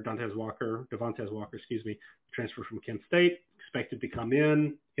 Where Devontae Walker, transferred from Kent State, expected to come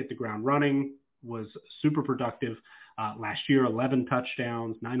in, hit the ground running, was super productive last year. 11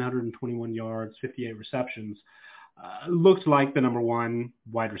 touchdowns, 921 yards, 58 receptions. Looked like the number 1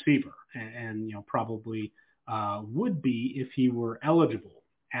 wide receiver, and probably would be if he were eligible.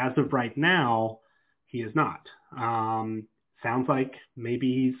 As of right now, he is not. Sounds like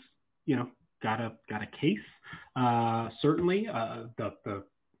maybe he's got a case. Certainly, the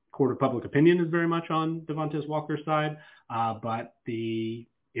court of public opinion is very much on Devontae Walker's side, but the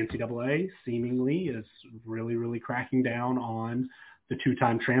NCAA seemingly is really, really cracking down on the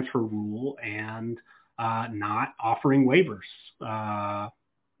 2-time transfer rule and not offering waivers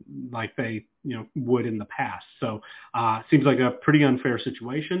like they would in the past. So seems like a pretty unfair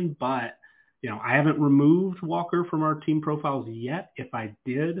situation, but I haven't removed Walker from our team profiles yet. If I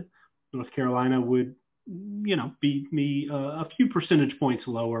did, North Carolina would be me a few percentage points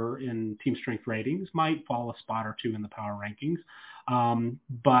lower in team strength ratings, might fall a spot or two in the power rankings.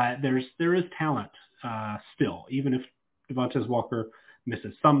 But there is talent still, even if Devontae Walker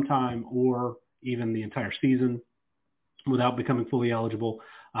misses some time or even the entire season without becoming fully eligible.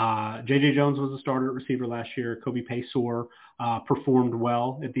 J.J. Jones was a starter at receiver last year. Kobe Paysor performed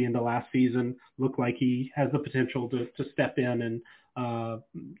well at the end of last season. Looked like he has the potential to step in and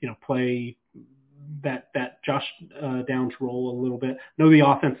play that Josh Downs role a little bit. I know the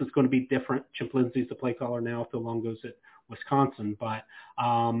offense is going to be different. Chip Lindsey's the play caller now. Phil Longo's at Wisconsin, but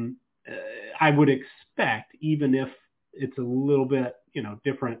I would expect, even if it's a little bit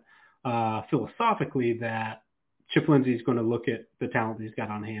different philosophically, that Chip Lindsey's going to look at the talent he's got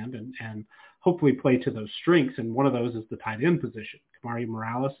on hand and hopefully play to those strengths. And one of those is the tight end position. Kamari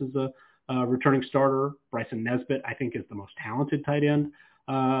Morales is a returning starter. Bryson Nesbitt, I think, is the most talented tight end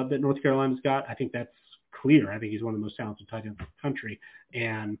that North Carolina's got. I think that's clear. I think he's one of the most talented tight ends in the country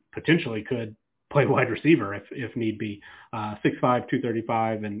and potentially could play wide receiver if need be. 6'5",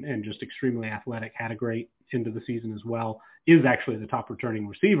 235, and just extremely athletic. Had a great end of the season as well. Is actually the top returning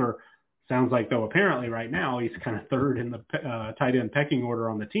receiver. Sounds like, though, apparently right now he's kind of third in the tight end pecking order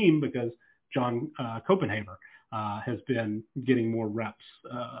on the team because John Copenhaver has been getting more reps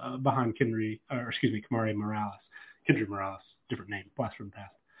behind Kamari Morales. Kendry Morales, different name, blast from the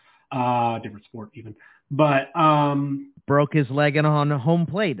past. Different sport even. But broke his leg on home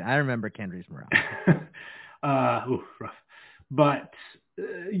plate. I remember Kendry Morales. Rough. But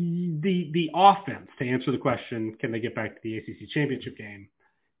the offense, to answer the question, can they get back to the ACC championship game?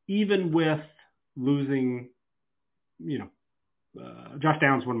 Even with losing, Josh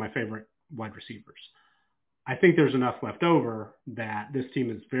Downs, one of my favorite wide receivers, I think there's enough left over that this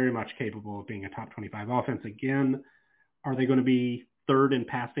team is very much capable of being a top 25 offense again. Are they going to be third in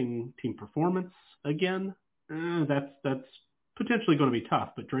passing team performance again? That's potentially going to be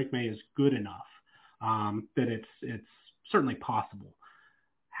tough, but Drake May is good enough that it's certainly possible.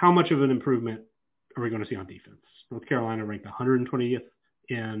 How much of an improvement are we going to see on defense? North Carolina ranked 120th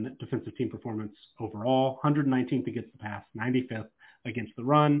in defensive team performance overall, 119th against the pass, 95th against the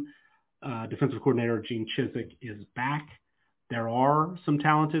run. Defensive coordinator Gene Chizik is back. There are some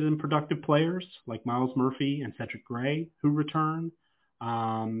talented and productive players like Miles Murphy and Cedric Gray who return.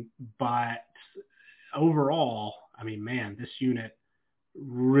 But overall, this unit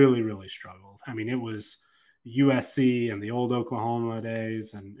really, really struggled. It was USC and the old Oklahoma days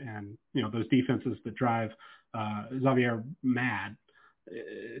and those defenses that drive Xavier mad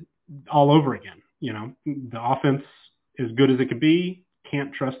all over again. The offense is good as it could be.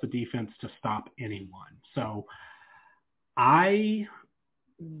 Can't trust the defense to stop anyone. So I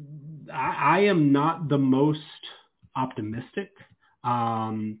am not the most optimistic.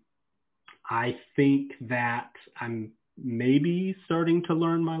 I think that I'm maybe starting to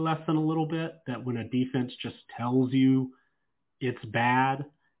learn my lesson a little bit, that when a defense just tells you it's bad,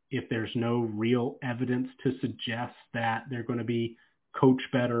 if there's no real evidence to suggest that they're going to be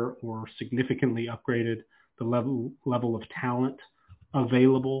coached better or significantly upgraded the level of talent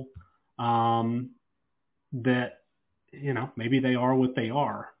available, that, maybe they are what they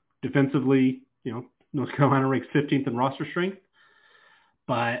are. Defensively, North Carolina ranks 15th in roster strength,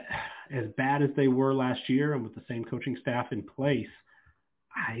 but as bad as they were last year and with the same coaching staff in place,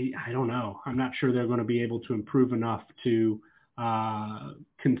 I don't know. I'm not sure they're going to be able to improve enough to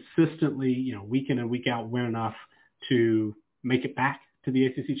consistently, week in and week out, win enough to make it back to the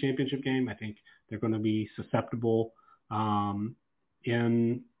ACC championship game. I think they're going to be susceptible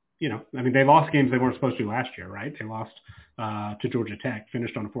they lost games they weren't supposed to last year, right? They lost to Georgia Tech,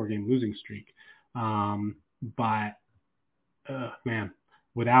 finished on a 4-game losing streak. But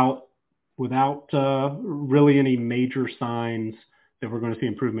without really any major signs that we're going to see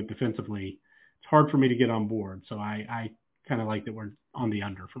improvement defensively, it's hard for me to get on board. So I kind of like that we're on the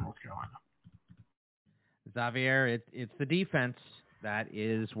under for North Carolina. Xavier, it's the defense that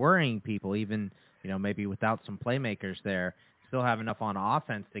is worrying people, even, maybe without some playmakers there. Still have enough on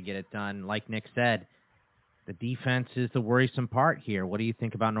offense to get it done. Like Nick said, the defense is the worrisome part here. What do you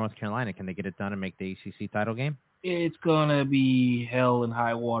think about North Carolina? Can they get it done and make the ACC title game? It's going to be hell and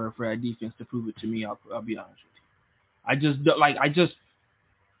high water for that defense to prove it to me. I'll be honest with you.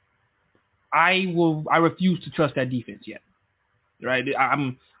 I refuse to trust that defense yet. Right?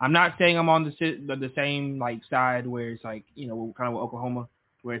 I'm not saying I'm on the same side where it's kind of with Oklahoma.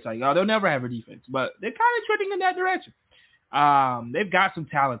 where it's like, oh, they'll never have a defense, but they're kind of trending in that direction. They've got some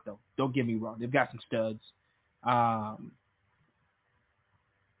talent, though. Don't get me wrong. They've got some studs.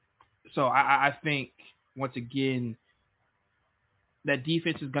 So I think, once again, that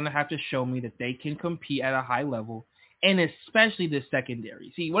defense is going to have to show me that they can compete at a high level, and especially the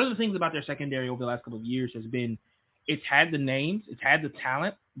secondary. See, one of the things about their secondary over the last couple of years has been it's had the names, it's had the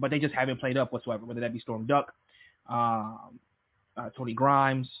talent, but they just haven't played up whatsoever, whether that be Storm Duck, Tony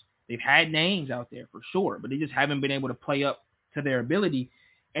Grimes. They've had names out there for sure, but they just haven't been able to play up to their ability,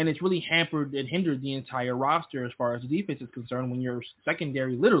 and it's really hampered and hindered the entire roster as far as the defense is concerned when your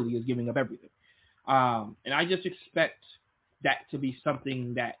secondary literally is giving up everything. And I just expect that to be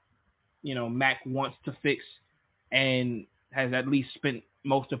something that, Mac wants to fix and has at least spent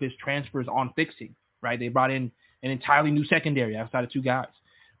most of his transfers on fixing, right? They brought in an entirely new secondary outside of two guys,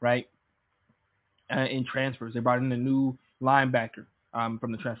 right? In transfers. They brought in a new linebacker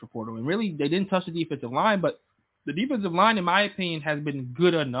from the transfer portal. And really, they didn't touch the defensive line, but the defensive line, in my opinion, has been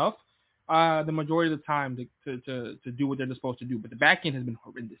good enough the majority of the time to do what they're supposed to do. But the back end has been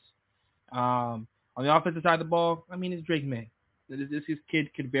horrendous. On the offensive side of the ball, it's Drake May. This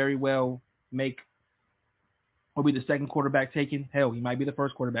kid could very well will be the second quarterback taken. Hell, he might be the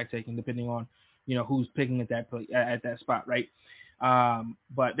first quarterback taken, depending on who's picking at that spot, right?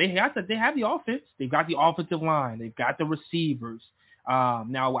 But they have the offense. They've got the offensive line. They've got the receivers.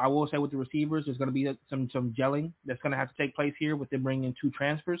 Now, I will say with the receivers, there's going to be some gelling that's going to have to take place here with them bringing in 2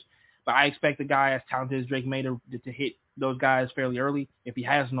 transfers. But I expect a guy as talented as Drake May to hit those guys fairly early, if he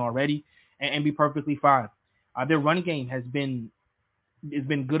hasn't already, and be perfectly fine. Their running game has been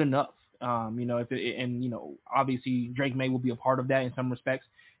good enough. Obviously Drake May will be a part of that in some respects,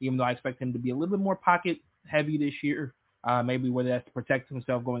 even though I expect him to be a little bit more pocket heavy this year. Maybe whether that's to protect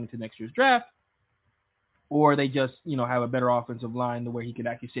himself going into next year's draft, or they just, have a better offensive line to where he could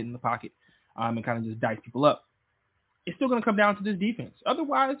actually sit in the pocket and kind of just dice people up. It's still going to come down to this defense.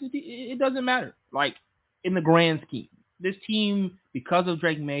 Otherwise, it doesn't matter. Like, in the grand scheme, this team, because of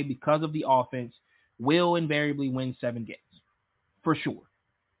Drake May, because of the offense, will invariably win 7 games. For sure.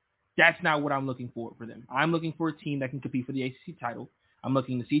 That's not what I'm looking for them. I'm looking for a team that can compete for the ACC title. I'm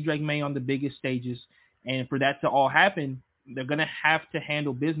looking to see Drake May on the biggest stages. And for that to all happen, they're going to have to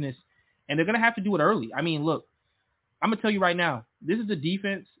handle business, and they're going to have to do it early. Look, I'm going to tell you right now, this is a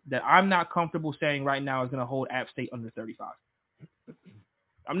defense that I'm not comfortable saying right now is going to hold App State under 35.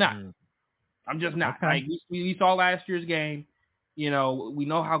 I'm not. I'm just not. Okay. Like we saw last year's game. We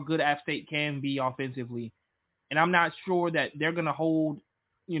know how good App State can be offensively, and I'm not sure that they're going to hold,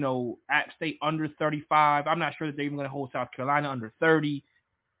 App State under 35. I'm not sure that they're even going to hold South Carolina under 30.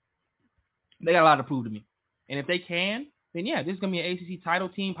 They got a lot to prove to me. And if they can, then yeah, this is going to be an ACC title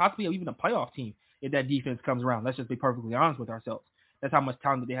team, possibly even a playoff team if that defense comes around. Let's just be perfectly honest with ourselves. That's how much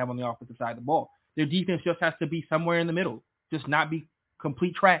talent that they have on the offensive side of the ball. Their defense just has to be somewhere in the middle, just not be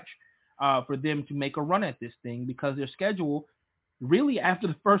complete trash for them to make a run at this thing, because their schedule, really after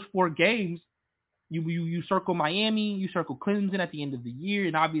the first 4 games, you circle Miami, you circle Clemson at the end of the year,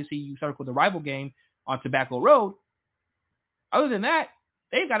 and obviously you circle the rival game on Tobacco Road. Other than that,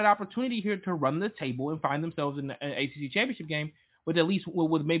 they've got an opportunity here to run the table and find themselves in an ACC championship game with at least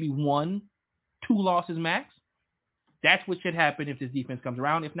with maybe 1-2 losses max. That's what should happen if this defense comes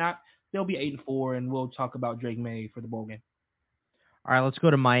around. If not, they'll be 8-4, and we'll talk about Drake May for the bowl game. All right, let's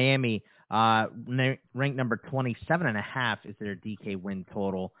go to Miami. Ranked number 27.5 is their DK win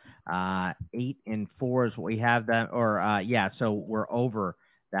total. 8-4 is what we have that, so we're over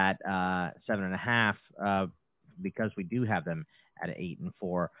that 7.5 because we do have them at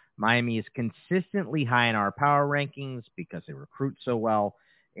 8-4. Miami is consistently high in our power rankings because they recruit so well,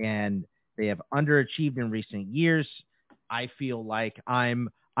 and they have underachieved in recent years. I feel like I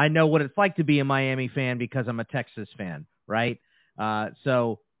know what it's like to be a Miami fan because I'm a Texas fan, right?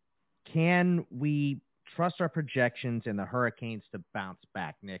 So can we trust our projections and the Hurricanes to bounce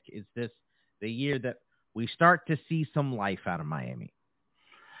back, Nick? Is this the year that we start to see some life out of Miami?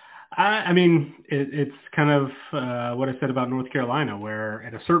 It's kind of what I said about North Carolina, where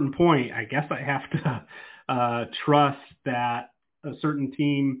at a certain point, I guess I have to trust that a certain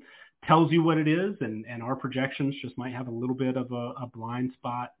team tells you what it is, and our projections just might have a little bit of a blind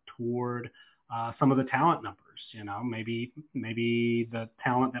spot toward some of the talent numbers. Maybe the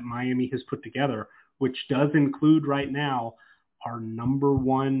talent that Miami has put together, which does include right now our number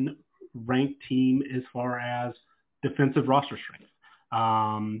 1 ranked team as far as defensive roster strength.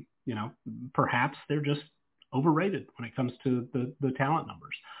 Perhaps they're just overrated when it comes to the talent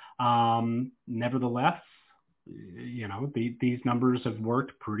numbers. Nevertheless, these numbers have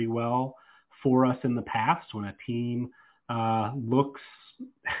worked pretty well for us in the past when a team looks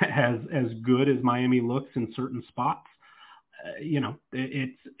as good as Miami looks in certain spots,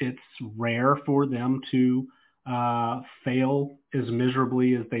 it's rare for them to fail as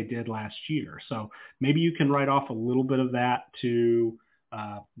miserably as they did last year. So maybe you can write off a little bit of that to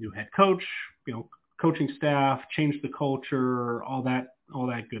new head coach, coaching staff, change the culture, all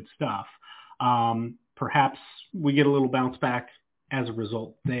that good stuff. Perhaps we get a little bounce back as a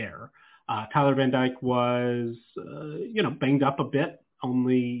result there. Tyler Van Dyke was, banged up a bit,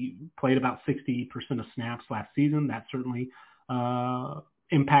 only played about 60% of snaps last season. That certainly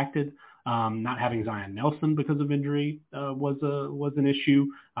impacted. Not having Zion Nelson because of injury was an issue.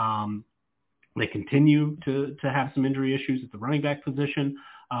 They continue to have some injury issues at the running back position,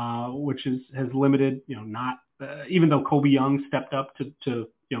 which has limited, even though Kobe Young stepped up to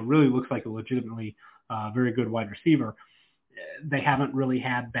really looks like a legitimately very good wide receiver. They haven't really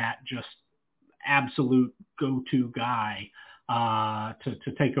had that just absolute go-to guy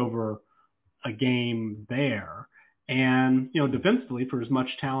to take over a game there. And, defensively, for as much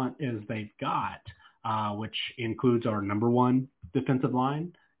talent as they've got, which includes our number one defensive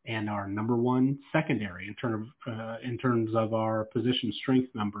line and our number one secondary in terms of our position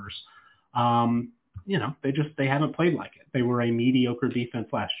strength numbers, they haven't played like it. They were a mediocre defense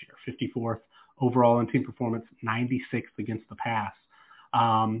last year, 54th overall in team performance, 96th against the pass.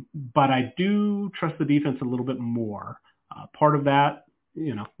 But I do trust the defense a little bit more. Part of that,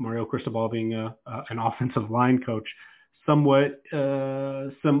 Mario Cristobal being an offensive line coach, somewhat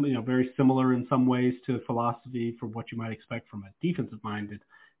very similar in some ways to philosophy for what you might expect from a defensive-minded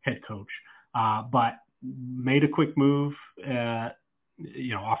head coach, but made a quick move at,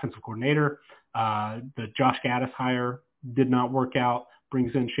 offensive coordinator. The Josh Gaddis hire did not work out,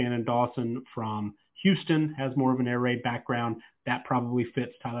 brings in Shannon Dawson from Houston, has more of an air raid background. That probably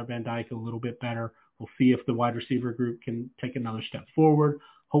fits Tyler Van Dyke a little bit better. We'll see if the wide receiver group can take another step forward.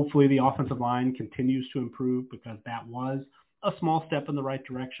 Hopefully the offensive line continues to improve because that was a small step in the right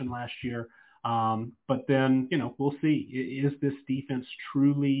direction last year. But then, we'll see. Is this defense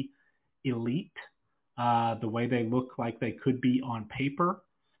truly elite the way they look like they could be on paper?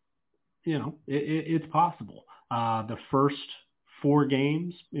 It's possible. The first 4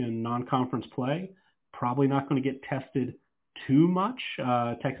 games in non-conference play, probably not going to get tested too much.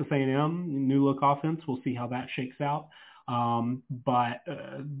 Texas A&M, new look offense. We'll see how that shakes out. But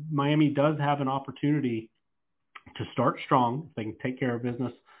Miami does have an opportunity to start strong. They can take care of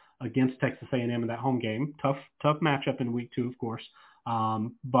business against Texas A&M in that home game. Tough matchup in week 2, of course.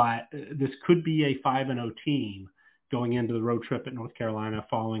 But this could be a 5-0 team going into the road trip at North Carolina,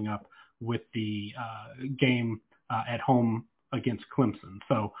 following up with the game at home against Clemson.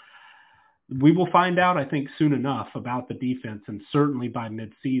 So we will find out, I think, soon enough about the defense, and certainly by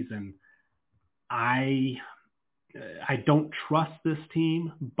midseason. I don't trust this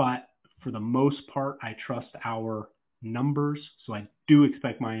team, but for the most part, I trust our numbers. So I do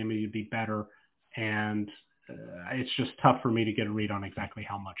expect Miami to be better, and it's just tough for me to get a read on exactly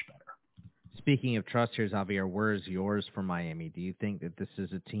how much better. Speaking of trust here, Xavier, where's yours for Miami? Do you think that this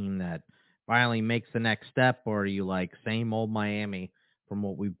is a team that finally makes the next step, or are you like same old Miami from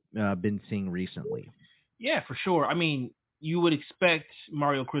what we've been seeing recently? Yeah, for sure. I mean, you would expect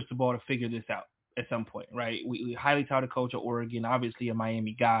Mario Cristobal to figure this out at some point, right? We highly touted coach at Oregon, obviously a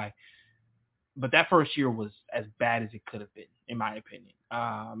Miami guy, but that first year was as bad as it could have been, in my opinion.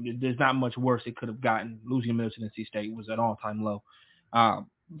 There's not much worse it could have gotten. Losing Middle Tennessee State was an all-time low.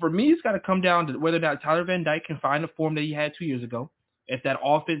 For me, it's got to come down to whether or not Tyler Van Dyke can find the form that he had 2 years ago. If that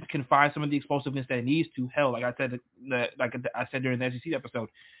offense can find some of the explosiveness that it needs to, hell, like I said during the SEC episode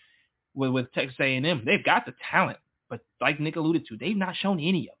with Texas A&M, they've got the talent, but like Nick alluded to, they've not shown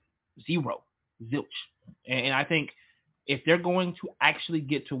any of it. Zero. Zilch. And I think if they're going to actually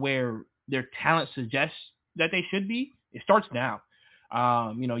get to where their talent suggests that they should be, it starts now.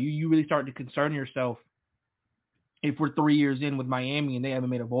 You really start to concern yourself if we're 3 years in with Miami and they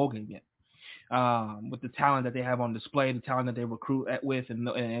haven't made a bowl game yet. With the talent that they have on display, the talent that they recruit with,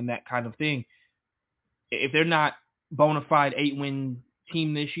 and that kind of thing. If they're not bona fide 8-win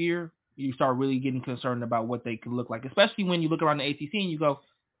team this year, you start really getting concerned about what they could look like, especially when you look around the ACC and you go,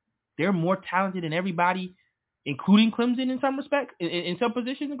 they're more talented than everybody, including Clemson in some respect, in some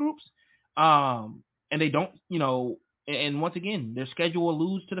positions and groups. And they don't, and once again, their schedule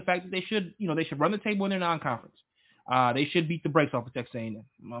alludes to the fact that they should run the table in their non-conference. They should beat the brakes off of Texas A&M.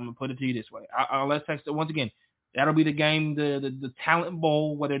 I'm going to put it to you this way. Unless Texas, once again, that'll be the game, the talent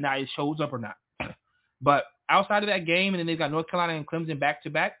bowl, whether or not it shows up or not. But outside of that game, and then they've got North Carolina and Clemson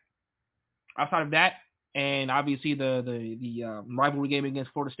back-to-back, outside of that, and obviously the rivalry game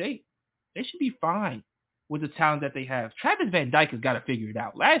against Florida State, they should be fine with the talent that they have. Travis Van Dyke has got to figure it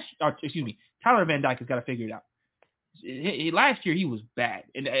out. Tyler Van Dyke has got to figure it out. Last year he was bad,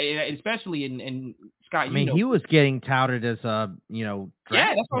 and especially in Scott. I mean, he was getting touted as a draft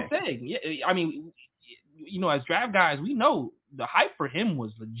that's what pick. I'm saying. Yeah, I mean, as draft guys, we know the hype for him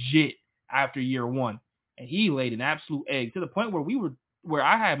was legit after year one, and he laid an absolute egg to the point where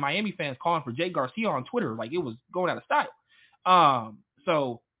I had Miami fans calling for Jay Garcia on Twitter, like it was going out of style.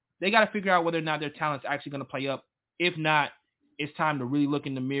 So they got to figure out whether or not their talent's actually going to play up. If not, it's time to really look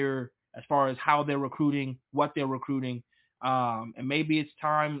in the mirror as far as how they're recruiting, what they're recruiting. And maybe it's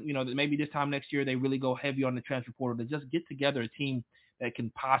time, maybe this time next year they really go heavy on the transfer portal to just get together a team that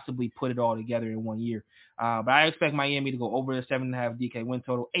can possibly put it all together in 1 year. But I expect Miami to go over the 7.5 DK win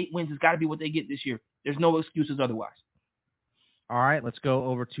total. 8 wins has got to be what they get this year. There's no excuses otherwise. All right, let's go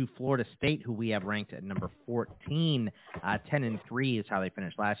over to Florida State, who we have ranked at number 14. 10-3 is how they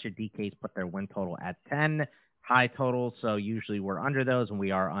finished last year. DK's put their win total at 10. High total, so usually we're under those, and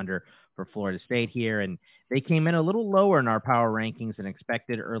we are under for Florida State here. And they came in a little lower in our power rankings than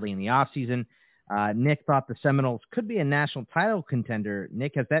expected early in the offseason. Nick thought the Seminoles could be a national title contender.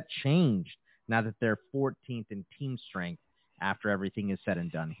 Nick, has that changed now that they're 14th in team strength after everything is said and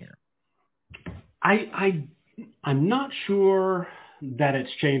done here? I'm not sure that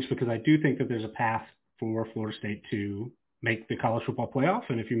it's changed, because I do think that there's a path for Florida State to make the college football playoff.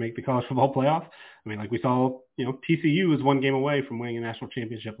 And if you make the college football playoff, I mean, like we saw, TCU is 1 game away from winning a national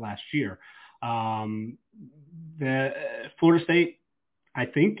championship last year. The Florida State, I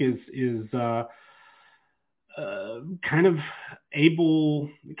think, is kind of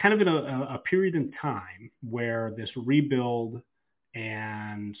in a period in time where this rebuild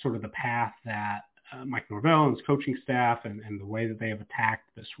and sort of the path that Mike Norvell and his coaching staff and the way that they have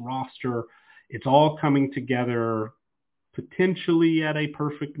attacked this roster, it's all coming together potentially at a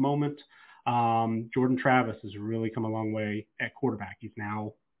perfect moment. Jordan Travis has really come a long way at quarterback. He's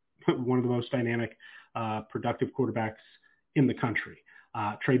now one of the most dynamic, productive quarterbacks in the country.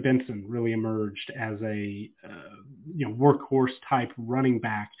 Trey Benson really emerged as a workhorse type running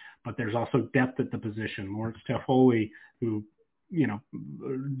back, but there's also depth at the position. Lawrence Toffoli, who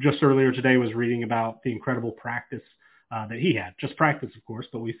just earlier today was reading about the incredible practice that he had. Just practice, of course,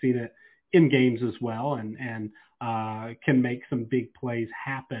 but we've seen it in games as well, and can make some big plays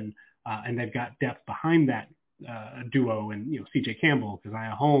happen. And they've got depth behind that duo, and C.J. Campbell,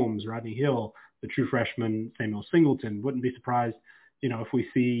 Keziah Holmes, Rodney Hill, the true freshman Samuel Singleton. Wouldn't be surprised, if we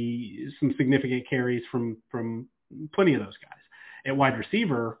see some significant carries from plenty of those guys. At wide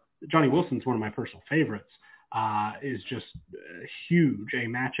receiver, Johnny Wilson's one of my personal favorites. Is just huge, a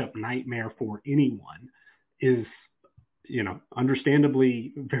matchup nightmare for anyone. Is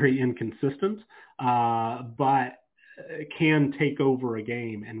understandably very inconsistent, but can take over a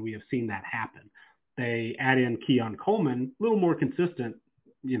game, and we have seen that happen. They add in Keon Coleman, a little more consistent,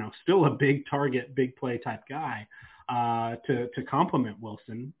 still a big target, big play type guy, to complement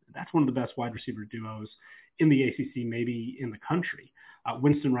Wilson. That's one of the best wide receiver duos in the ACC, maybe in the country.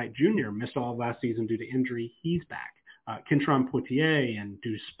 Winston Wright Jr. missed all of last season due to injury. He's back. Kentron Poitier and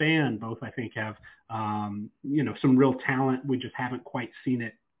Deuce Spann both, I think, have some real talent. We just haven't quite seen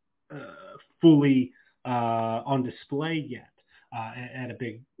it fully on display yet at a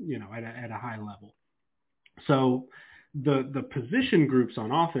big, at a high level. So the position groups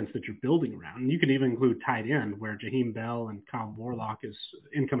on offense that you're building around, and you can even include tight end, where Jaheim Bell and Kyle Warlock is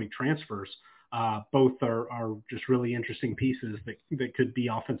incoming transfers. Both are just really interesting pieces that could be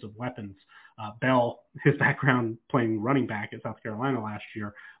offensive weapons. Bell, his background playing running back at South Carolina last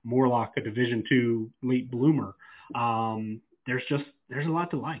year. Morlock, a Division II late bloomer. There's a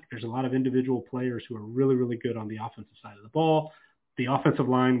lot to like. There's a lot of individual players who are really, really good on the offensive side of the ball. The offensive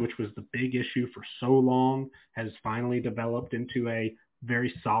line, which was the big issue for so long, has finally developed into a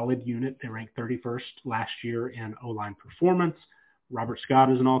very solid unit. They ranked 31st last year in O-line performance. Robert Scott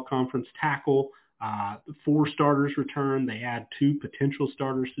is an all-conference tackle. 4 starters return. They add 2 potential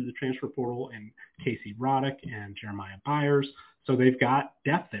starters to the transfer portal, and Casey Roddick and Jeremiah Byers. So they've got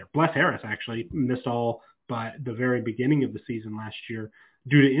depth there. Bless Harris actually missed all but the very beginning of the season last year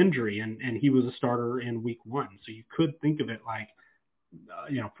due to injury, and he was a starter in week 1. So you could think of it like,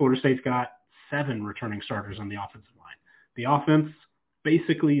 Florida State's got 7 returning starters on the offensive line. The offense,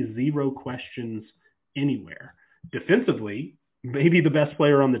 basically 0 questions anywhere. Defensively, maybe the best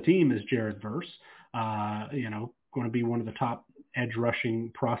player on the team is Jared Verse, going to be one of the top edge rushing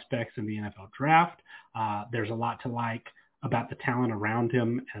prospects in the NFL draft. There's a lot to like about the talent around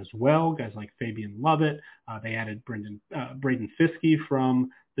him as well. Guys like Fabian Lovett. They added Braden Fiske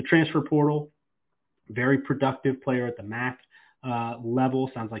from the transfer portal. Very productive player at the MAC. level.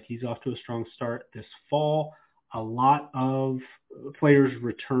 Sounds like he's off to a strong start this fall. A lot of players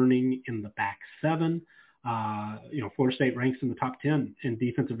returning in the back seven. Florida State ranks in the top 10 in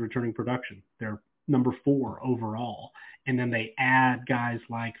defensive returning production. They're number 4 overall. And then they add guys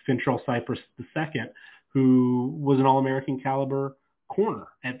like Fintrell Cypress II, who was an All-American caliber corner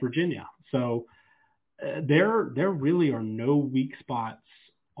at Virginia. So there really are no weak spots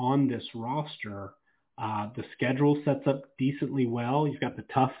on this roster. The schedule sets up decently well. You've got the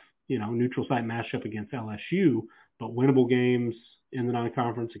tough, neutral site matchup against LSU, but winnable games in the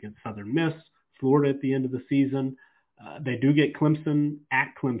non-conference against Southern Miss, Florida at the end of the season. They do get Clemson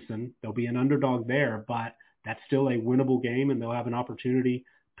at Clemson. They'll be an underdog there, but that's still a winnable game, and they'll have an opportunity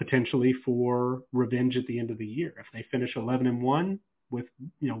potentially for revenge at the end of the year. If they finish 11-1 with,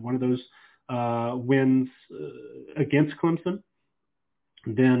 one of those wins against Clemson,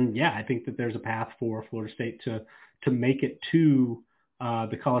 then I think that there's a path for Florida State to make it to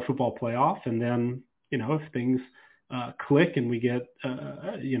the college football playoff. And then, if things click and we get,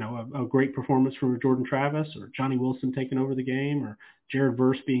 a great performance from Jordan Travis or Johnny Wilson taking over the game or Jared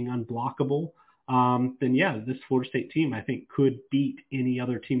Verse being unblockable, then this Florida State team, I think, could beat any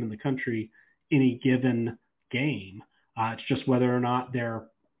other team in the country any given game. It's just whether or not they're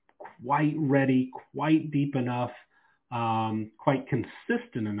quite ready, quite deep enough, quite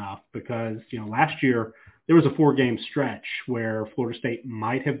consistent enough, because, last year there was a 4-game stretch where Florida State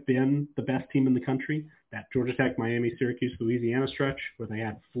might have been the best team in the country. That Georgia Tech, Miami, Syracuse, Louisiana stretch where they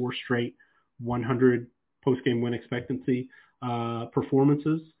had 4 straight 100 post-game win expectancy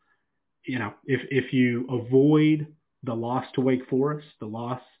performances. If you avoid the loss to Wake Forest, the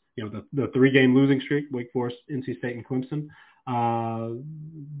 3-game losing streak, Wake Forest, NC State, and Clemson,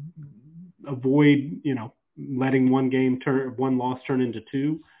 avoid, letting one loss turn into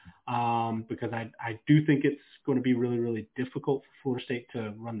 2, because I do think it's going to be really, really difficult for Florida State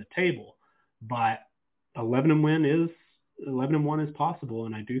to run the table. But 11-1 is possible,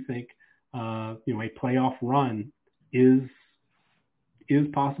 and I do think a playoff run is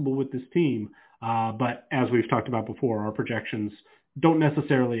possible with this team. But as we've talked about before, our projections don't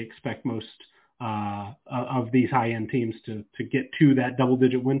necessarily expect most of these high-end teams to get to that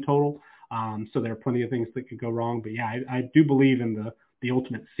double-digit win total. So there are plenty of things that could go wrong. But I do believe in the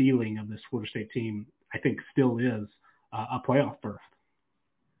ultimate ceiling of this Florida State team. I think still is a playoff berth.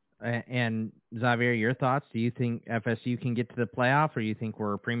 And Xavier, your thoughts? Do you think FSU can get to the playoff, or you think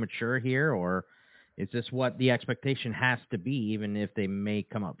we're premature here, or is this what the expectation has to be, even if they may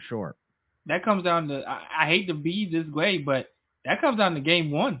come up short? That comes down to, I hate to be this way, but that comes down to game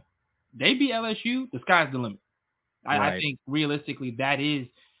 1. They beat LSU, the sky's the limit. Right. I think realistically that is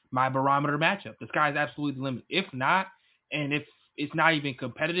my barometer matchup. The sky's absolutely the limit. If not, and if it's not even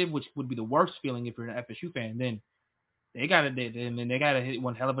competitive, which would be the worst feeling if you're an FSU fan, then they gotta hit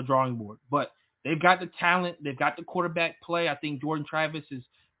one hell of a drawing board. But they've got the talent, they've got the quarterback play. I think Jordan Travis has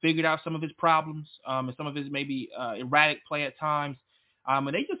figured out some of his problems, and some of his maybe erratic play at times. And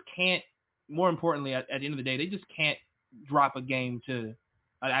they just can't. More importantly, at the end of the day, they just can't drop a game to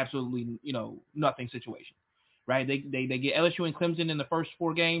an absolutely nothing situation, right? They get LSU and Clemson in the first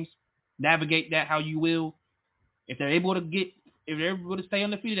 4 games. Navigate that how you will. If they're able to stay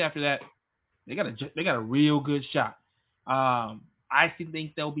undefeated after that, they got a real good shot. I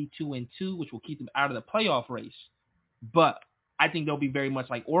think they'll be 2-2, which will keep them out of the playoff race. But I think they'll be very much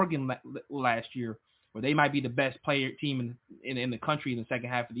like Oregon last year, where they might be the best team in the country in the second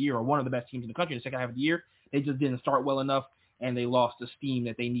half of the year, or one of the best teams in the country in the second half of the year. They just didn't start well enough, and they lost the steam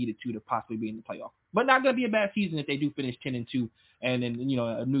that they needed to possibly be in the playoff. But not going to be a bad season if they do finish 10-2, and then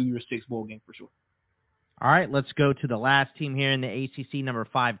a New Year's 6 bowl game for sure. All right, let's go to the last team here in the ACC, number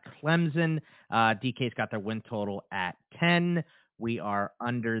 5, Clemson. DK's got their win total at 10. We are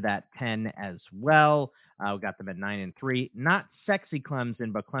under that 10 as well. We got them at 9-3. Not sexy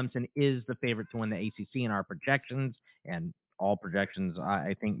Clemson, but Clemson is the favorite to win the ACC in our projections, and all projections,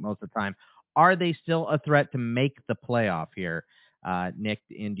 I think, most of the time. Are they still a threat to make the playoff here, Nick?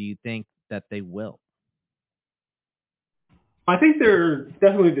 And do you think that they will? I think they're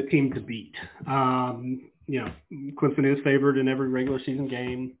definitely the team to beat. Clemson is favored in every regular season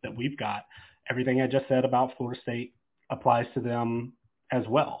game that we've got. Everything I just said about Florida State applies to them as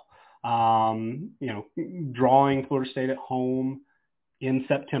well. Drawing Florida State at home in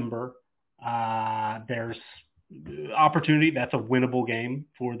September, there's opportunity. That's a winnable game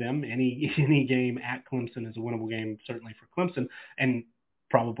for them. Any game at Clemson is a winnable game, certainly for Clemson, and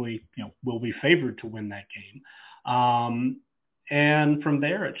probably will be favored to win that game. And from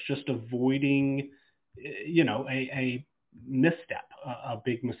there, it's just avoiding, a misstep, a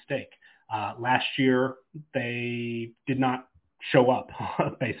big mistake. Last year, they did not show up,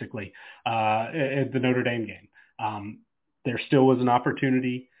 basically, at the Notre Dame game. There still was an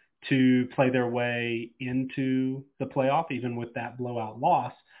opportunity to play their way into the playoff, even with that blowout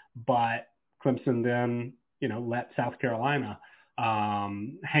loss. But Clemson then, let South Carolina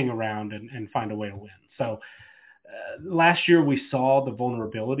hang around and find a way to win. So last year we saw the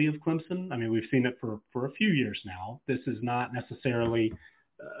vulnerability of Clemson. I mean, we've seen it for a few years now. This is not necessarily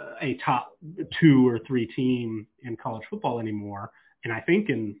a top 2 or 3 team in college football anymore. And I think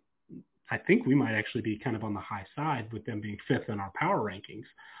we might actually be kind of on the high side with them being 5th in our power rankings.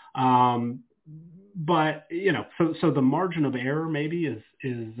 But so the margin of error maybe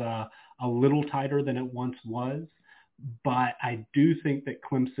is a little tighter than it once was. But I do think that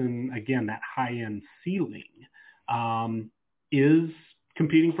Clemson, again, that high-end ceiling, is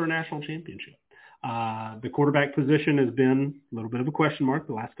competing for a national championship. The quarterback position has been a little bit of a question mark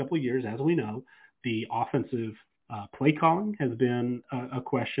the last couple of years, as we know. The offensive play calling has been a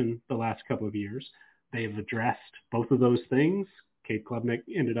question the last couple of years. They've addressed both of those things. Cade Klubnik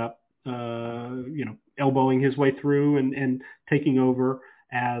ended up, elbowing his way through and taking over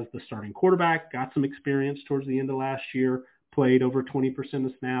as the starting quarterback, got some experience towards the end of last year, played over 20%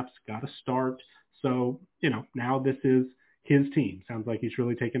 of snaps, got a start. So, now this is his team. Sounds like he's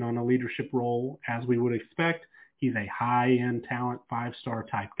really taken on a leadership role as we would expect. He's a high-end talent, 5-star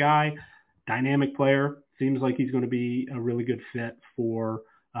type guy, dynamic player. Seems like he's going to be a really good fit for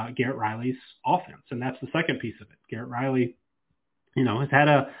Garrett Riley's offense. And that's the second piece of it. Garrett Riley, has had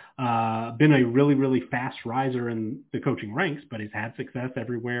been a really, really fast riser in the coaching ranks, but he's had success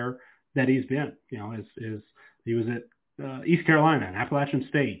everywhere that he's been. He was at East Carolina and Appalachian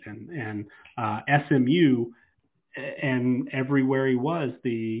State and SMU, and everywhere he was,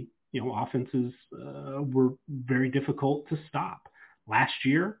 the offenses were very difficult to stop. Last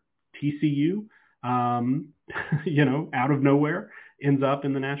year, TCU, out of nowhere, ends up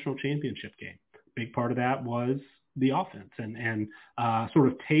in the national championship game. Big part of that was the offense and sort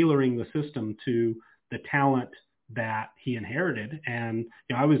of tailoring the system to the talent that he inherited. And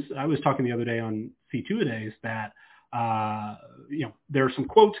I was talking the other day on C2-A-Days that there are some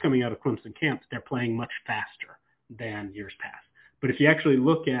quotes coming out of Clemson camp that they're playing much faster than years past. But if you actually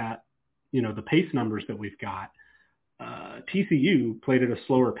look at the pace numbers that we've got, TCU played at a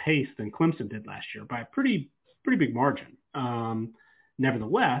slower pace than Clemson did last year by a pretty big margin.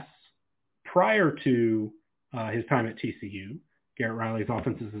 Nevertheless, prior to his time at TCU, Garrett Riley's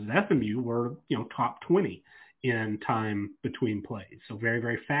offenses at SMU were, top 20 in time between plays. So very,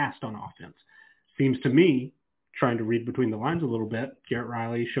 very fast on offense. Seems to me, trying to read between the lines a little bit, Garrett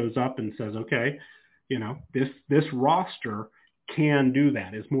Riley shows up and says, okay, this roster can do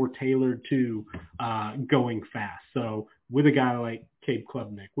that. It's more tailored to going fast. So with a guy like Cade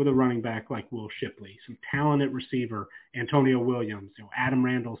Klubnik, with a running back like Will Shipley, some talented receiver, Antonio Williams, Adam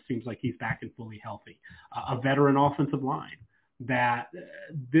Randall seems like he's back and fully healthy, a veteran offensive line, that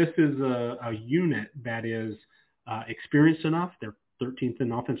this is a unit that is experienced enough. They're 13th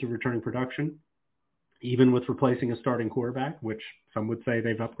in offensive returning production, even with replacing a starting quarterback, which some would say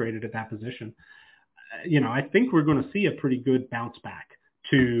they've upgraded at that position. I think we're going to see a pretty good bounce back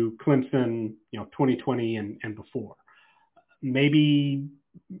to Clemson, 2020 and before. Maybe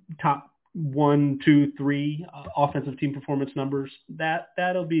top 1, 2, 3 offensive team performance numbers.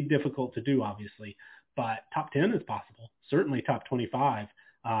 That'll be difficult to do, obviously, but top 10 is possible. Certainly top 25,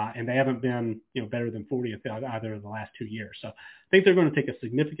 and they haven't been better than 40th either of the last 2 years. So I think they're going to take a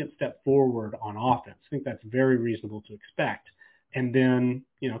significant step forward on offense. I think that's very reasonable to expect. And then,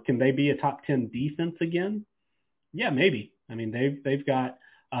 can they be a top 10 defense again? Yeah, maybe. I mean, they've got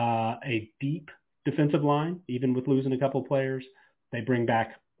a deep defensive line, even with losing a couple of players. They bring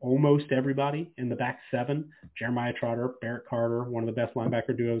back almost everybody in the back 7. Jeremiah Trotter, Barrett Carter, one of the best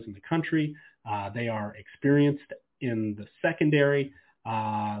linebacker duos in the country. They are experienced in the secondary.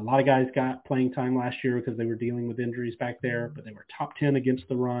 A lot of guys got playing time last year because they were dealing with injuries back there, but they were top 10 against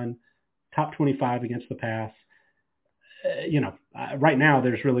the run, top 25 against the pass. Right now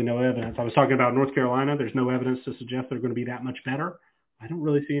there's really no evidence. I was talking about North Carolina. There's no evidence to suggest they're going to be that much better. I don't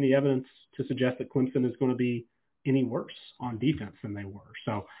really see any evidence to suggest that Clemson is going to be any worse on defense than they were.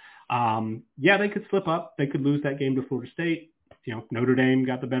 So, they could slip up. They could lose that game to Florida State. Notre Dame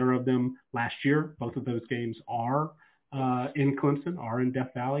got the better of them last year. Both of those games are in Clemson, are in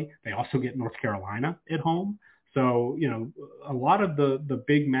Death Valley. They also get North Carolina at home. So, a lot of the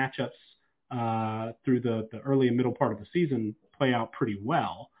big matchups through the early and middle part of the season play out pretty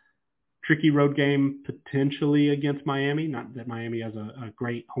well. Tricky road game potentially against Miami. Not that Miami has a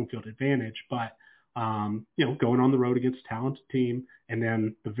great home field advantage, but going on the road against a talented team, and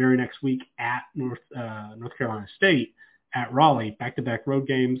then the very next week at North Carolina State At Raleigh, back-to-back road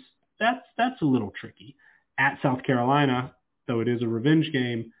games, that's a little tricky. At South Carolina, though it is a revenge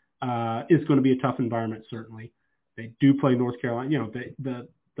game, is going to be a tough environment, certainly. They do play North Carolina. You know,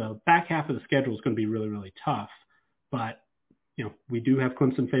 the back half of the schedule is going to be really, really tough. But, you know, we do have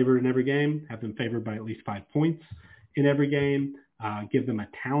Clemson favored in every game, have them favored by at least 5 points in every game, give them a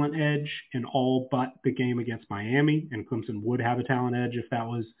talent edge in all but the game against Miami. And Clemson would have a talent edge if that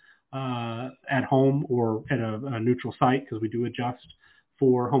was at home or at a neutral site, because we do adjust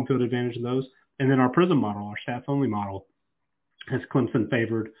for home field advantage in those. And then our Prism model, our stats only model, has Clemson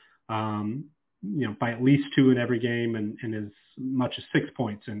favored, you know, by at least 2 in every game and as much as 6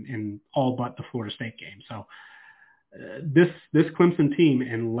 points in all but the Florida State game. So this Clemson team,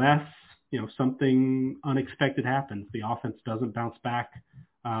 unless, you know, something unexpected happens, the offense doesn't bounce back,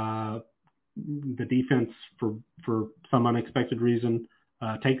 the defense for some unexpected reason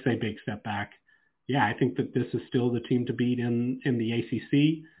takes a big step back. Yeah, I think that this is still the team to beat in the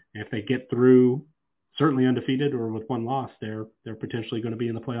ACC. If they get through, certainly undefeated or with 1 loss, they're potentially going to be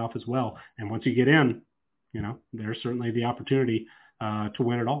in the playoff as well. And once you get in, you know, there's certainly the opportunity to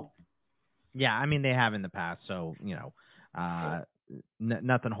win it all. Yeah, I mean, they have in the past, so, you know,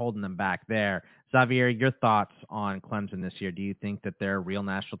 nothing holding them back there. Xavier, your thoughts on Clemson this year? Do you think that they're a real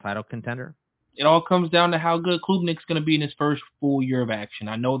national title contender? It all comes down to how good Klubnik's going to be in his first full year of action.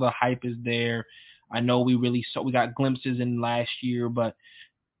 I know the hype is there. I know we got glimpses in last year, but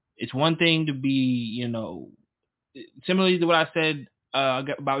it's one thing to be, you know, similarly to what I said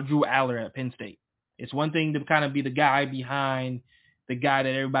about Drew Aller at Penn State. It's one thing to kind of be the guy behind the guy that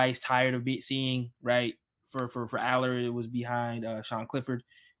everybody's tired of seeing, right? For Aller, it was behind Sean Clifford.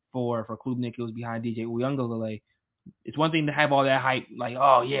 For Klubnik, it was behind DJ Uiagalelei. It's one thing to have all that hype, like,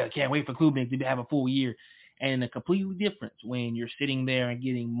 oh yeah, can't wait for Klubnik to have a full year, and a completely different when you're sitting there and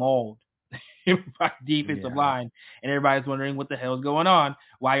getting mauled by defensive line, and everybody's wondering what the hell is going on.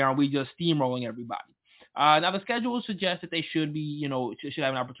 Why aren't we just steamrolling everybody? Now the schedule suggests that they should be, you know, should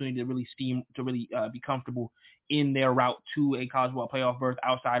have an opportunity to really be comfortable in their route to a college football playoff berth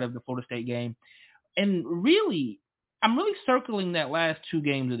outside of the Florida State game. And really, I'm really circling that last 2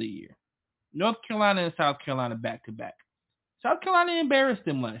 games of the year. North Carolina and South Carolina back to back. South Carolina embarrassed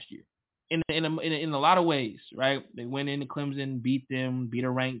them last year in a lot of ways, right? They went into Clemson, beat a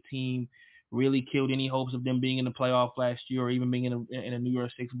ranked team, really killed any hopes of them being in the playoff last year or even being in a New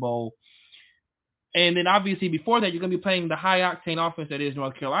Year's Six bowl. And then obviously before that, you're going to be playing the high octane offense that is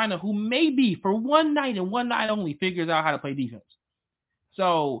North Carolina, who maybe for one night and one night only figures out how to play defense.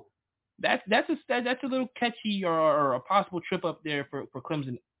 So that's a little catchy or a possible trip up there for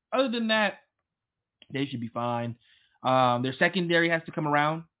Clemson. Other than that, they should be fine. Their secondary has to come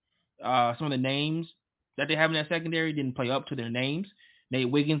around. Some of the names that they have in that secondary didn't play up to their names.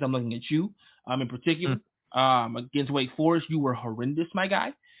 Nate Wiggins, I'm looking at you in particular. Against Wake Forest, you were horrendous, my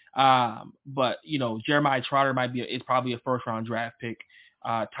guy. But, you know, Jeremiah Trotter is probably a first-round draft pick.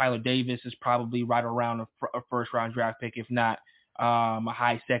 Tyler Davis is probably right around a first-round draft pick, if not a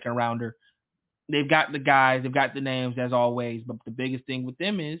high second-rounder. They've got the guys, they've got the names as always, but the biggest thing with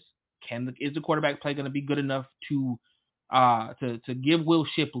them is the quarterback play going to be good enough to give Will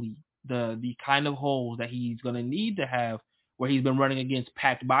Shipley the kind of holes that he's going to need to have, where he's been running against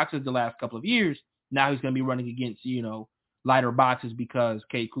packed boxes the last couple of years. Now he's going to be running against, you know, lighter boxes because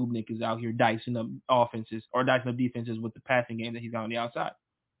Cade Klubnik is out here dicing up offenses or dicing up defenses with the passing game that he's got on the outside.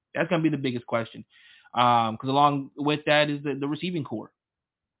 That's going to be the biggest question. Because along with that is the receiving core.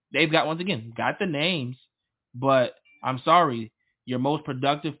 They've got, once again, got the names, but I'm sorry, your most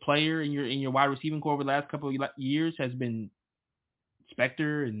productive player in your wide receiving core over the last couple of years has been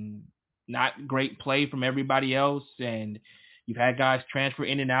Spector, and not great play from everybody else. And you've had guys transfer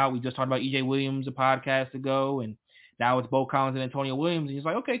in and out. We just talked about EJ Williams a podcast ago, and now it's Bo Collins and Antonio Williams. And he's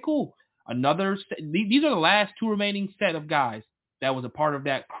like, okay, cool. These are the last 2 remaining set of guys that was a part of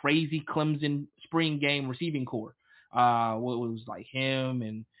that crazy Clemson spring game receiving core. What was like him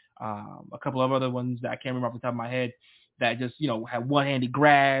and a couple of other ones that I can't remember off the top of my head that just, you know, had one-handed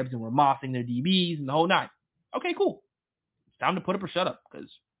grabs and were mossing their DBs and the whole nine. Okay, cool. It's time to put up or shut up, because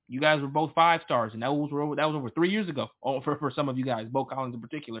you guys were both 5 stars, and that was over 3 years ago for some of you guys, Bo Collins in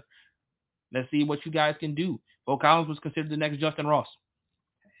particular. Let's see what you guys can do. Bo Collins was considered the next Justin Ross.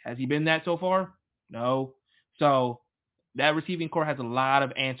 Has he been that so far? No. So that receiving core has a lot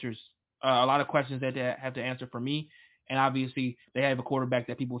of answers, a lot of questions that they have to answer for me. And obviously, they have a quarterback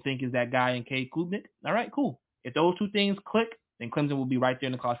that people think is that guy in Cade Klubnik. All right, cool. If those 2 things click, then Clemson will be right there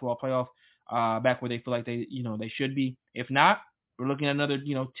in the college football playoff, back where they feel like they should be. If not, we're looking at another,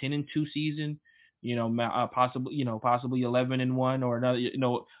 10-2 season, possibly 11-1 or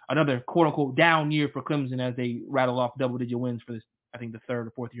another quote unquote down year for Clemson as they rattle off double-digit wins for this, I think, the third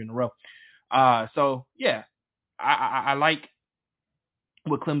or fourth year in a row. So yeah, I like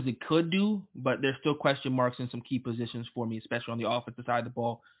what Clemson could do, but there's still question marks in some key positions for me, especially on the offensive side of the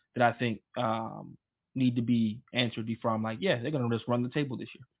ball, that I think need to be answered before I'm like, yeah, they're going to just run the table this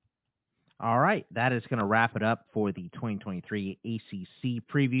year. All right, that is going to wrap it up for the 2023 ACC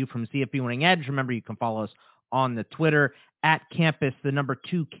preview from CFB Winning Edge. Remember, you can follow us on the Twitter at Campus, the number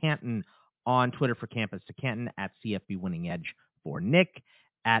 2 Canton on Twitter for Campus to Canton, at CFB Winning Edge for Nick,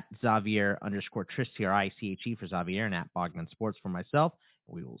 at Xavier_Trist, TRICHE for Xavier, and at Bogman Sports for myself.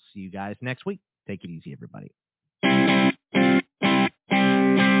 We will see you guys next week. Take it easy, everybody.